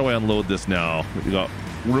 so how do I unload this now? We got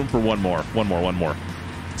room for one more. One more.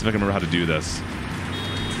 See if I can remember how to do this.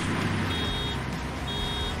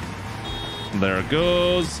 There it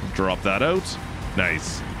goes. Drop that out.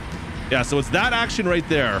 Nice. Yeah, so it's that action right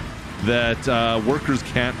there that workers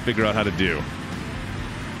can't figure out how to do.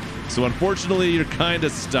 So unfortunately, you're kind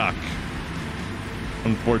of stuck.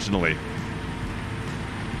 Unfortunately.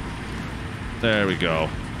 There we go.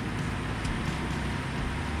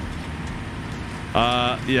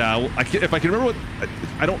 Yeah, if I can remember what...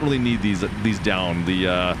 I don't really need these down,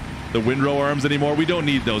 the windrow arms anymore. We don't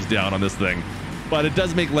need those down on this thing. But it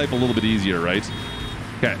does make life a little bit easier, right?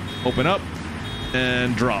 Okay, open up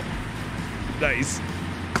and drop. Nice.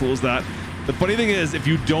 Close that. The funny thing is, if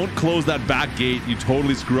you don't close that back gate, you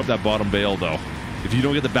totally screw up that bottom bale, though. If you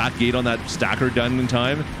don't get the back gate on that stacker done in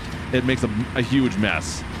time, it makes a huge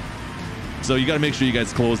mess. So you got to make sure you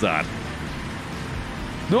guys close that.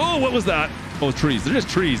 No, what was that? Oh, trees. They're just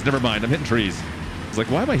trees. Never mind. I'm hitting trees. I was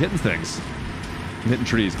like, why am I hitting things? I'm hitting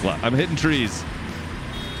trees. I'm hitting trees.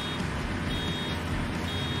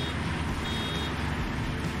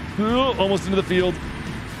 Oh, almost into the field.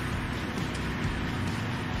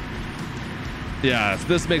 Yeah,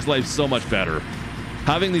 this makes life so much better.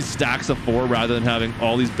 Having these stacks of 4 rather than having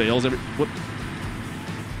all these bales every... What?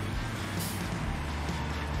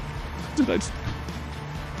 Dude, I just...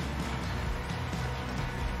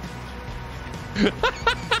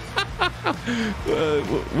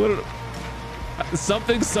 what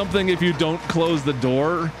something if you don't close the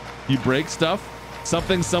door you break stuff.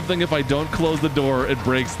 Something if I don't close the door it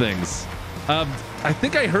breaks things. I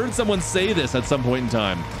think I heard someone say this at some point in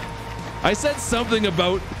time. I said something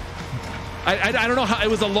about I don't know how, it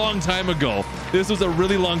was a long time ago. This was a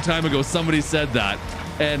really long time ago. Somebody said that,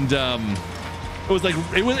 and it was like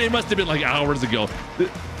it must have been like hours ago.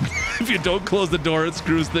 If you don't close the door it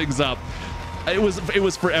screws things up. It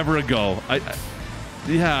was forever ago.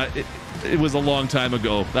 Yeah, it was a long time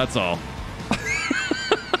ago. That's all.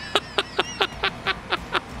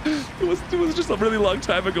 It was just a really long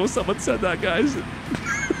time ago. Someone said that, guys.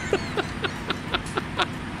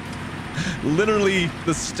 Literally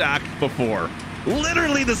the stack before.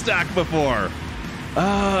 Literally the stack before.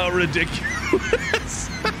 Oh, ridiculous.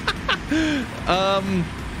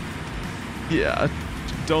 Yeah.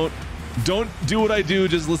 Don't do what I do.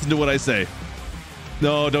 Just listen to what I say.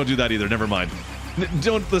 No, don't do that either. Never mind.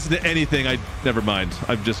 Don't listen to anything. Never mind.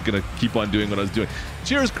 I'm just gonna keep on doing what I was doing.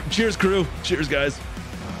 Cheers, crew. Cheers, guys.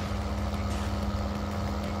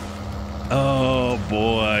 Oh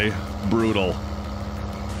boy, brutal.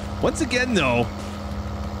 Once again, though,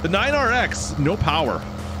 the 9RX, no power.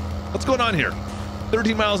 What's going on here?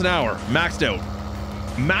 13 miles an hour, maxed out.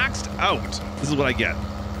 Maxed out. This is what I get.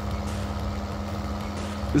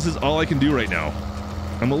 This is all I can do right now.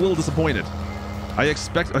 I'm a little disappointed. I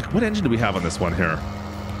expect, like, what engine do we have on this one here?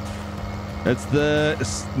 It's the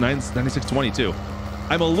 9622.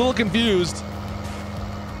 I'm a little confused.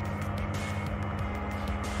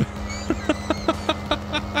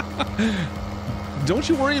 Don't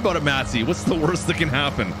you worry about it, Matsy. What's the worst that can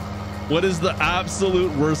happen? What is the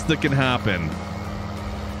absolute worst that can happen?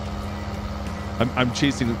 I'm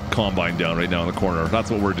chasing Combine down right now in the corner. That's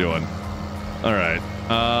what we're doing. All right.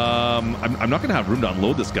 I'm not gonna have room to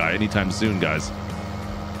unload this guy anytime soon, guys.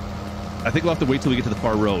 I think we'll have to wait till we get to the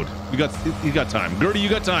far road. You got time. Gertie, you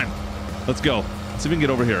got time. Let's go. Let's see if we can get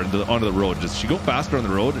over here onto the road. Does she go faster on the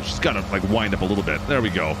road? She's got to like wind up a little bit. There we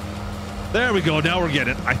go. There we go. Now we're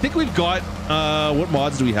getting it. I think we've got what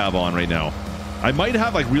mods do we have on right now? I might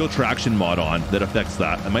have like real traction mod on that affects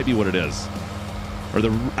that. That might be what it is. Or the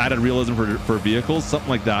added realism for vehicles, something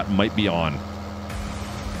like that might be on.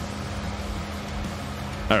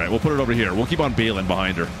 All right, we'll put it over here. We'll keep on bailing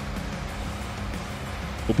behind her.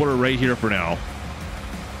 We'll put her right here for now.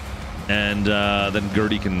 And then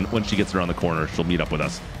Gertie can, when she gets around the corner, she'll meet up with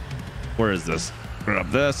us. Where is this? Grab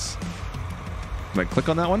this. Can I click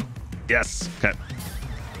on that one? Yes. Okay.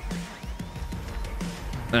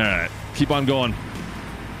 All right. Keep on going.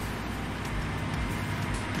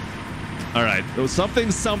 All right.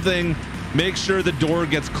 Something. Make sure the door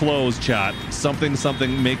gets closed, chat. Something.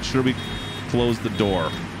 Make sure we close the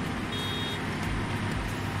door.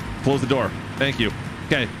 Close the door. Thank you.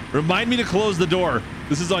 Okay. Remind me to close the door.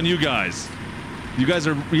 This is on you guys. You have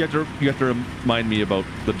to remind me about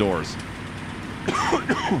the doors.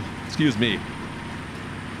 Excuse me.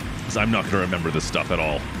 Because I'm not going to remember this stuff at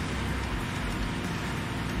all.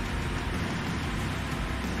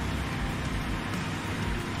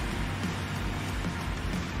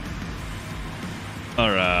 All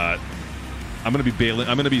right. I'm going to be bailing.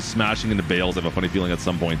 I'm going to be smashing into bales. I have a funny feeling at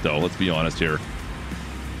some point, though. Let's be honest here.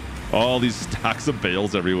 All these stacks of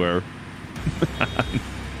bales everywhere.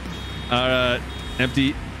 All right.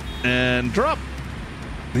 Empty and drop.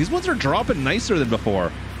 These ones are dropping nicer than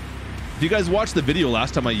before. If you guys watched the video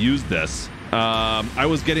last time I used this, I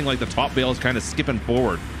was getting like the top bales kind of skipping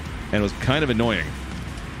forward, and it was kind of annoying.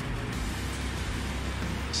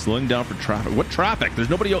 Slowing down for traffic. What traffic? There's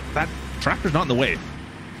nobody else. That tractor's not in the way.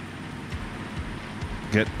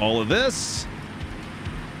 Get all of this.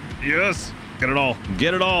 Yes. Get it all.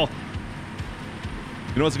 Get it all.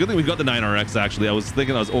 You know, it's a good thing we've got the 9RX, actually. I was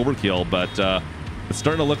thinking that was overkill, but it's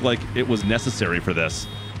starting to look like it was necessary for this.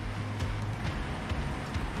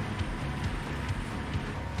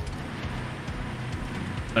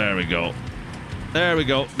 There we go. There we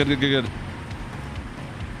go. Good.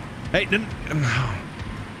 Hey,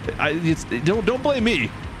 don't blame me.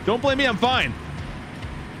 Don't blame me. I'm fine.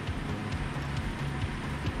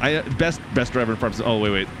 Best driver in farms. Oh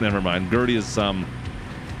wait, never mind. Gertie is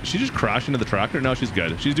she just crashed into the tractor? No, she's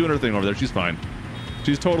good. She's doing her thing over there. She's fine.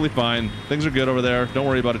 She's totally fine. Things are good over there. Don't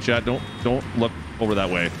worry about it, chat. Don't look over that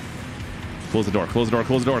way. Close the door. Close the door.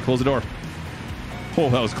 Close the door. Close the door. Oh,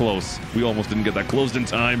 that was close. We almost didn't get that closed in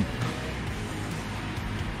time.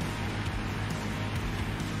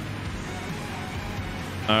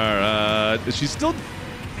 She's still...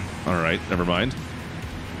 All right, never mind.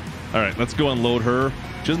 All right, let's go unload her.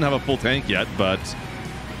 She doesn't have a full tank yet, but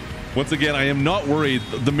once again, I am not worried.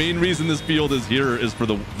 The main reason this field is here is for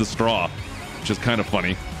the straw, which is kind of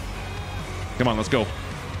funny. Come on, let's go.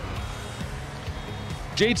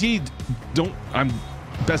 JT, don't... I'm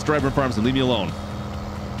best driver in Farmstead. Leave me alone.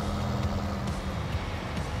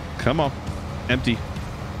 Come on. Empty.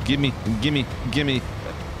 Gimme, gimme, gimme,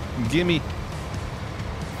 gimme.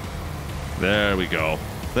 There we go.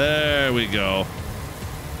 There we go.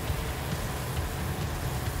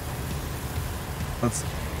 Let's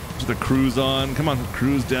put the cruise on. Come on,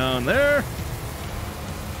 cruise down there.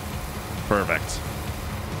 Perfect.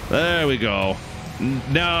 There we go.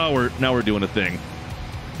 Now we're doing a thing.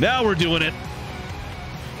 Now we're doing it.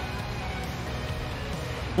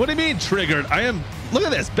 What do you mean triggered? I am... Look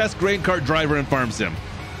at this. Best grain cart driver in Farm Sim.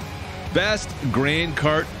 Best grain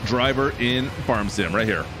cart driver in Farm Sim. Right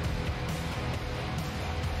here.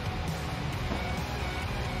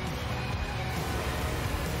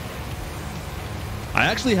 I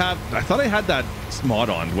actually have... I thought I had that mod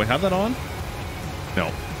on. Do I have that on? No.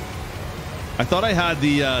 I thought I had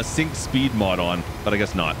the sync speed mod on, but I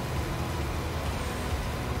guess not.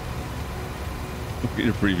 Look at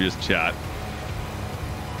your previous chat.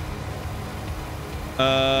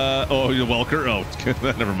 Oh, you're Welker? Oh,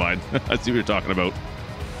 never mind. I see what you're talking about.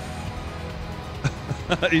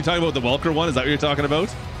 Are you talking about the Welker one? Is that what you're talking about?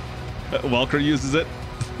 Welker uses it?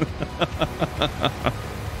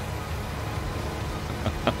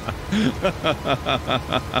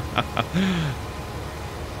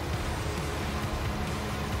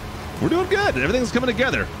 We're doing good. Everything's coming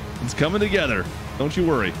together. It's coming together. Don't you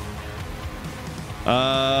worry.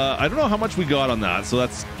 I don't know how much we got on that, so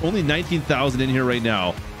that's only 19,000 in here right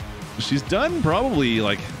now. She's done probably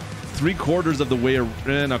like 3/4 of the way.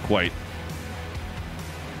 Not quite.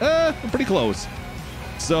 Pretty close.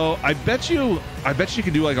 So I bet you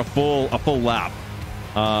can do like a full lap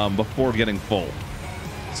before getting full.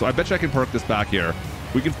 So I bet you I can park this back here.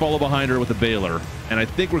 We can follow behind her with a baler, and I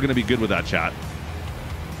think we're going to be good with that, chat.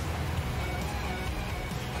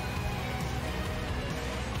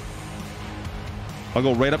 I'll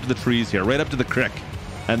go right up to the trees here, right up to the creek,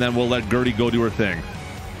 and then we'll let Gertie go do her thing.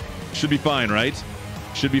 Should be fine, right?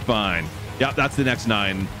 Should be fine. Yeah, that's the next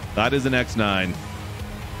 9. That is the next 9.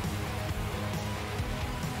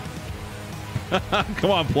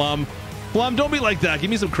 Come on, Plum. Plum, don't be like that. Give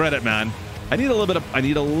me some credit, man. I need a little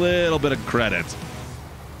bit of credit.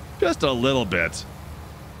 Just a little bit.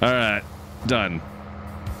 All right, done.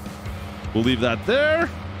 We'll leave that there.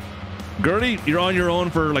 Gertie, you're on your own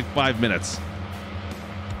for like 5 minutes.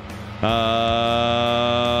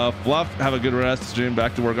 Fluff, have a good rest. Stream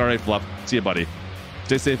back to work. All right, Fluff. See you, buddy.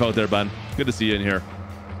 Stay safe out there, bud. Good to see you in here.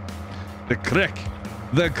 The crick.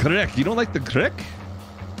 The crick. You don't like the crick?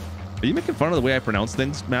 Are you making fun of the way I pronounce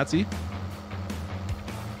things, Matsy?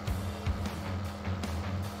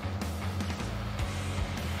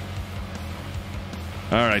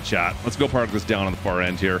 All right, chat. Let's go park this down on the far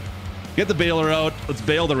end here. Get the baler out. Let's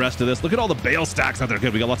bale the rest of this. Look at all the bale stacks out there.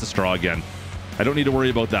 Good. We got lots of straw again. I don't need to worry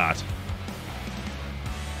about that.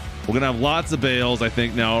 We're going to have lots of bales, I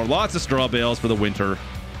think, now. Lots of straw bales for the winter.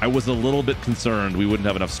 I was a little bit concerned we wouldn't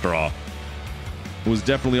have enough straw. It was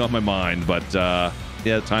definitely on my mind, but yeah,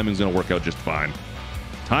 the timing's going to work out just fine.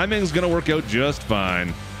 Timing's going to work out just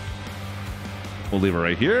fine. We'll leave it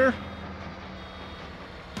right here.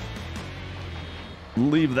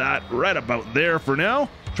 Leave that right about there for now.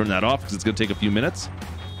 Turn that off because it's going to take a few minutes.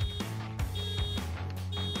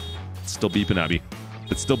 It's still beeping at me.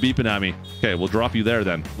 It's still beeping at me. Okay, we'll drop you there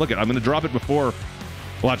then. Look, I'm going to drop it before.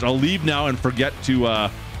 Watch, I'll leave now and forget to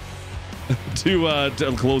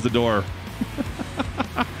to close the door.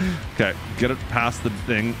 Okay, get it past the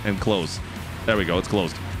thing and close. There we go. It's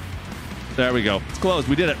closed. There we go. It's closed.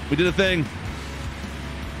 We did it. We did a thing.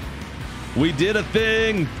 We did a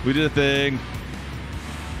thing. We did a thing.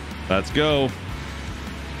 Let's go.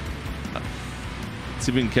 Let's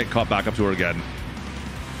see if we can get caught back up to her again.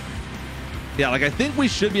 Yeah, like I think we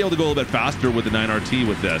should be able to go a little bit faster with the 9RT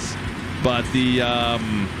with this, but the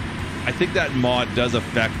I think that mod does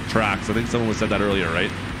affect tracks. I think someone said that earlier,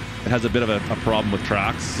 right? It has a bit of a problem with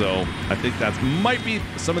tracks, so I think that might be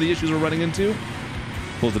some of the issues we're running into.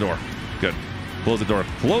 Close the door. Good. Close the door.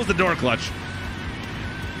 Close the door, Clutch.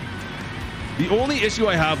 The only issue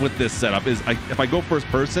I have with this setup is if I go first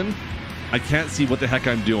person, I can't see what the heck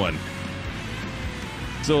I'm doing.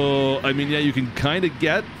 So, I mean, yeah, you can kind of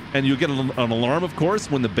get, and you'll get an alarm, of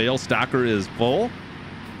course, when the bale stacker is full.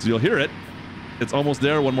 So you'll hear it. It's almost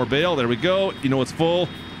there. One more bale. There we go. You know it's full.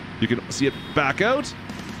 You can see it back out.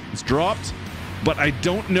 It's dropped. but I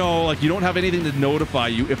don't know. Like, you don't have anything to notify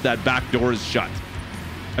you if that back door is shut.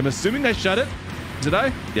 I'm assuming I shut it. Did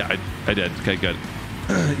I? Yeah, I did. Okay, good.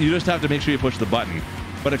 You just have to make sure you push the button.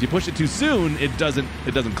 But if you push it too soon, it doesn't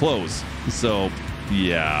close. So,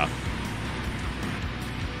 yeah.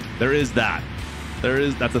 There is that.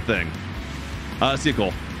 That's a thing. See you,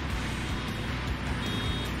 Cole.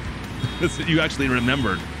 You actually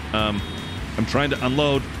remembered. I'm trying to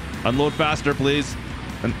unload. Unload faster, please.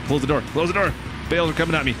 And close the door. Close the door. Bales are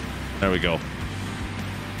coming at me. There we go.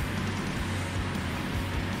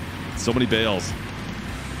 So many bales.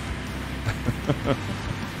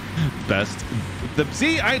 Best.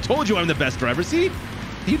 See, I told you I'm the best driver. See?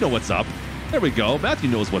 You know what's up. There we go. Matthew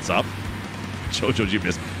knows what's up. Jojo, you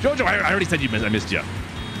missed. Jojo, I already said you missed. I missed you.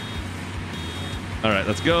 All right,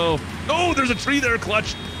 let's go. Oh, there's a tree there,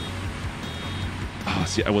 Clutch. Oh,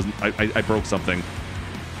 see, I broke something.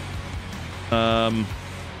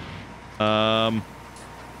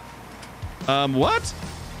 What?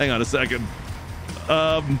 Hang on a second.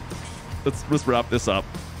 Let's wrap this up.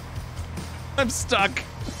 I'm stuck.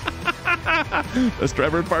 Let's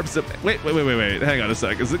driver and farm sim. Wait. Hang on a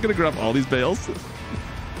sec. Is it gonna grab all these bales?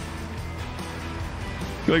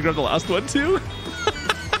 Can I grab the last one too?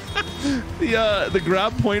 The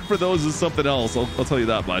grab point for those is something else. I'll tell you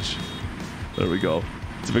that much. There we go.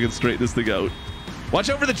 See if I can straighten this thing out. Watch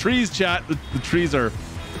out for the trees, chat. The trees they're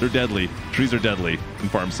deadly. Trees are deadly in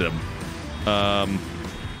farm sim. Yeah,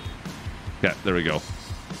 there we go.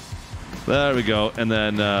 There we go. And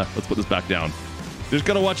then let's put this back down. Just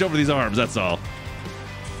gotta watch over these arms. That's all.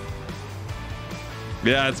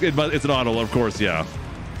 Yeah, it's an auto, of course. Yeah.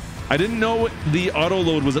 I didn't know the auto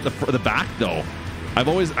load was at the back though. I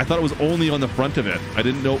thought it was only on the front of it. I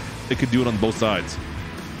didn't know it could do it on both sides.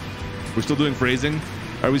 We're still doing phrasing.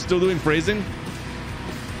 Are we still doing phrasing?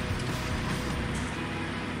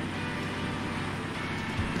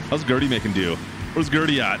 How's Gertie making do? Where's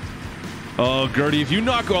Gertie at? Oh, Gertie, if you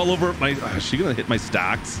knock all over my... is she going to hit my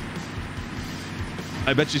stacks?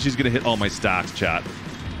 I bet you she's going to hit all my stacks, chat.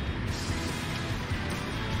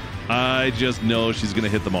 I just know she's going to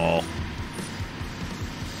hit them all.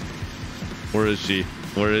 Where is she?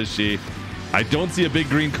 Where is she? I don't see a big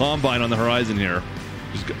green combine on the horizon here.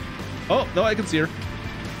 Oh, no, I can see her.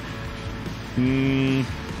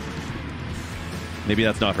 Maybe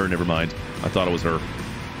that's not her. Never mind. I thought it was her.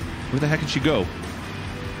 Where the heck did she go?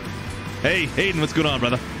 Hey, Hayden, what's going on,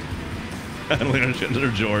 brother? I don't understand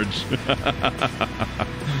her, George.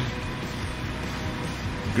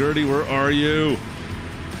 Gertie, where are you?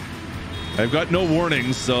 I've got no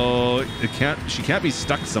warnings, so she can't be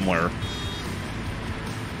stuck somewhere.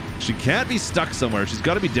 She can't be stuck somewhere. She's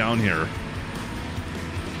got to be down here.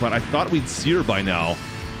 But I thought we'd see her by now.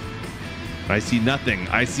 I see nothing.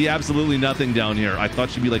 I see absolutely nothing down here. I thought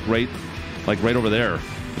she'd be like right over there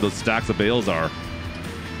where those stacks of bales are.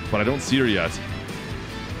 But I don't see her yet.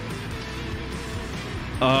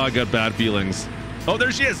 Oh, I got bad feelings. Oh,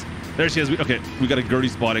 there she is. There she is. Okay, we got a Gertie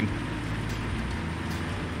spotting.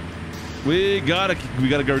 We got a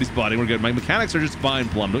Gertie spotting. We're good. My mechanics are just fine,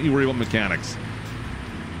 Plum. Don't you worry about mechanics.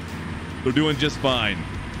 They're doing just fine.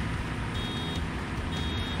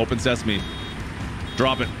 Open sesame.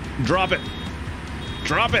 Drop it. Drop it.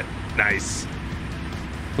 Drop it. Nice.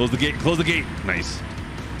 Close the gate. Close the gate. Nice.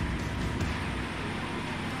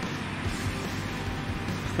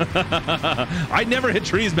 I never hit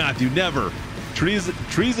trees, Matthew. Never. Trees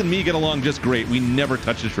and me get along just great. We never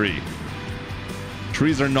touch a tree.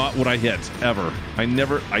 Trees are not what I hit ever. I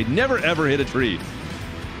never ever hit a tree.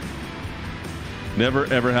 Never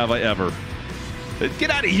ever have I ever. Get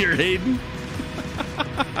out of here, Hayden.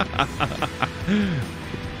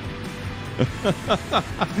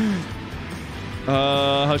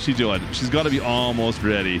 How's she doing? She's got to be almost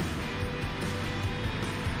ready.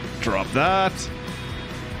 Drop that.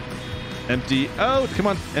 Empty out. Come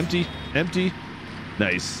on. Empty. Empty.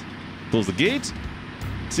 Nice. Close the gate.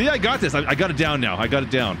 See, I got this. I got it down now. I got it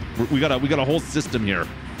down. We got a whole system here.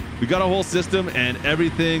 We got a whole system, and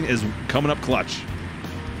everything is coming up clutch.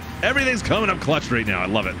 Everything's coming up clutch right now. I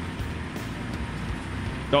love it.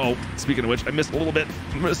 Oh, speaking of which, I missed a little bit.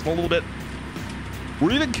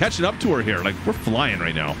 We're even catching up to her here. Like, we're flying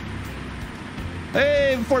right now.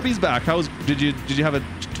 Hey, 4B's back. Did you have a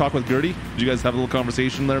talk with Gertie? Did you guys have a little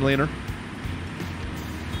conversation there later?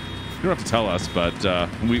 You don't have to tell us, but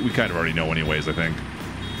we kind of already know anyways, I think.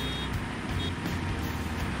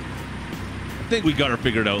 I think we got her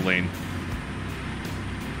figured out, Lane.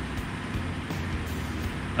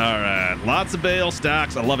 All right, lots of bale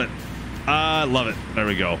stacks. I love it. I love it. There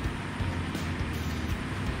we go.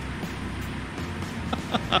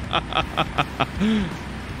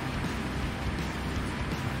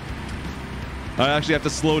 I actually have to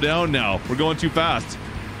slow down now. We're going too fast.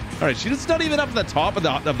 All right, she's not even up at the top of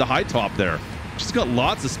the high top there. She's got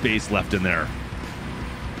lots of space left in there.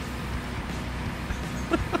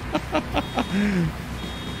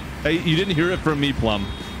 Hey, you didn't hear it from me, Plum.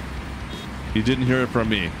 You didn't hear it from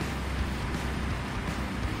me.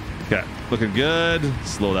 Okay, looking good.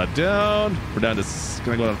 Slow that down. We're down to,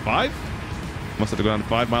 can I go down to 5? Must have to go down to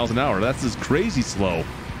 5 miles an hour. That's just crazy slow.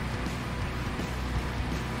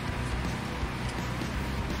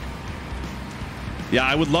 Yeah,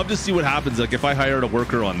 I would love to see what happens, like if I hired a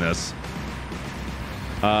worker on this.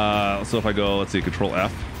 So if I go, let's see, Control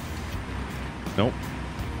F. Nope.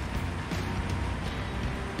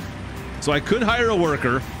 So I could hire a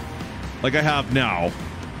worker like I have now.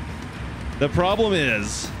 The problem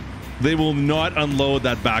is they will not unload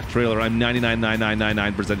that back trailer. I'm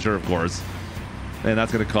 99.9999% sure, of course. And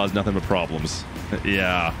that's going to cause nothing but problems.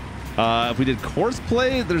 Yeah. If we did course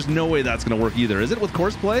play, there's no way that's going to work either. Is it with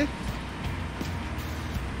course play?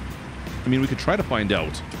 I mean, we could try to find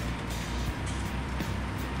out.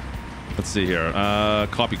 Let's see here.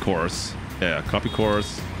 Copy course. Yeah, copy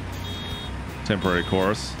course. Temporary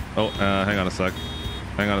course. Oh, hang on a sec.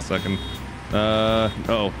 Hang on a second.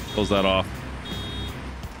 Oh, close that off.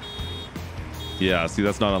 Yeah, see,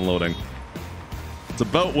 that's not unloading. It's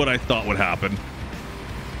about what I thought would happen.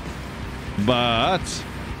 But...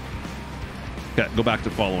 okay, go back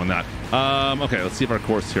to following that. Okay, let's see if our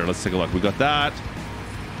course here. Let's take a look. We got that.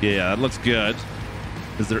 Yeah, that looks good.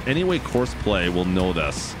 Is there any way course play will know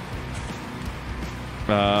this?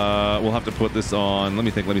 We'll have to put this on. Let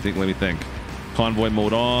me think. Convoy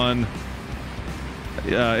mode on.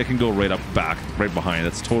 Yeah, it can go right up back, right behind.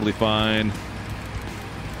 It's totally fine.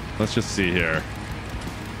 Let's just see here.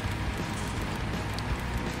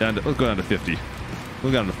 And let's go down to 50.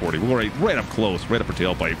 We'll go down to 40. We'll go right up close, right up her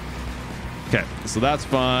tailpipe. Okay, so that's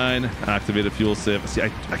fine. Activated fuel sip. See,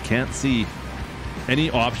 I can't see any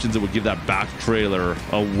options that would give that back trailer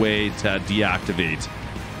a way to deactivate.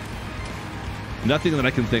 Nothing that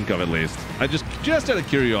I can think of, at least. I just out of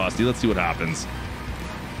curiosity, let's see what happens.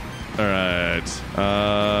 All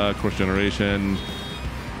right, course generation.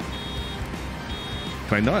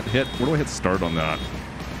 Can I not hit? Where do I hit start on that?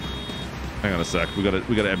 Hang on a sec. We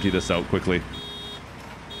gotta empty this out quickly.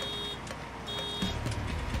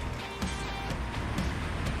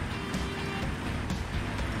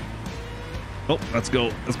 Oh, let's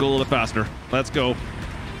go. Let's go a little bit faster. Let's go.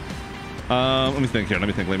 Let me think here. Let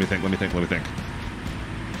me think.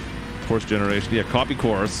 Course generation. Yeah, copy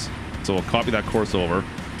course. So we'll copy that course over.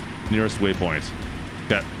 Nearest waypoint.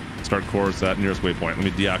 Okay. Start course at nearest waypoint. Let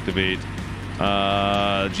me deactivate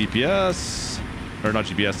GPS. Or not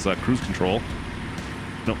GPS, cruise control.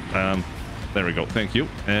 Nope. There we go. Thank you.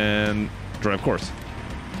 And drive course.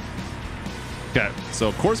 Okay.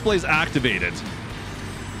 So course play is activated.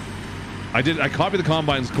 I copied the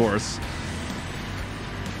Combine's course.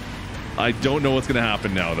 I don't know what's going to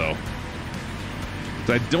happen now, though.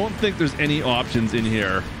 So I don't think there's any options in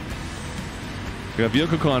here. We got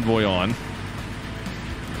vehicle convoy on.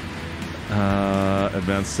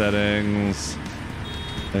 Advanced settings.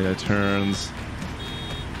 AI turns.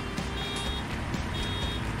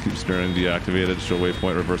 Keep steering deactivated. Show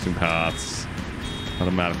waypoint reversing paths.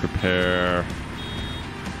 Automatic repair.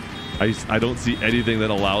 I don't see anything that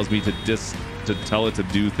allows me to tell it to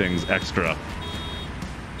do things extra.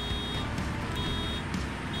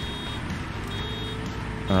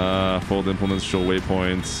 Fold implements, show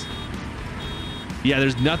waypoints. Yeah,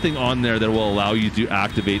 there's nothing on there that will allow you to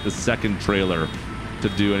activate the second trailer to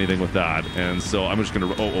do anything with that. And so I'm just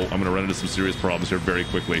gonna I'm gonna run into some serious problems here very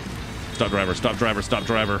quickly. Stop driver, stop driver, stop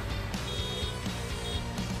driver.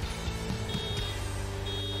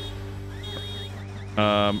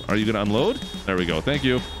 Are you gonna unload? There we go. Thank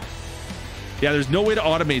you. Yeah, there's no way to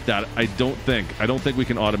automate that. I don't think we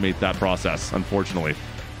can automate that process, unfortunately.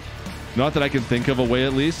 Not that I can think of a way,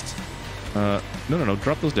 at least. No.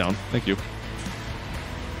 Drop those down. Thank you.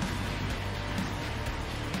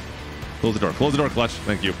 Close the door. Close the door, Clutch.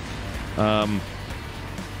 Thank you.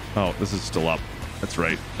 Oh, this is still up. That's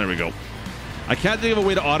right. There we go. I can't think of a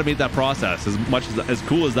way to automate that process, as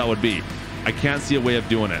cool as that would be. I can't see a way of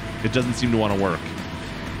doing it. It doesn't seem to want to work.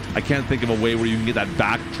 I can't think of a way where you can get that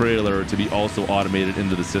back trailer to be also automated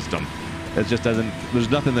into the system. It just doesn't. There's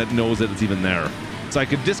nothing that knows that it's even there. So I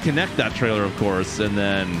could disconnect that trailer, of course, and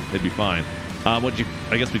then it'd be fine.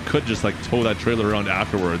 I guess we could just like tow that trailer around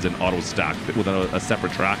afterwards and auto stack it with a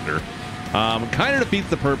separate tractor. Kind of defeats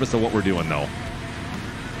the purpose of what we're doing, though.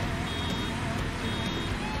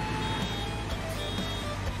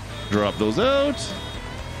 Drop those out.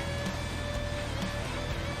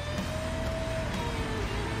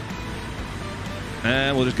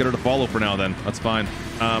 And we'll just get her to follow for now then. That's fine.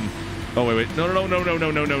 Oh, wait.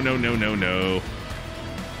 No.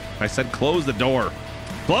 I said close the door.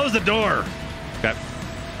 Close the door. Okay.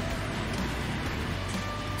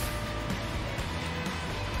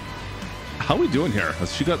 How are we doing here?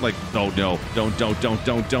 Has she got like, oh no, don't do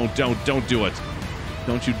it.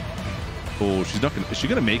 Don't you? Oh, she's not gonna, is she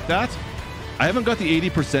gonna make that? I haven't got the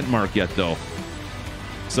 80% mark yet though.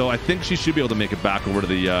 So I think she should be able to make it back over to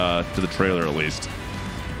the trailer at least.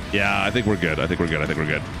 Yeah, I think we're good. I think we're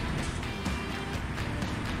good.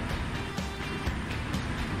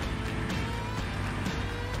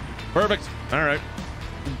 Perfect. All right.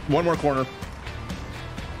 One more corner.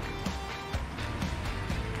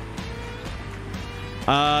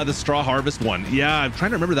 The straw harvest one. Yeah, I'm trying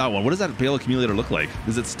to remember that one. What does that bale accumulator look like?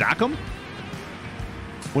 Does it stack them?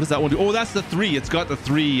 What does that one do? Oh, that's the 3. It's got the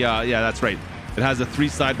 3. Yeah, that's right. It has the 3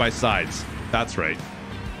 side-by-sides. That's right.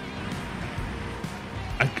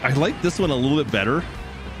 I like this one a little bit better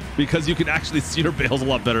because you can actually see your bales a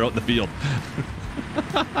lot better out in the field.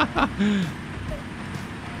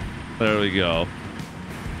 There we go.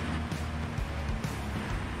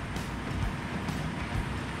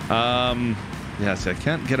 Yeah, see, I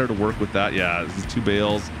can't get her to work with that. Yeah, this is 2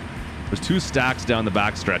 bales. There's 2 stacks down the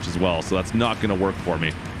back stretch as well, so that's not going to work for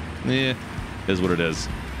me. Is what it is.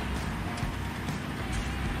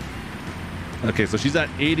 Okay, so she's at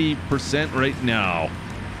 80% right now.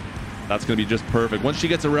 That's going to be just perfect. Once she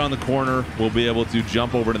gets around the corner, we'll be able to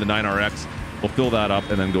jump over to the 9RX. We'll fill that up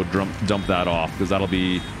and then go dump that off because that will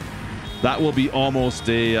be almost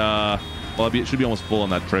a well, it should be almost full on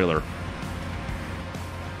that trailer.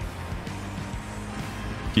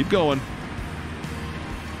 Keep going.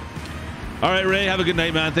 All right, Ray, have a good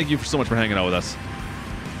night, man. Thank you so much for hanging out with us.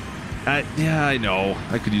 Yeah, I know.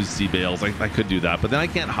 I could use sea bales. I could do that, but then I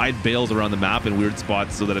can't hide bales around the map in weird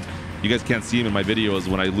spots so that you guys can't see them in my videos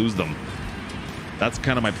when I lose them. That's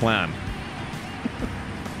kind of my plan.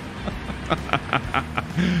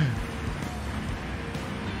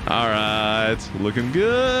 All right, looking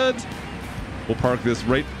good. We'll park this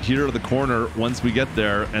right here to the corner once we get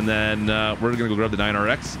there, and then we're gonna go grab the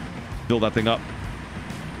 9RX, fill that thing up.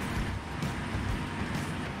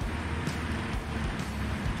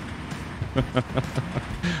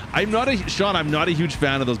 I'm not a huge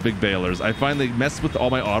fan of those big balers. I find they mess with all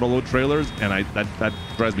my auto load trailers, and that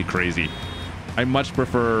drives me crazy. I much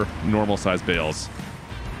prefer normal size bales.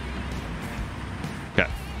 Okay,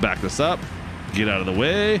 back this up, get out of the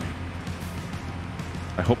way.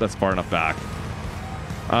 I hope that's far enough back.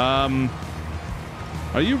 Are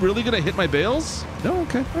you really gonna hit my bales? No,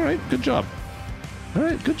 okay, all right, good job. All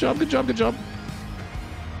right, good job.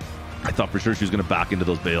 I thought for sure she was gonna back into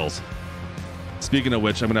those bales. Speaking of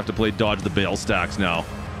which, I'm gonna have to play dodge the bale stacks now.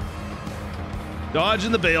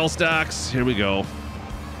 Dodging the bale stacks. Here we go.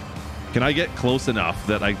 Can I get close enough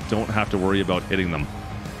that I don't have to worry about hitting them?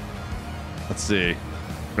 Let's see.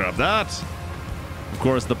 Grab that. Of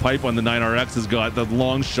course, the pipe on the 9RX has got the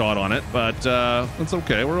long shot on it, but that's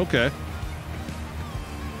okay. We're okay.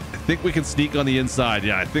 I think we can sneak on the inside.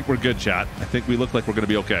 Yeah, I think we're good, chat. I think we look like we're going to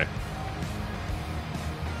be okay.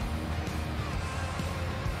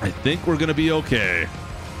 I think we're going to be okay.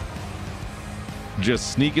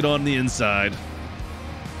 Just sneak it on the inside.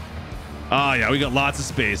 Ah, yeah, we got lots of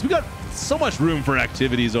space. We got so much room for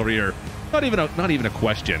activities over here. Not even a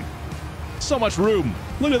question. So much room.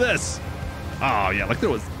 Look at this. Oh, yeah, like there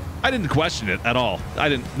was... I didn't question it at all. I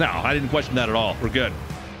didn't question that at all. We're good.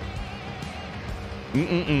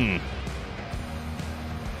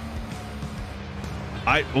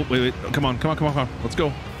 Oh, wait. Come on. Let's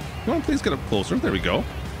go. Come on, please get up closer. There we go.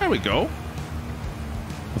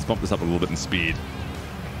 Let's bump this up a little bit in speed.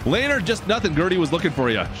 Lane or just nothing. Gertie was looking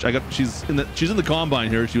for you. She's in the combine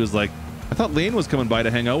here. She was like, I thought Lane was coming by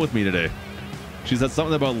to hang out with me today. She said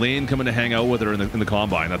something about Lane coming to hang out with her in the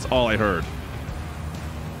combine. That's all I heard.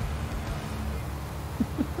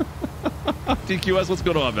 DQS, what's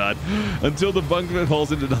going on, man? Until the bunkman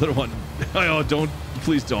hauls into another one. Oh, don't.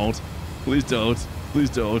 Please don't. Does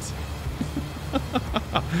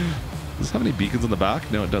this have any beacons on the back?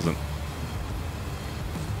 No, it doesn't.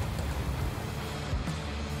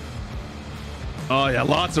 Oh, yeah,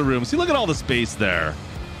 lots of room. See, look at all the space there.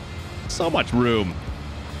 So much room.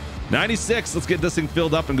 96. Let's get this thing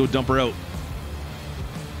filled up and go dump her out.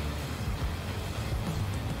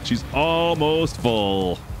 She's almost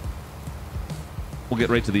full. We'll get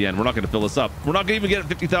right to the end. We're not going to fill this up. We're not going to even get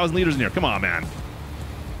 50,000 liters in here. Come on, man.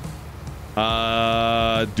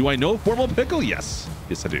 Do I know Formal Pickle? Yes.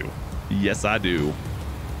 Yes, I do.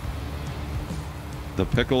 The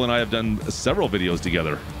Pickle and I have done several videos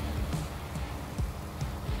together.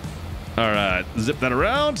 All right, zip that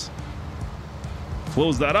around.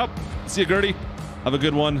 Close that up. See you, Gertie. Have a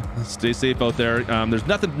good one. Stay safe out there. There's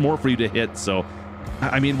nothing more for you to hit, so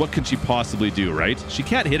I mean, what can she possibly do, right? She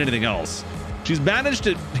can't hit anything else. She's managed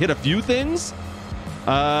to hit a few things,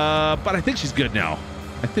 but I think she's good now.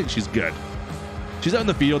 I think she's good. She's out in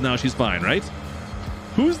the field now. She's fine, right?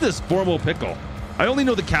 Who's this formal pickle? I only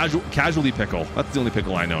know the casualty pickle. That's the only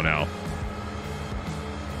pickle I know now.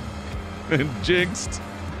 And jinxed.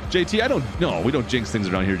 JT, I don't know. We don't jinx things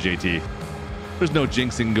around here, JT. There's no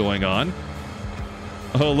jinxing going on.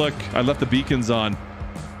 Oh, look. I left the beacons on.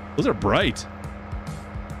 Those are bright.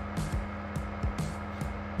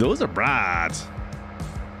 Those are bright.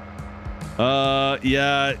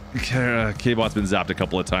 Yeah. K-Bot's been zapped a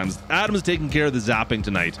couple of times. Adam's taking care of the zapping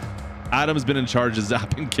tonight. Adam's been in charge of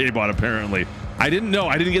zapping K-Bot, apparently. I didn't know.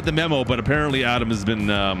 I didn't get the memo, but apparently Adam has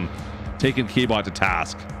been taking K-Bot to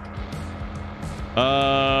task.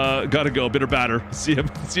 Gotta go. Bitter batter. See ya,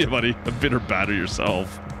 buddy. A bitter batter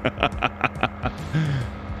yourself.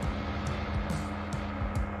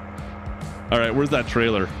 All right, where's that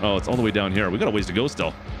trailer? Oh, it's all the way down here. We got a ways to go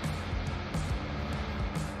still.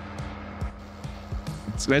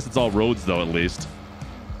 It's nice it's all roads though, at least.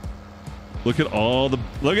 Look at all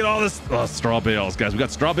this straw bales, guys. We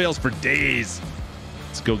got straw bales for days.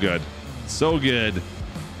 Let's go good. So good.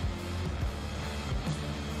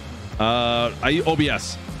 I use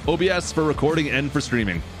OBS. OBS for recording and for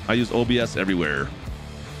streaming. I use OBS everywhere.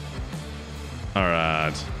 All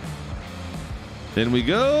right. In we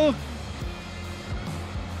go.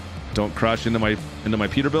 Don't crash into my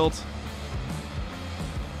Peterbilt.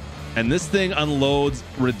 And this thing unloads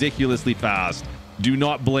ridiculously fast. Do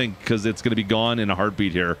not blink because it's going to be gone in a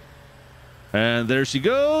heartbeat here. And there she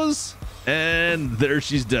goes. And there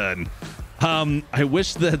she's done. I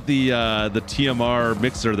wish that the TMR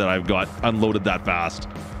mixer that I've got unloaded that fast.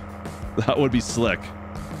 That would be slick.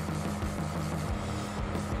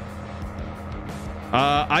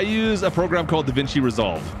 I use a program called DaVinci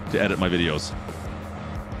Resolve to edit my videos.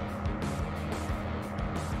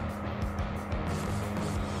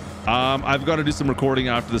 I've got to do some recording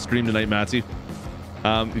after the stream tonight, Matsy.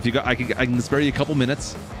 If you got, I can spare you a couple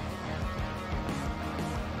minutes.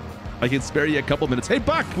 I can spare you a couple minutes. Hey,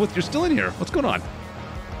 Buck, you're still in here. What's going on?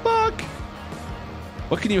 Buck,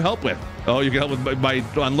 what can you help with? Oh, you can help with my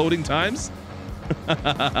unloading times?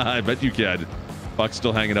 I bet you can. Buck's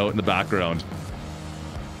still hanging out in the background.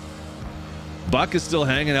 Buck is still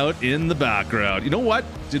hanging out in the background. You know what?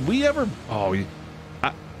 Did we ever? Oh,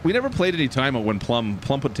 we never played any timeout when Plum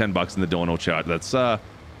put $10 in the dono chat. That's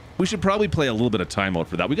we should probably play a little bit of timeout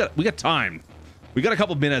for that. We got time. We got a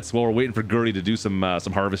couple minutes while we're waiting for Gertie to do some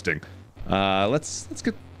harvesting.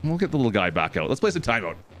 We'll get the little guy back out. Let's play some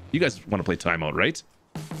timeout. You guys want to play timeout, right?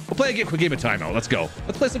 We'll play a quick game of timeout. Let's go.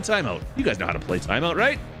 Let's play some timeout. You guys know how to play timeout,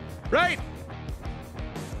 right? Right?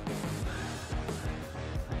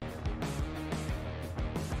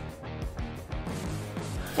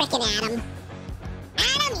 Frickin' Adam.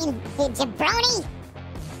 Adam, you jabroni.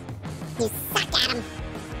 You suck, Adam.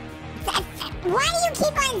 Why do you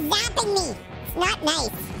keep on zapping me? It's not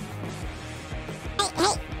nice. Hey,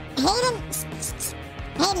 Hayden.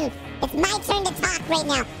 Hayden, it's my turn to talk right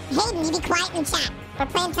now. Hayden, you be quiet in chat. We're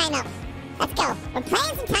playing timeout. Let's go. We're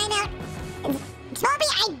playing some timeout. Toby,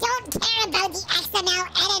 I don't care about the XML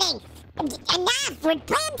editing. Enough. We're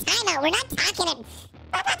playing timeout. We're not talking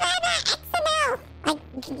XML. Like,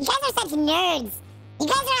 you guys are such nerds. You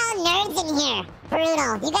guys are all nerds in here.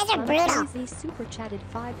 Brutal. You guys are brutal. Crazy super chatted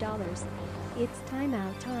 $5. It's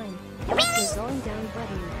timeout time. Really? You're going down,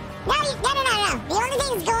 buddy. No. The only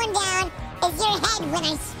thing that's going down is your head when I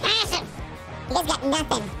smash it. You guys got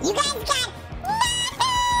nothing. You guys got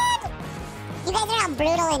nothing. You guys are all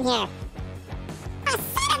brutal in here. Oh,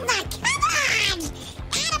 son of a... Come on!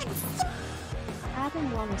 Adam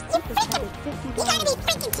Wallace super chatted $50. You gotta be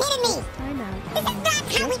freaking kidding me. It's timeout This is time. not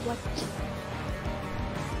how we... Guess what?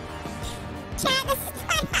 Chat, this is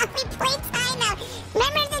not how we play timeout.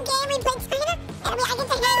 Remember the game we played timeout? And I get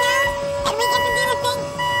to hang out, and we get to do the thing?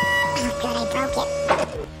 Oh, God, I broke it.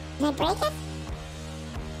 Did I break it?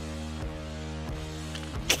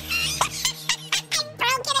 I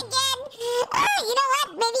broke it again. Oh, you know what?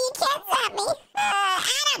 Maybe you can't stop me.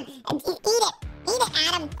 Adam, eat it. Eat it,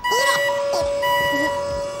 Adam. Eat it.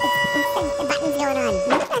 What's the buttons going on?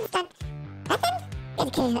 Nothing?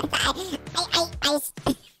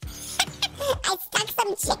 I stuck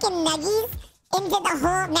some chicken nuggies into the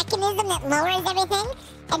whole mechanism that lowers everything,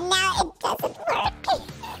 and now it doesn't work.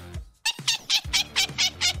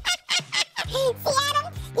 See, Adam,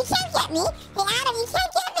 you can't get me. Hey, Adam, you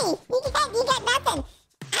can't get me. You got nothing.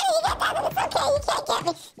 Adam, you got nothing. It's okay. You can't get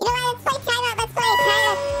me. You know what? It's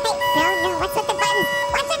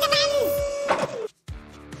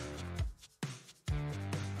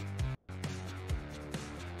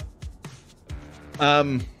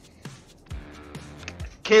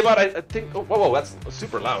K-Bot, I think... Oh, whoa, that's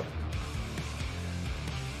super loud.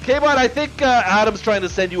 K-Bot, I think Adam's trying to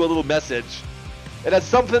send you a little message. It has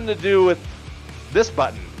something to do with this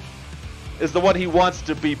button. Is the one he wants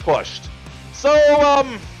to be pushed. So,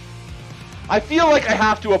 I feel like I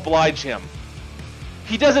have to oblige him.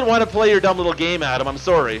 He doesn't want to play your dumb little game, Adam. I'm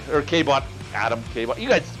sorry. Or K-Bot. Adam, K-Bot. You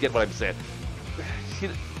guys get what I'm saying.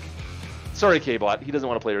 Sorry, K-Bot. He doesn't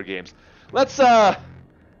want to play your games. Let's,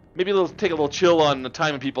 maybe take a little chill on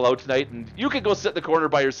timing people out tonight, and you can go sit in the corner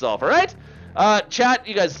by yourself, all right? Chat,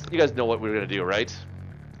 you guys know what we're going to do, right?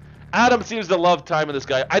 Adam seems to love timing this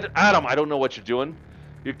guy. Adam, I don't know what you're doing.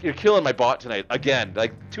 You're killing my bot tonight. Again,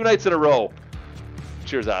 like 2 nights in a row.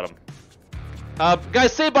 Cheers, Adam.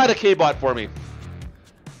 Guys, say bye to K-Bot for me.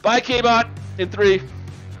 Bye, K-Bot. In 3.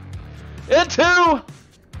 In 2.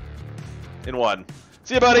 In 1.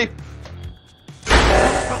 See you, buddy.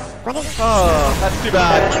 Oh, that's too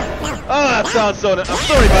bad. Oh, that sounds so... I'm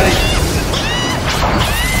sorry, buddy.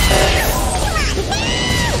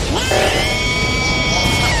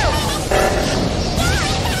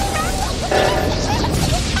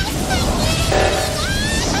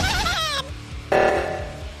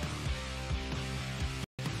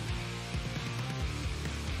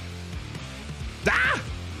 Ah!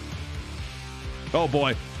 Oh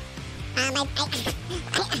boy. That hurt.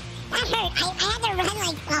 I had to run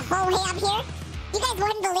like the whole way up here. You guys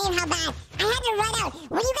wouldn't believe how bad. I had to run out.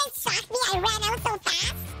 When you guys shocked me, I ran out so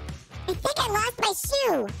fast. I think I lost my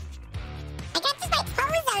shoe. I got just my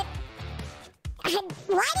toes out.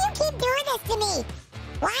 Why do you keep doing this to me?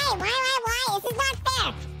 Why? This is not fair.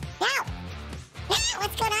 No.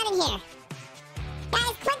 What's going on in here?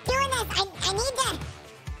 Guys, quit doing this.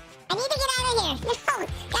 I need to get out of here. No,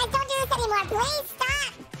 guys, don't do this anymore. Please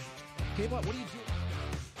stop. K-Bot, what are you doing?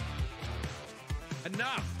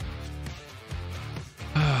 Enough!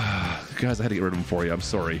 Guys, I had to get rid of him for you. I'm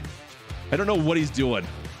sorry. I don't know what he's doing.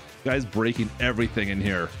 Guy's breaking everything in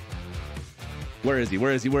here. Where is he?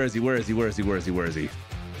 Where is he? Where is he? Where is he? Where is he? Where is he? Where is he?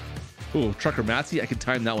 Ooh, Trucker Matsy. I can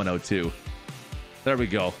time that one out too. There we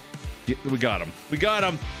go. We got him. We got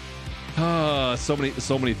him. So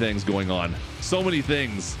many things going on. So many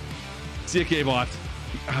things. See you, K-Bot.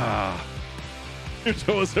 His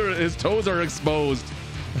toes are exposed.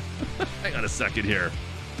 Hang on a second here.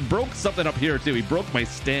 Broke something up here too. He broke my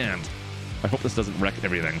stand. I hope this doesn't wreck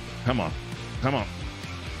everything. Come on. Come on.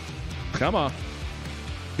 Come on.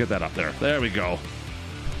 Get that up there. There we go.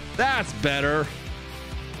 That's better.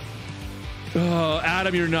 Oh,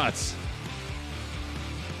 Adam, you're nuts.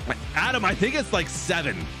 Adam, I think it's like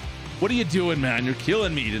 7. What are you doing, man? You're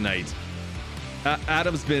killing me tonight.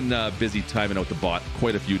 Adam's been busy timing out the bot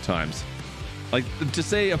quite a few times. Like, to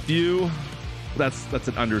say a few, that's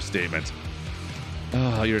an understatement.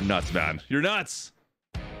 Oh, you're nuts, man. You're nuts.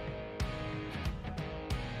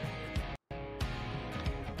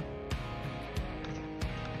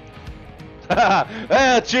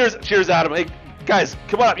 Cheers, Adam. Hey, guys,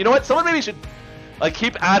 come on up. You know what? Someone maybe should like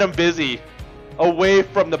keep Adam busy away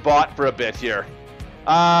from the bot for a bit here.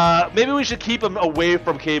 Maybe we should keep him away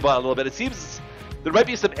from K-Bot a little bit. It seems there might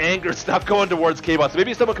be some anger stuff going towards K-Bot. So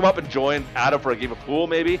maybe someone come up and join Adam for a game of pool,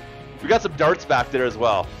 maybe. We got some darts back there as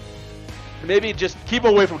well. Maybe just keep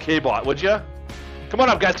him away from K-Bot, would you? Come on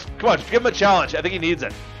up, guys. Come on, just give him a challenge. I think he needs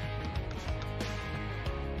it.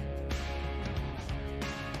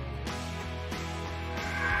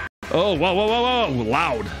 Oh, whoa.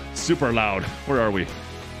 Loud. Super loud. Where are we?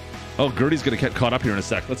 Oh, Gertie's going to get caught up here in a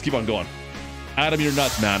sec. Let's keep on going. Adam, you're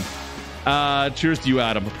nuts, man. Cheers to you,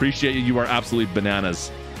 Adam. Appreciate you. You are absolutely bananas.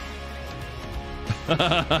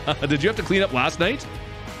 Did you have to clean up last night?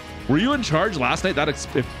 Were you in charge last night? That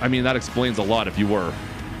explains a lot if you were.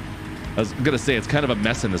 I was going to say, it's kind of a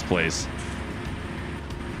mess in this place.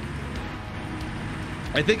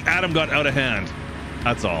 I think Adam got out of hand.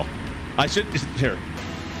 That's all. I should... Here.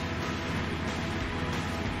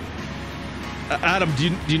 Adam, do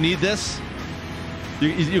you need this?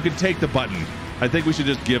 You can take the button. I think we should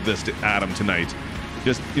just give this to Adam tonight.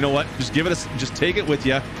 Just, you know what? Just give it just take it with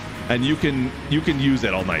you, and you can use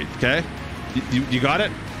it all night. Okay? You got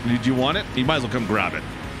it? Do you want it? You might as well come grab it,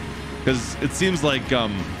 because it seems like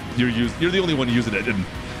you're the only one using it, and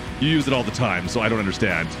you use it all the time. So I don't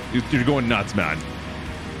understand. You're going nuts, man.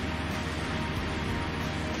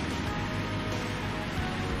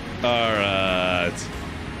 All right.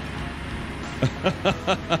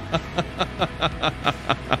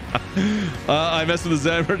 I messed with the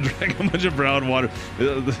Zebra, drank a bunch of brown water.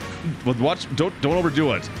 Watch, don't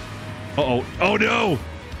overdo it. Uh-oh. Oh no!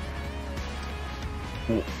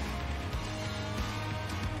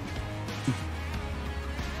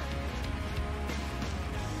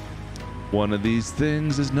 One of these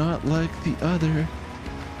things is not like the other.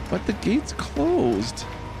 But the gate's closed.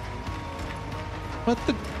 But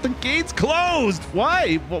the gate's closed.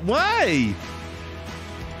 Why? Why?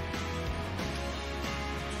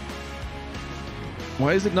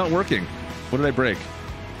 Why is it not working? What did I break?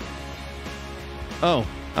 Oh,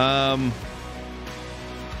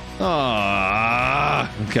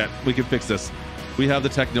 okay, we can fix this. We have the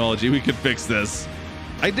technology. We can fix this.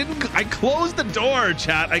 I closed the door,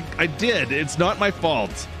 chat. I did. It's not my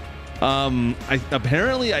fault.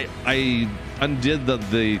 Apparently I undid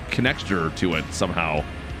the connector to it somehow.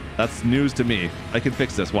 That's news to me. I can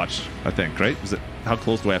fix this. Watch, I think, right? How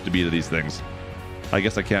close do I have to be to these things? I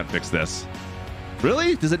guess I can't fix this.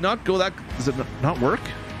 Really? Does it not go that? Does it not work?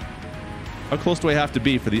 How close do I have to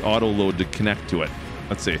be for the auto load to connect to it?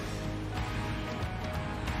 Let's see.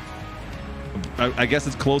 I guess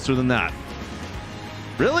it's closer than that.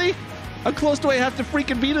 Really? How close do I have to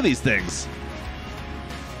freaking be to these things?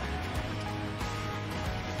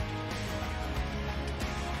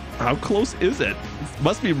 How close is it? It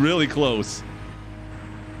must be really close.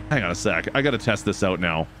 Hang on a sec. I gotta test this out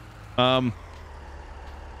now.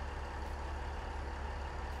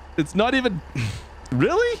 It's not even...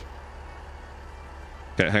 Really?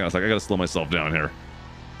 Okay, hang on a sec. I gotta slow myself down here.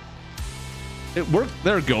 It worked.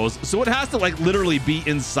 There it goes. So it has to like literally be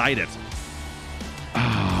inside it.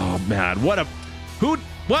 Oh man, what a... Who?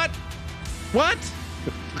 What? What?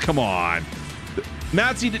 Come on.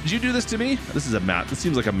 Matsy, did you do this to me? This is a Matt. This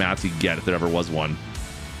seems like a Matsy get if there ever was one.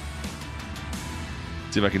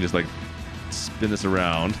 See if I can just like spin this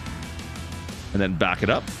around and then back it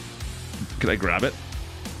up. Can I grab it?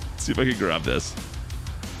 See if I can grab this.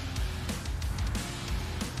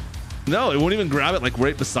 No, it won't even grab it like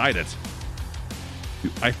right beside it.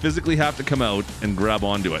 I physically have to come out and grab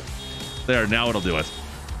onto it. There, now it'll do it.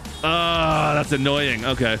 Ah, that's annoying.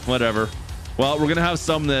 Okay, whatever. Well, we're gonna have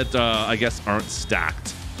some that I guess aren't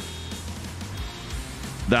stacked.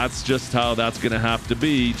 That's just how that's gonna have to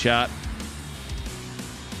be, chat.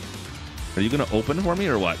 Are you gonna open for me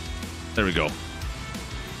or what? There we go.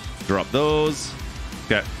 Drop those.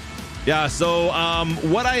 Okay. Yeah, so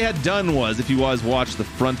what I had done was, if you guys watch the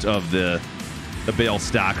front of the bale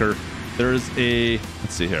stacker, there's a,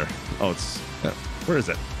 let's see here. Oh, it's, where is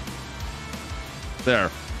it?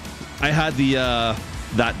 There. I had the,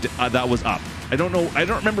 that was up. I don't know, I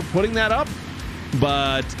don't remember putting that up,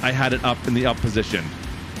 but I had it up in the up position.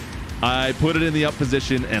 I put it in the up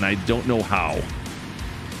position and I don't know how.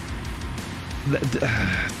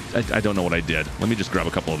 I don't know what I did. Let me just grab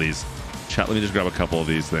a couple of these. Chat, let me just grab a couple of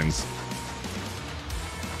these things.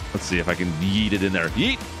 Let's see if I can yeet it in there.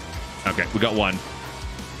 Yeet! Okay, we got one.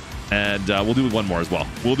 And we'll do one more as well.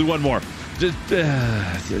 We'll do one more. Just,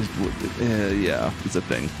 yeah, it's a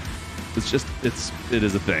thing. It's just, it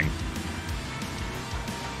is a thing.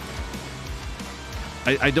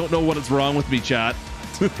 I don't know what is wrong with me, chat.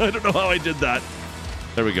 I don't know how I did that.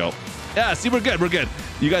 There we go. Yeah, see, we're good. We're good.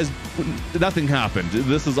 You guys, nothing happened.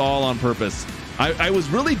 This is all on purpose. I was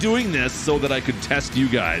really doing this so that I could test you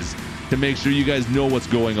guys to make sure you guys know what's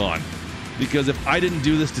going on. Because if I didn't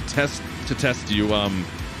do this to test you,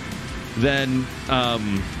 then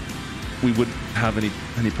we wouldn't have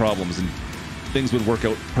any problems and things would work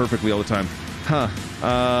out perfectly all the time. Huh.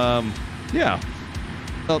 Yeah.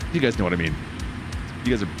 Well, you guys know what I mean.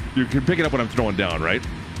 You guys you're picking up what I'm throwing down, right?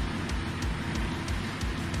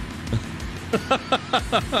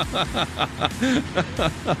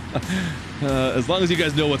 As long as you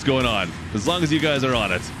guys know what's going on. As long as you guys are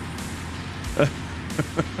on it.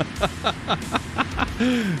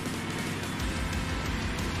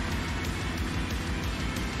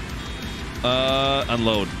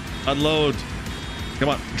 Unload. Unload. Come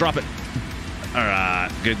on, drop it. All right,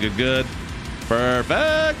 good.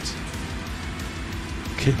 Perfect.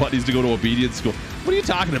 K-Bot needs to go to obedience school. What are you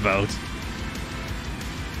talking about?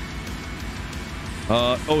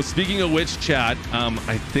 Oh, speaking of which, chat,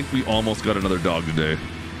 I think we almost got another dog today.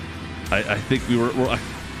 I think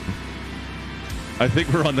I think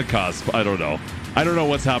we're on the cusp. I don't know. I don't know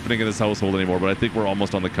what's happening in this household anymore, but I think we're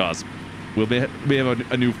almost on the cusp. We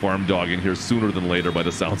have a new farm dog in here sooner than later by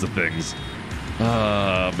the sounds of things.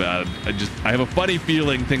 Man, I have a funny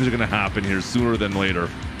feeling things are gonna happen here sooner than later.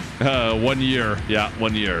 1 year. Yeah,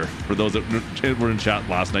 1 year. For those that were in chat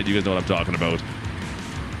last night, you guys know what I'm talking about.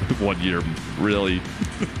 1 year, really.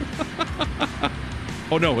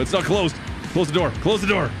 Oh no, it's not closed. Close the door. Close the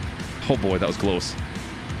door. Oh boy, that was close.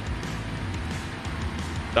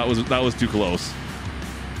 That was too close.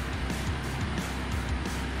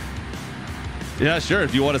 Yeah, sure.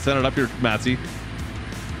 If you want to send it up here, Matsy.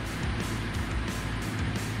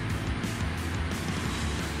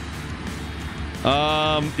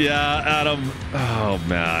 Yeah, Adam. Oh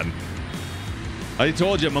man. I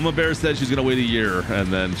told you, Mama Bear said she's gonna wait a year,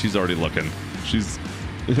 and then she's already looking. She's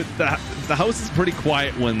the house is pretty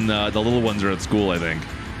quiet when the little ones are at school, I think.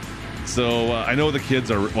 So I know the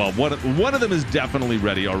kids are, well, one of them is definitely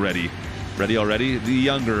ready already. Ready already? The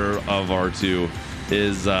younger of our two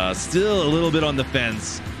is still a little bit on the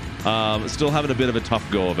fence, still having a bit of a tough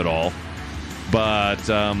go of it all. But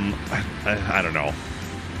I don't know.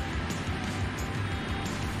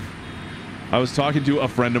 I was talking to a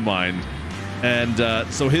friend of mine, and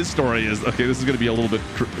so his story is, okay, this is going to be a little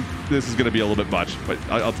bit much, but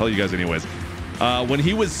I'll tell you guys anyways. When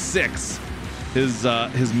he was 6,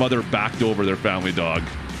 his mother backed over their family dog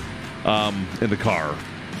in the car,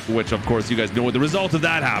 which of course you guys know what the result of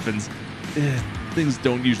that happens. Things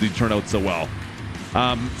don't usually turn out so well.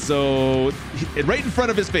 So right in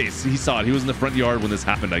front of his face, he saw it. He was in the front yard when this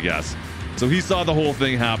happened, I guess. So he saw the whole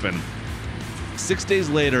thing happen. 6 days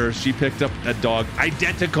later, she picked up a dog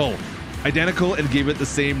identical, and gave it the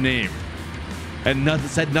same name, and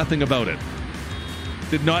said nothing about it.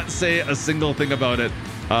 Did not say a single thing about it.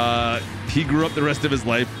 He grew up the rest of his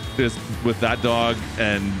life with that dog,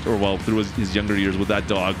 through his younger years with that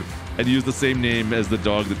dog, and used the same name as the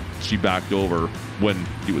dog that she backed over when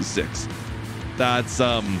he was 6. That's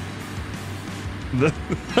I'm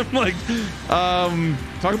like,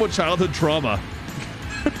 talk about childhood trauma.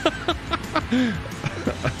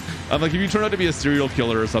 I'm like, if you turn out to be a serial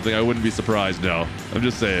killer or something, I wouldn't be surprised. No, I'm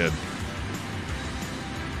just saying.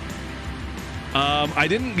 I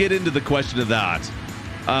didn't get into the question of that.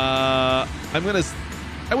 I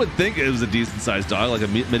would think it was a decent sized dog, like a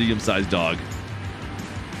medium sized dog.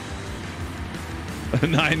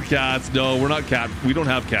 9 cats. No, we're not cat. We don't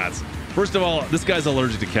have cats. First of all, this guy's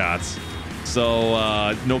allergic to cats,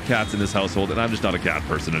 so no cats in this household, and I'm just not a cat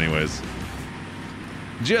person anyways.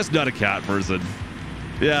 Just not a cat person.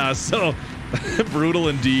 Yeah, so brutal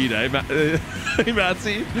indeed. Hey,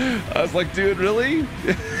 Matsy. I was like, dude, really?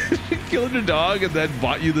 She killed your dog and then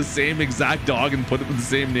bought you the same exact dog and put it with the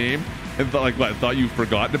same name? And thought, like, what? Thought you'd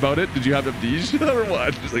forgotten about it? Did you have amnesia or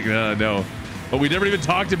what? She's like, no. But we never even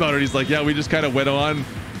talked about it. He's like, yeah, we just kind of went on.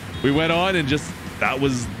 We went on and just, that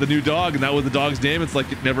was the new dog and that was the dog's name. It's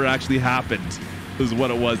like it never actually happened. This is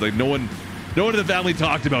what it was. Like, no one in the family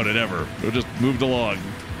talked about it ever. It just moved along.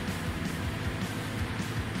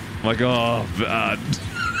 I'm like, oh, bad.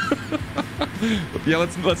 Yeah,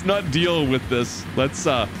 let's not deal with this. Let's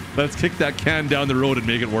kick that can down the road and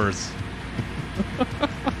make it worse.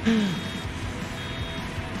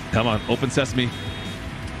 Come on, open sesame.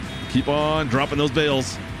 Keep on dropping those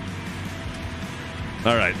bales.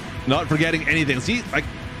 All right, not forgetting anything. See, like,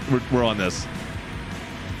 we're on this.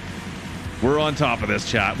 We're on top of this,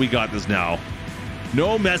 chat. We got this now.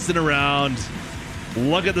 No messing around.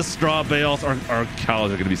 Look at the straw bales. Our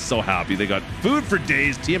cows are going to be so happy. They got food for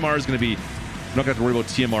days. TMR is going to be... I'm not going to have to worry about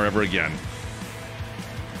TMR ever again.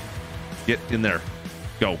 Get in there.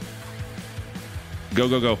 Go.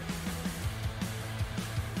 Go.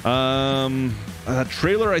 That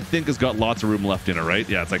trailer, I think, has got lots of room left in it, right?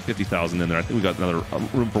 Yeah, it's like 50,000 in there. I think we got another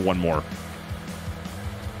room for one more.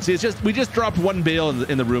 See, it's just... We just dropped one bale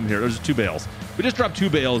in the room here. There's 2 bales. We just dropped 2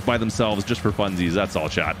 bales by themselves just for funsies. That's all,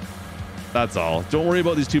 chat. That's all. Don't worry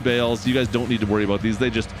about these 2 bales. You guys don't need to worry about these. They're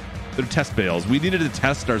test bales. We needed to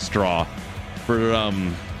test our straw for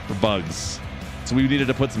bugs. So we needed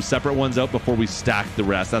to put some separate ones out before we stacked the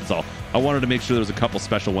rest. That's all. I wanted to make sure there was a couple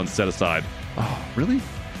special ones set aside. Oh, really?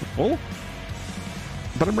 Full?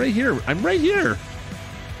 But I'm right here.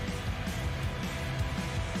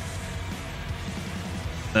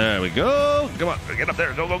 There we go. Come on. Get up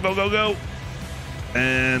there. Go.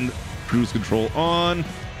 And cruise control on.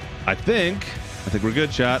 I think we're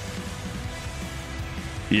good, chat.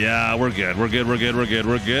 Yeah, we're good.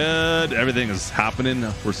 Everything is happening.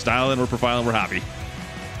 We're styling, we're profiling, we're happy.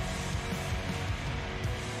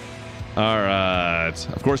 All right.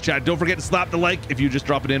 Of course, chat, don't forget to slap the like if you just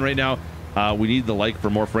drop it in right now. We need the like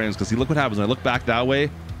for more frames, because see, look what happens when I look back that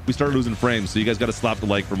way. We start losing frames, so you guys got to slap the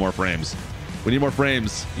like for more frames. We need more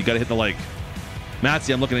frames. You got to hit the like.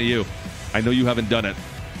 Matsy, I'm looking at you. I know you haven't done it.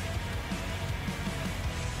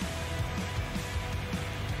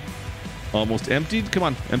 Almost emptied. Come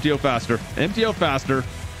on, empty out faster. How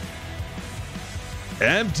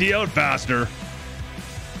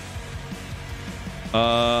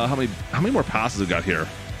many more passes we got here?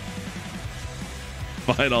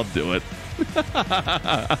 Fine, I'll do it.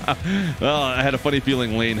 Well, I had a funny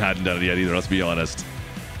feeling Lane hadn't done it yet either, let's be honest.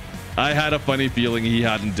 I had a funny feeling he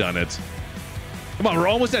hadn't done it. Come on, we're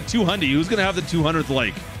almost at 200. Who's gonna have the 200th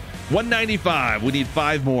like? 195. We need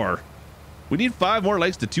 5 more. We need 5 more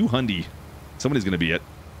likes to 200. Somebody's gonna be it.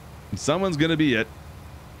 Someone's gonna be it.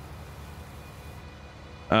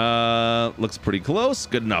 Looks pretty close.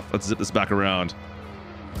 Good enough. Let's zip this back around.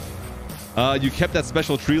 You kept that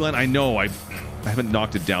special tree line. I know. I haven't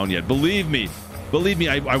knocked it down yet. Believe me. Believe me,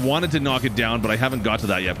 I wanted to knock it down, but I haven't got to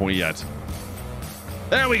that point yet.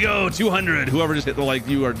 There we go. 200. Whoever just hit the like,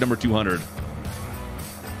 you are number 200.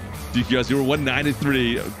 TQS, you were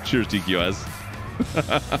 193. Cheers, TQS.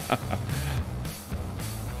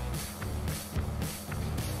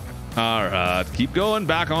 All right, keep going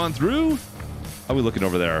back on through. How are we looking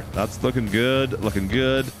over there? That's looking good, looking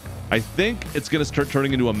good. I think it's gonna start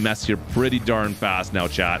turning into a mess here pretty darn fast now,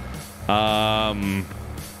 chat.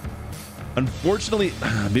 Unfortunately,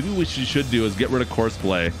 maybe what she should do is get rid of course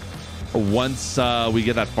play once we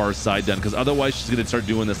get that far side done, because otherwise she's gonna start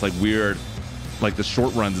doing this like weird, like the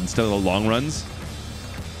short runs instead of the long runs.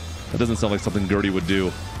 That doesn't sound like something Gertie would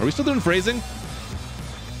do. Are we still doing phrasing?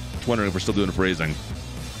 Just wondering if we're still doing phrasing.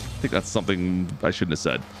 I think that's something I shouldn't have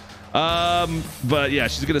said. But yeah,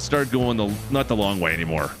 she's gonna start going not the long way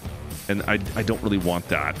anymore, and I don't really want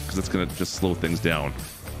that because it's gonna just slow things down.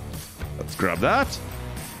 Let's grab that,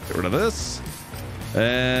 get rid of this,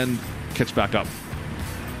 and catch back up.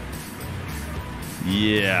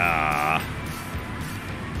 Yeah,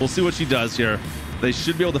 we'll see what she does here. They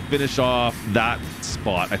should be able to finish off that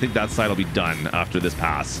spot. I think that side will be done after this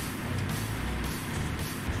pass.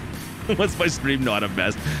 What's my stream not a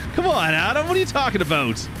mess? Come on, Adam. What are you talking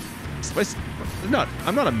about?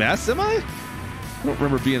 I'm not a mess, am I? I don't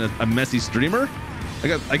remember being a messy streamer.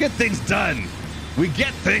 I get things done. We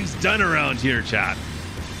get things done around here, chat.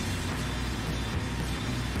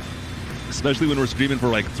 Especially when we're streaming for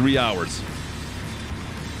like 3 hours.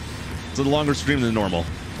 It's a longer stream than normal,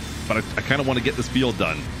 but I kind of want to get this field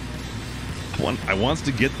done. I want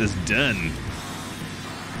to get this done.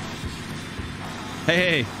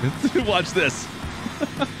 Hey, watch this.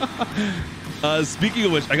 Speaking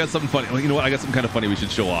of which, I got something funny. Well, you know what? I got something kind of funny we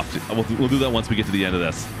should show off. We'll do that once we get to the end of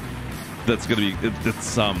this. That's gonna be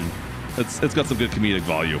it's got some good comedic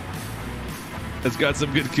value. It's got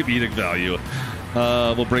some good comedic value.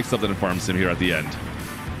 We'll break something in Farm Sim here at the end.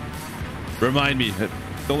 Remind me.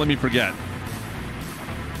 Don't let me forget.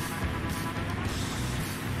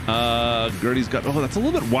 Gertie's got. Oh, that's a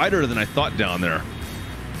little bit wider than I thought down there.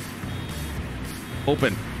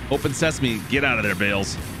 Open sesame. Get out of there,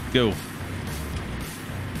 Bales. Go.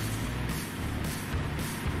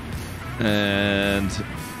 And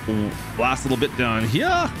last little bit down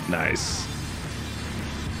here. Nice.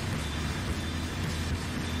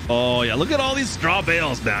 Oh yeah, look at all these straw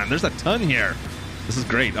bales, man. There's a ton here. This is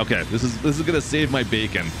great. Okay, this is gonna save my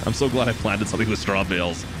bacon. I'm so glad I planted something with straw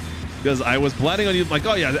bales, because I was planning on like,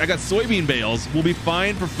 oh yeah, I got soybean bales. We'll be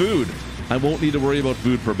fine for food. I won't need to worry about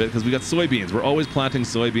food for a bit because we got soybeans. We're always planting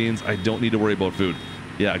soybeans. I don't need to worry about food.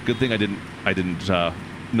 Yeah, good thing I didn't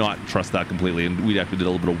not trust that completely, and we actually did a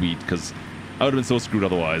little bit of wheat because I would have been so screwed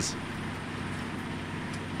otherwise.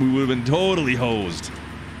 We would have been totally hosed.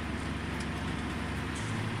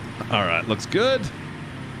 All right, looks good.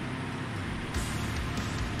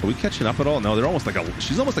 Are we catching up at all? No, they're almost like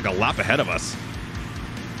she's almost like a lap ahead of us.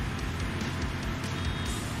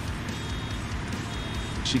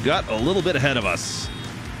 She got a little bit ahead of us.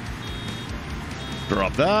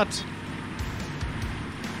 Drop that.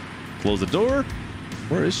 Close the door.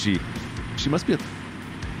 Where is she? She must be at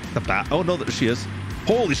the back. Oh, no, there she is.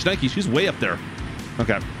 Holy shnikey, she's way up there.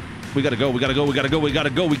 Okay. We gotta go, we gotta go, we gotta go, we gotta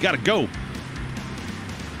go, we gotta go.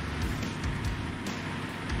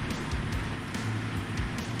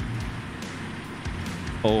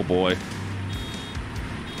 Oh, boy.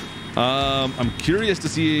 I'm curious to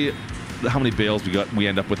see how many bales we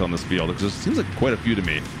end up with on this field, because it seems like quite a few to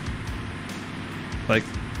me. Like,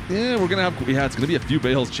 yeah, we're gonna have, yeah, it's gonna be a few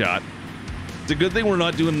bales, chat. It's a good thing we're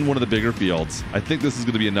not doing one of the bigger fields. I think this is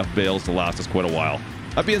gonna be enough bales to last us quite a while.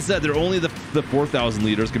 That being said, they're only the 4,000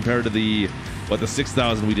 liters compared to the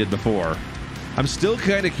 6,000 we did before. I'm still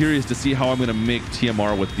kind of curious to see how I'm gonna make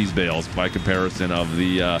TMR with these bales by comparison of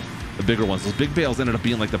the bigger ones. Those big bales ended up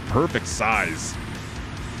being like the perfect size.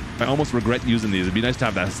 I almost regret using these. It'd be nice to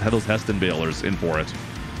have those Heston balers in for it.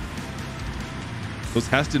 Those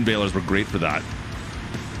Heston balers were great for that.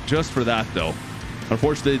 Just for that, though.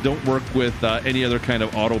 Unfortunately, they don't work with any other kind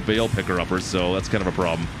of auto bale picker-uppers, so that's kind of a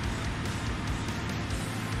problem.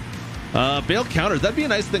 Bale counters. That'd be a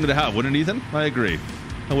nice thing to have, wouldn't it, Ethan? I agree.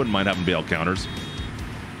 I wouldn't mind having bale counters.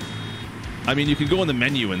 I mean, you can go in the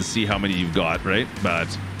menu and see how many you've got, right?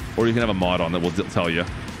 Or you can have a mod on that will tell you.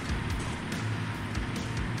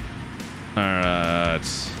 All right.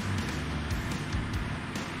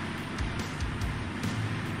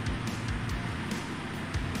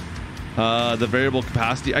 The variable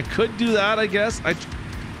capacity. I could do that, I guess.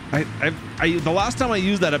 The last time I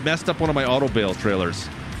used that, it messed up one of my auto bale trailers.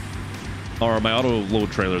 Or my auto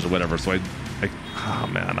load trailers or whatever. So oh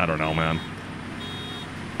man, I don't know, man.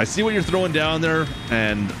 I see what you're throwing down there,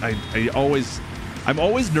 and I'm always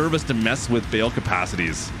nervous to mess with bale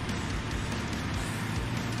capacities.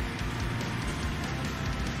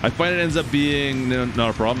 I find it ends up being not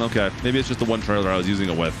a problem. Okay, maybe it's just the one trailer I was using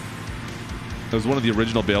it with. It was one of the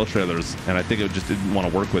original bale trailers, and I think it just didn't want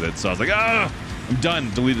to work with it. So I was like, I'm done.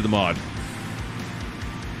 Deleted the mod.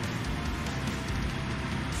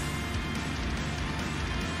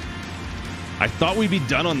 I thought we'd be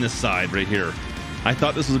done on this side right here. I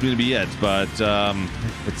thought this was going to be it, but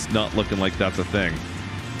it's not looking like that's a thing.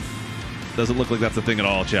 Doesn't look like that's a thing at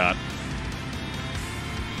all, chat.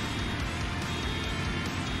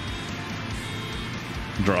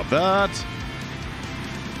 Drop that.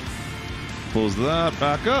 Close that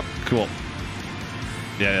back up. Cool.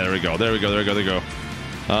 Yeah, there we go. There we go. There we go. There we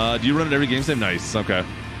go. Do you run it every game save? Nice. Okay.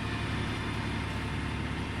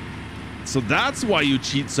 So that's why you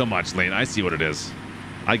cheat so much, Lane. I see what it is.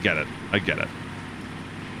 I get it. I get it.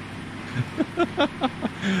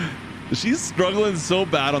 She's struggling so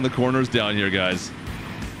bad on the corners down here, guys.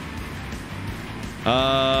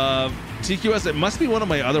 TQS, it must be one of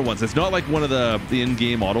my other ones. It's not like one of the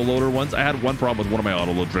in-game autoloader ones. I had one problem with one of my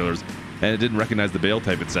autoload trailers, and it didn't recognize the bale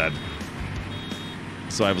type, it said.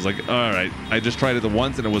 So I was like, all right. I just tried it the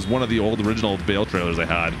once, and it was one of the old original bale trailers I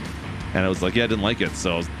had. And I was like, yeah, I didn't like it.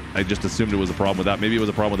 So I just assumed it was a problem with that. Maybe it was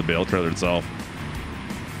a problem with the bale trailer itself.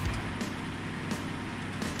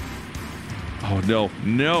 Oh, no.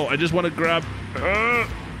 No, I just want to grab...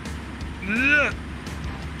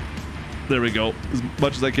 There we go. As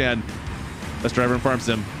much as I can. Best driver in Farm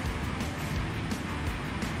Sim.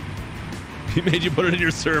 He made you put it in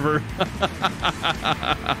your server.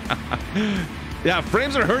 Yeah,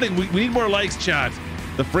 frames are hurting. We need more likes, chat.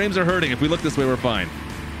 The frames are hurting. If we look this way, we're fine.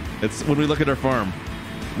 It's when we look at our farm,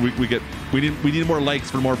 we need more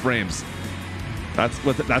likes for more frames. That's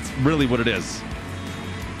really what it is.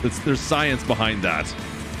 There's science behind that.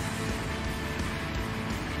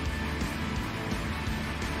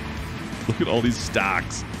 Look at all these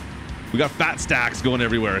stacks. We got fat stacks going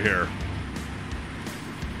everywhere here.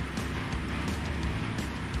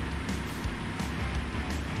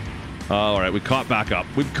 All right, we caught back up.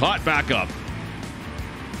 We've caught back up.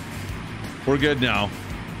 We're good now.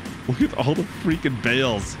 Look at all the freaking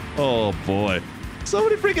bales. Oh boy. So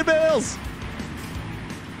many freaking bales.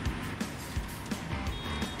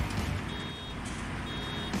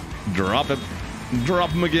 Drop him.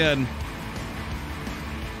 Drop him again.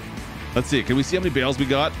 Let's see. Can we see how many bales we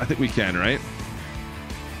got? I think we can, right?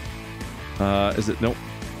 Is it? Nope.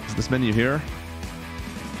 Is this menu here?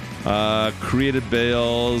 Created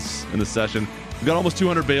bales in the session. We got almost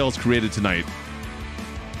 200 bales created tonight.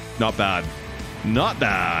 Not bad. Not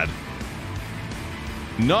bad.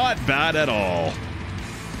 Not bad at all.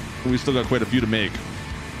 We still got quite a few to make.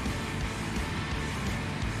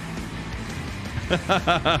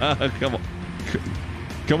 Come on.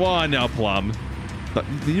 Come on now, Plum.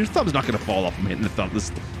 Your thumb's not going to fall off from hitting the thumb. You're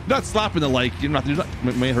not slapping the like. It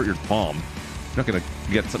may hurt your palm. You're not going to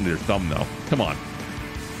get something to your thumb, though. Come on.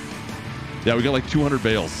 Yeah, we got like 200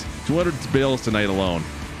 bales. 200 bales tonight alone.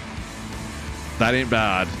 That ain't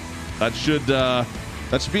bad. That should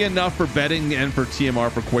be enough for betting and for TMR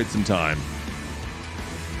for quite some time.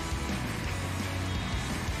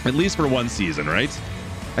 At least for one season, right?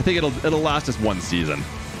 I think it'll last us one season.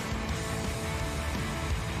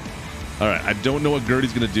 All right, I don't know what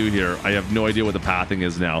Gertie's going to do here. I have no idea what the pathing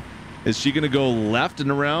is now. Is she going to go left and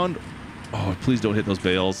around? Oh, please don't hit those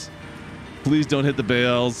bales. Please don't hit the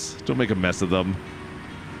bales. Don't make a mess of them.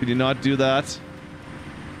 Can you not do that?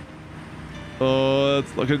 Oh,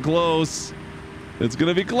 it's looking close. It's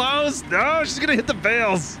going to be close. No, she's going to hit the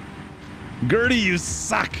bales. Gertie, you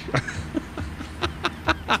suck.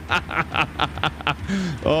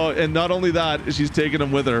 Oh, and not only that, she's taking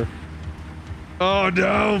them with her. Oh,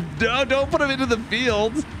 no. No, don't put them into the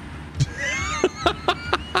field.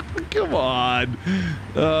 Come on.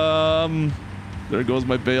 There goes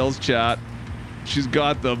my bales, chat. She's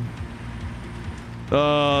got them.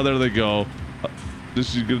 Oh, there they go.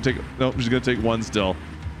 She's gonna take. No, she's gonna take one still.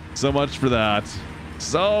 So much for that.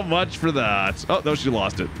 So much for that. Oh no, she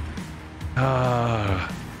lost it.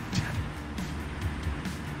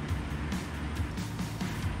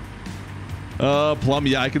 Plum.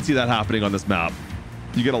 Yeah, I can see that happening on this map.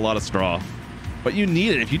 You get a lot of straw, but you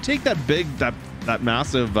need it. If you take that big, that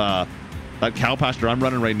massive, that cow pasture I'm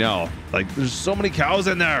running right now, like there's so many cows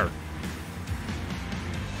in there.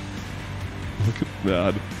 Look at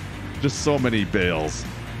that. Just so many bales.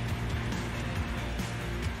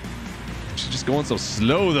 She's just going so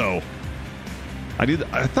slow though.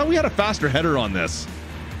 I thought we had a faster header on this.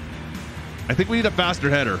 I think we need a faster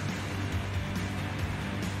header.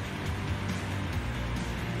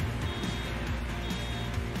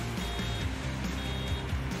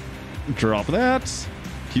 Drop that.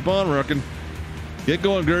 Keep on working. Get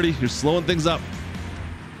going, Gertie. You're slowing things up.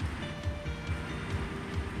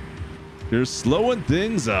 You're slowing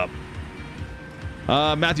things up.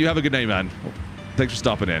 Matthew, have a good night, man. Thanks for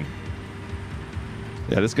stopping in.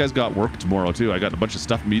 Yeah, this guy's got work tomorrow, too. I got a bunch of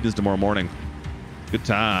stuff meetings tomorrow morning. Good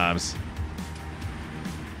times.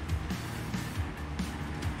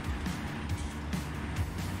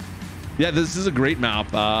 Yeah, this is a great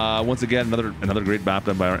map. Once again, another great map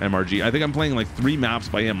done by our MRG. I think I'm playing like 3 maps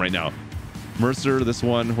by him right now. Mercer, this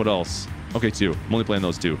one. What else? Okay, 2. I'm only playing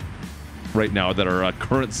those 2 right now that are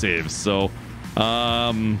current saves. So,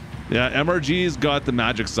 yeah, MRG's got the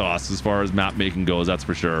magic sauce as far as map making goes. That's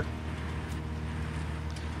for sure.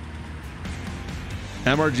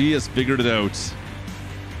 MRG has figured it out.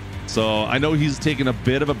 So I know he's taking a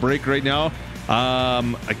bit of a break right now. I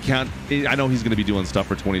know he's going to be doing stuff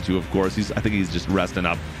for 22, of course. I think he's just resting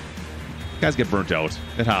up. Guys get burnt out.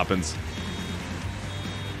 It happens.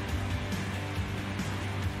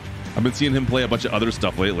 I've been seeing him play a bunch of other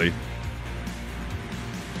stuff lately.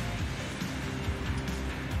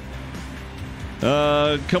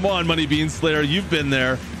 Come on, Money Bean Slayer. You've been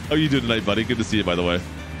there. How you doing tonight, buddy? Good to see you, by the way.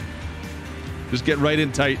 Just get right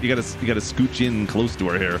in tight. You gotta scooch in close to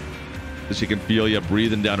her here so she can feel you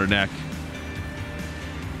breathing down her neck.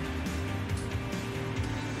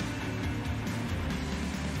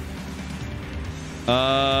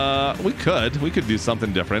 We could do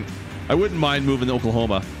something different. I wouldn't mind moving to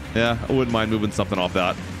Oklahoma. Yeah, I wouldn't mind moving something off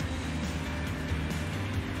that.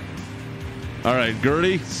 All right,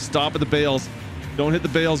 Gertie, stop at the bales. Don't hit the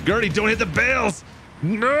bales. Gertie, don't hit the bales.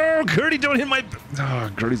 No, Gertie, don't hit my... Oh,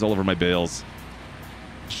 Gertie's all over my bales.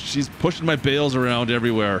 She's pushing my bales around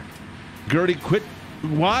everywhere. Gertie, quit.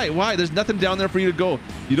 Why? There's nothing down there for you to go.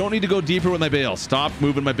 You don't need to go deeper with my bales. Stop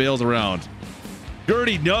moving my bales around.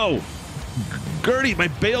 Gertie, no. Gertie, my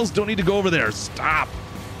bales don't need to go over there. Stop.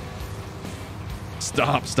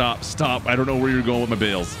 Stop. I don't know where you're going with my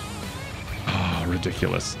bales. Oh,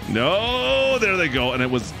 ridiculous. No, there they go. And it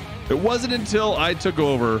wasn't until I took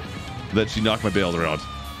over that she knocked my bales around.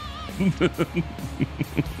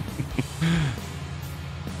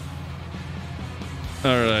 All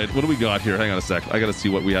right, what do we got here? Hang on a sec. I got to see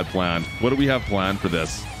what we had planned. What do we have planned for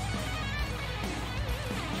this?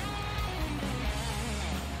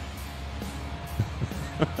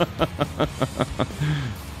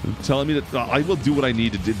 Telling me that I will do what I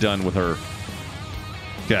need to get done with her.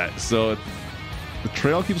 Okay, so the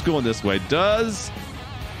trail keeps going this way. Does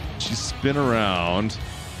she spin around?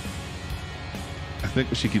 I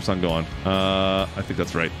think she keeps on going. I think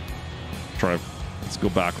that's right. Try. Let's go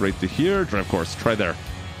back right to here. Drive course. Try there.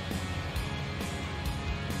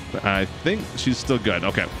 I think she's still good.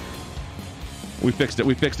 Okay. We fixed it.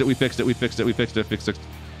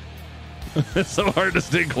 It's so hard to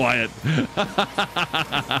stay quiet.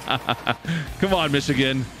 Come on,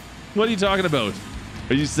 Michigan. What are you talking about?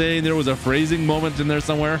 Are you saying there was a phrasing moment in there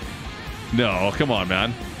somewhere? No, come on,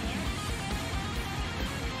 man.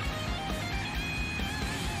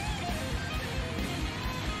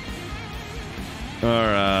 All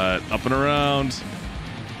right, up and around.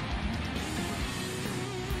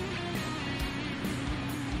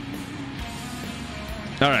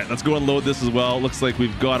 All right, let's go and load this as well. Looks like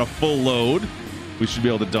we've got a full load. We should be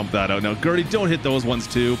able to dump that out. Now, Gertie, don't hit those ones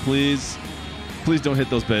too, please. Please don't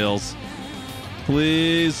hit those bales.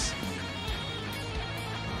 Please.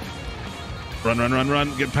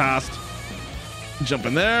 Run. Get past. Jump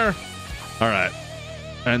in there. All right.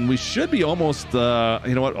 And we should be almost, you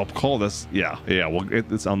know what? I'll call this. Yeah. We'll get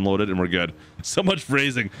this unloaded and we're good. So much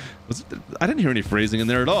phrasing. I didn't hear any phrasing in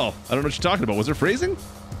there at all. I don't know what you're talking about. Was there phrasing?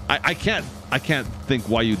 I can't think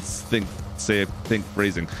why you'd think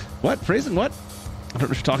phrasing. What? Phrasing what? I don't know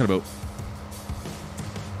what you're talking about.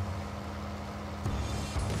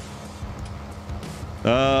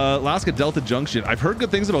 Alaska Delta Junction. I've heard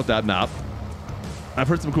good things about that map. I've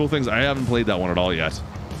heard some cool things. I haven't played that one at all yet.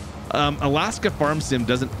 Alaska Farm Sim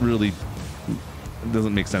doesn't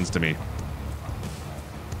make sense to me.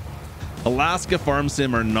 Alaska Farm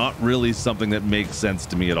Sim are not really something that makes sense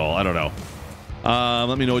to me at all. I don't know.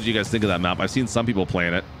 Let me know what you guys think of that map. I've seen some people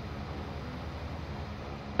playing it.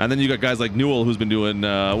 And then you got guys like Newell who's been doing,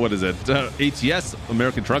 what is it? ATS,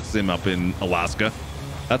 American Truck Sim up in Alaska.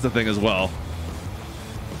 That's a thing as well.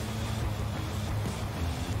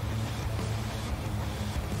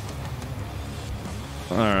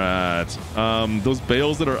 All right. Those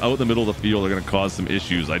bales that are out in the middle of the field are going to cause some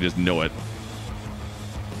issues. I just know it.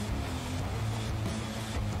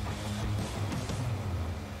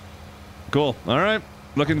 Cool. All right.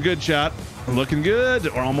 Looking good, chat. Looking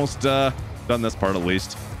good. We're almost done this part at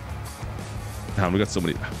least. We got so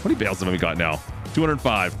many. How many bales have we got now?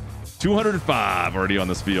 205. 205 already on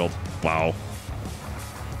this field. Wow.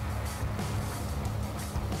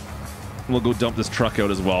 We'll go dump this truck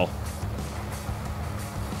out as well.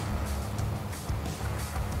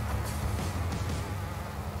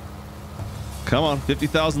 Come on,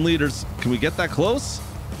 50,000 liters. Can we get that close?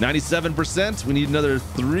 97%. We need another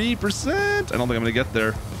 3%. I don't think I'm going to get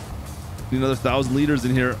there. Need another 1,000 liters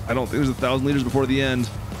in here. I don't think there's 1,000 liters before the end.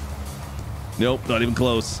 Nope, not even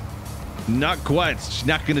close. Not quite. She's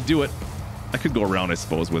not going to do it. I could go around, I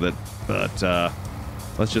suppose, with it. But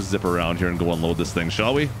let's just zip around here and go unload this thing,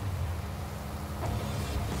 shall we?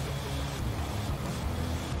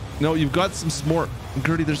 No, you've got some more.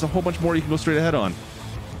 Gertie, there's a whole bunch more you can go straight ahead on.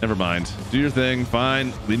 Never mind. Do your thing.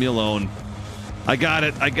 Fine. Leave me alone. I got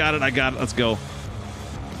it. I got it. I got it. Let's go.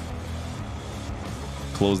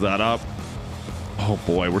 Close that up. Oh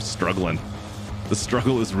boy, we're struggling. The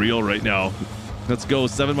struggle is real right now. Let's go.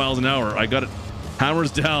 7 miles an hour. I got it.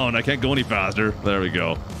 Hammers down. I can't go any faster. There we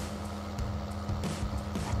go.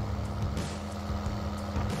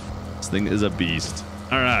 This thing is a beast.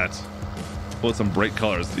 All right. With some bright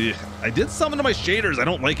colors. Ugh. I did something to my shaders. I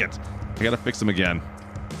don't like it. I gotta fix them again.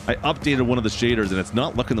 I updated one of the shaders and it's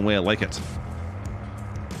not looking the way I like it.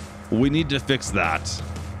 We need to fix that.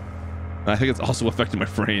 I think it's also affecting my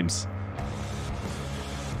frames.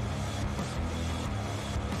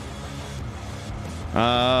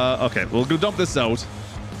 Okay, we'll go dump this out.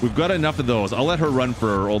 We've got enough of those. I'll let her run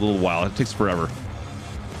for a little while. It takes forever.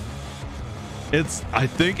 I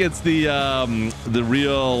think it's the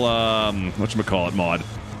real whatchamacallit mod,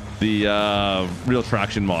 the real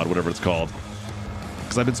traction mod, whatever it's called.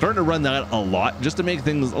 Because I've been starting to run that a lot just to make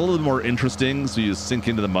things a little bit more interesting, so you sink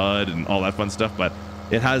into the mud and all that fun stuff. But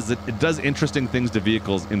it does interesting things to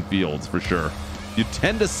vehicles in fields for sure. You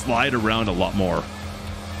tend to slide around a lot more.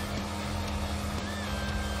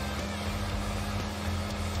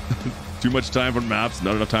 Too much time for maps,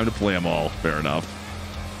 not enough time to play them all. Fair enough.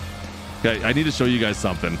 Okay, I need to show you guys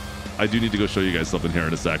something. I do need to go show you guys something here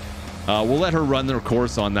in a sec. We'll let her run their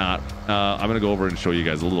course on that. I'm gonna go over and show you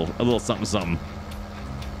guys a little something.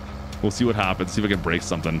 We'll see what happens. See if I can break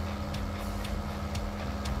something.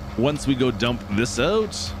 Once we go dump this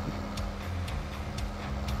out.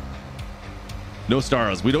 No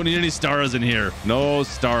stars. We don't need any stars in here. No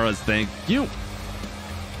stars. Thank you.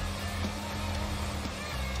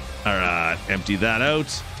 All right, empty that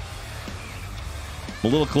out. I'm a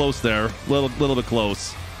little close there. Little bit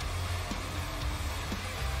close.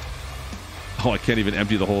 Oh, I can't even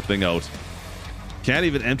empty the whole thing out. Can't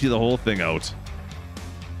even empty the whole thing out.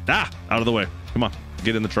 Ah, out of the way. Come on,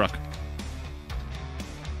 get in the truck.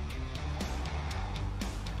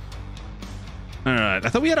 All right, I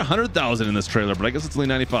thought we had 100,000 in this trailer, but I guess it's only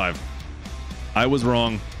 95. I was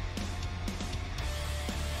wrong.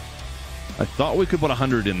 I thought we could put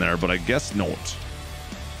 100 in there, but I guess not.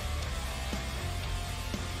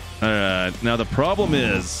 All right, now the problem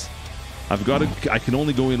is I can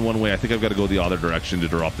only go in one way. I think I've got to go the other direction to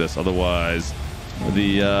drop this. Otherwise,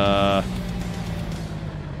 yeah,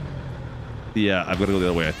 I've got to go the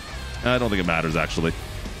other way. I don't think it matters, actually.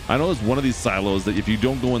 I know there's one of these silos that if you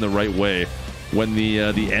don't go in the right way, when the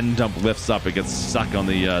end dump lifts up, it gets stuck on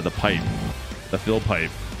the pipe, the fill pipe.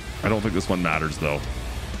 I don't think this one matters, though.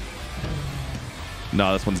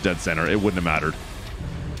 No, this one's dead center. It wouldn't have mattered.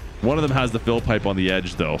 One of them has the fill pipe on the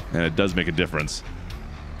edge, though, and it does make a difference.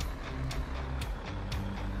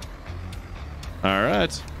 All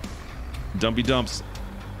right. Dumpy dumps.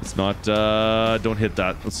 It's not, don't hit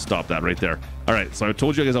that. Let's stop that right there. All right, so I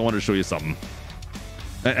told you guys I wanted to show you something.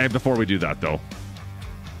 And before we do that, though.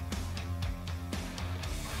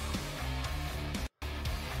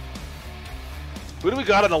 Who do we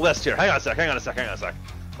got on the list here? Hang on a sec.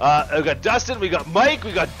 We got Dustin, we got Mike,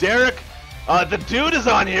 we got Derek. The dude is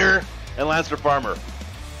on here, and Lancer Farmer.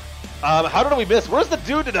 How did we miss? Where's the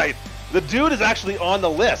dude tonight? The dude is actually on the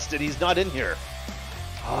list, and he's not in here.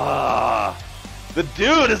 The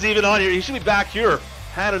dude is even on here. He should be back here,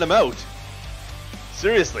 handing them out.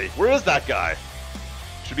 Seriously, where is that guy?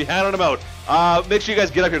 Should be handing them out. Make sure you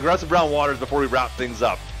guys get up here, grab some brown waters before we wrap things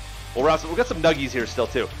up. We'll got some nuggies here still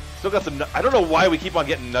too. Still got some. I don't know why we keep on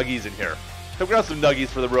getting nuggies in here. Come grab some nuggies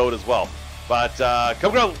for the road as well. But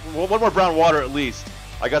come grab one more brown water at least.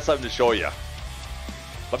 I got something to show you.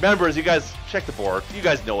 But members, you guys check the board. You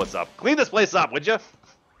guys know what's up. Clean this place up, would you?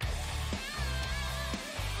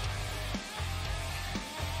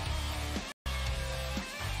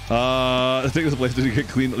 I think this place didn't get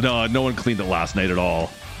cleaned. No, no one cleaned it last night at all.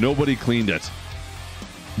 Nobody cleaned it.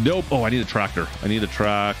 Nope. Oh, I need a tractor. I need a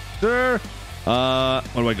tractor. What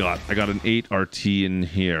do I got? I got an 8 RT in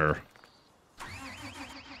here.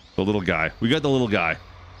 The little guy. We got the little guy.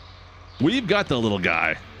 We've got the little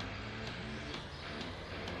guy.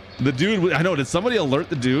 The dude, I know, did somebody alert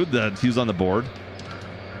the dude that he was on the board?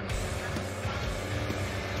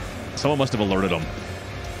 Someone must have alerted him.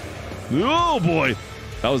 Oh boy.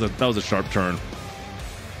 That was a sharp turn.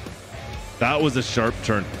 That was a sharp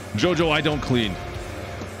turn. Jojo, I don't clean.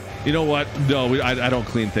 You know what? No, I don't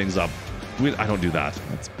clean things up. I don't do that.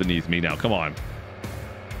 That's beneath me now. Come on.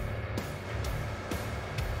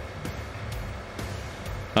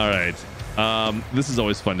 All right. This is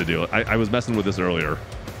always fun to do. I was messing with this earlier.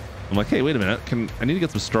 I'm like, hey, wait a minute. I need to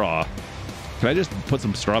get some straw. Can I just put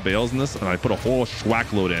some straw bales in this? And I put a whole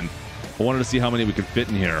schwack load in. I wanted to see how many we could fit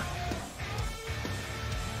in here.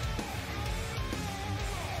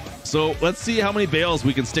 So let's see how many bales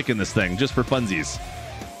we can stick in this thing, just for funsies,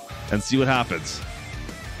 and see what happens.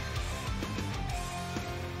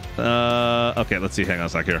 Okay, let's see. Hang on a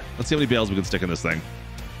sec here. Let's see how many bales we can stick in this thing.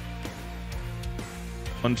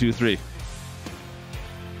 1, 2, 3.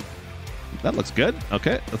 That looks good.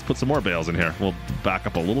 Okay, let's put some more bales in here. We'll back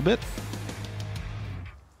up a little bit.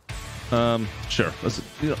 Sure.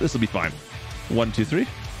 This will be fine. 1, 2, 3.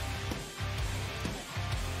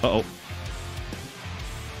 Uh-oh.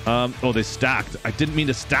 Oh, they stacked. I didn't mean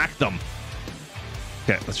to stack them.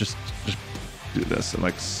 Okay, let's just do this and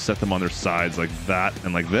like set them on their sides like that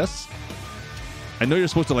and like this. I know you're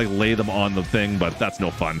supposed to like lay them on the thing, but that's no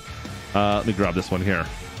fun. Let me grab this one here.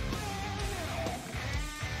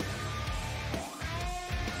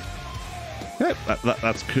 Okay,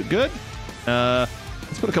 that's good.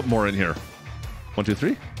 Let's put a couple more in here. 1, 2,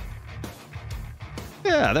 3.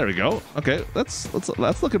 Yeah, there we go. Okay, that's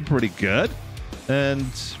looking pretty good. And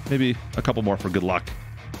maybe a couple more for good luck.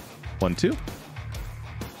 1, 2.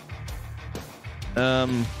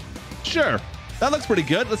 Sure. That looks pretty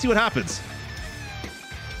good. Let's see what happens.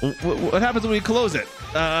 What happens when we close it?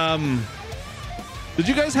 Did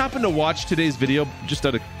you guys happen to watch today's video? Just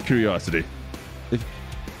out of curiosity.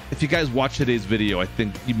 If you guys watch today's video, I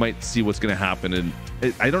think you might see what's going to happen. And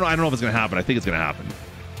I don't know if it's going to happen. I think it's going to happen.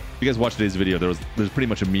 If you guys watch today's video, there's pretty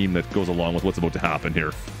much a meme that goes along with what's about to happen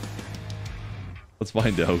here. Let's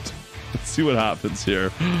find out. Let's see what happens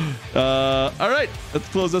here. All right, let's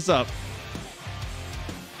close this up.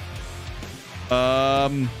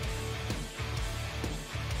 Oh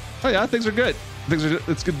yeah, things are good.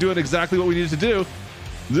 It's doing exactly what we needed to do.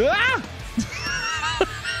 Ah!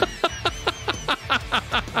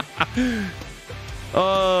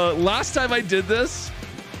 Last time I did this,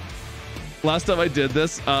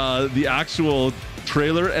 the actual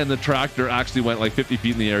trailer and the tractor actually went like 50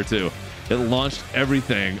 feet in the air too. It launched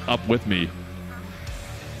everything up with me.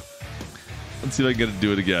 Let's see if I can get it to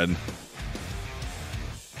do it again.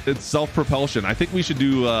 It's self-propulsion. I think we should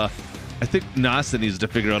do. I think NASA needs to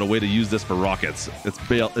figure out a way to use this for rockets. It's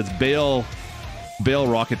bale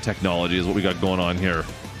rocket technology is what we got going on here.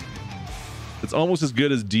 It's almost as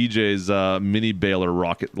good as DJ's mini baler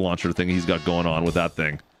rocket launcher thing he's got going on with that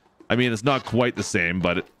thing. I mean, it's not quite the same,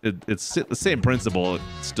 but it's the same principle. It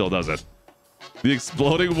still does it. The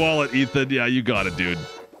exploding wallet, Ethan. Yeah, you got it, dude.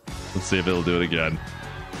 Let's see if it'll do it again.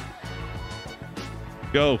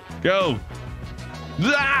 Go.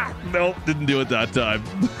 Ah! Nope, didn't do it that time.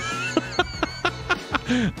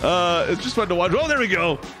 It's just fun to watch. Oh, there we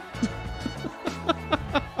go.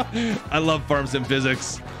 I love Farm Sim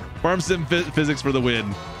Physics. Farm Sim Physics for the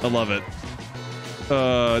win. I love it.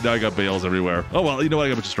 Now I got bales everywhere. Oh, well, you know what? I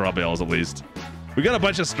got a bunch of straw bales at least. We got a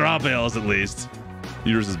bunch of straw bales at least.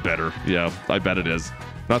 Yours is better. Yeah, I bet it is.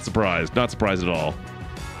 Not surprised. Not surprised at all.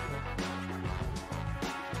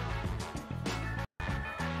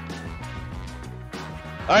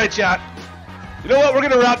 All right, chat. You know what? We're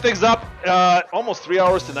going to wrap things up. Almost 3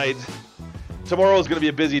 hours tonight. Tomorrow is going to be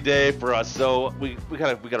a busy day for us, so we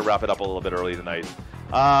got to wrap it up a little bit early tonight.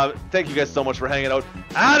 Thank you guys so much for hanging out.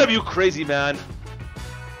 Adam, you crazy man.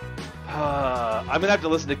 I'm going to have to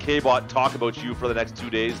listen to K-Bot talk about you for the next 2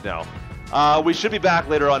 days now. We should be back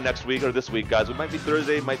later on next week or this week, guys. It might be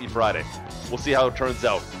Thursday, it might be Friday. We'll see how it turns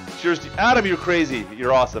out. Cheers to Adam, you're crazy.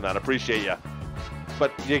 You're awesome, man. Appreciate you.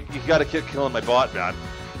 But you got to keep killing my bot, man.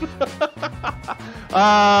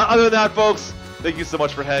 Other than that, folks, thank you so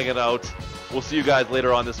much for hanging out. We'll see you guys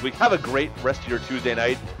later on this week. Have a great rest of your Tuesday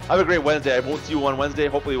night. Have a great Wednesday. I won't see you on Wednesday.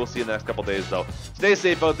 Hopefully we'll see you in the next couple days, though. Stay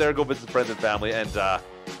safe out there. Go visit friends and family. And,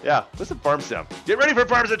 yeah, listen Farm Sim. Get ready for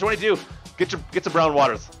Farm Sim 22. Get some brown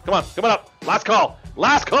waters. Come on up. Last call.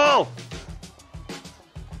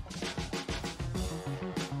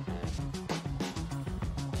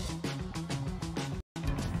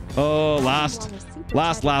 Oh,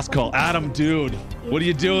 last call. Adam, dude. What are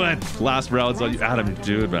you doing? Last rounds on you. Adam,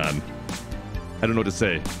 dude, man. I don't know what to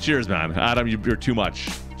say. Cheers, man. Adam, you're too much.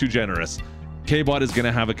 Too generous. K-Bot is going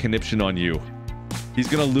to have a conniption on you. He's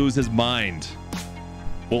going to lose his mind.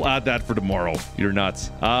 We'll add that for tomorrow. You're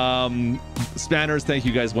nuts. Spanners, thank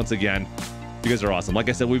you guys once again. You guys are awesome. Like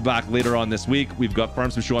I said, we'll be back later on this week. We've got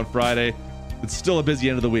Farm Sim Show on Friday. It's still a busy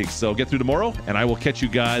end of the week, so get through tomorrow, and I will catch you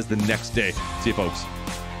guys the next day. See you, folks.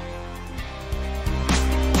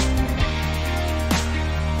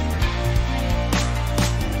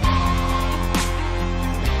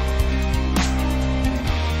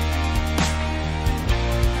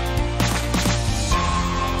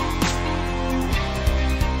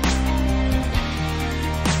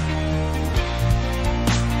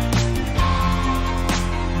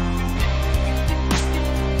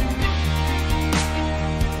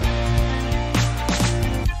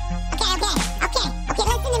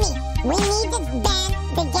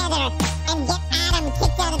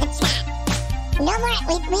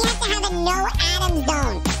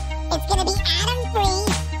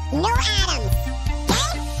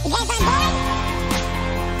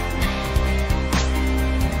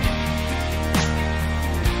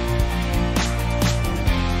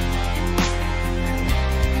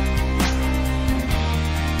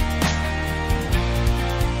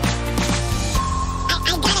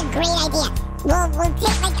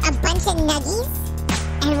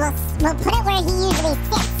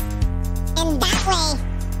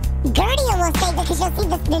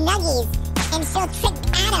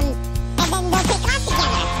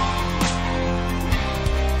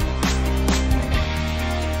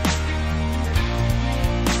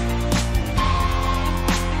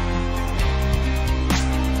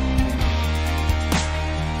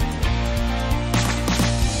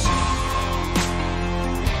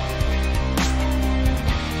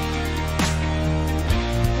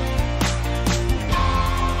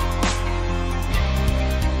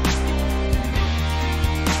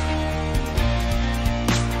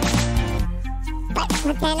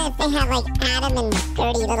 They have like Adam and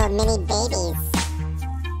Gertie little mini babies.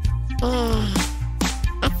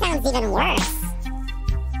 That sounds even worse.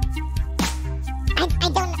 I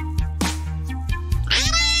don't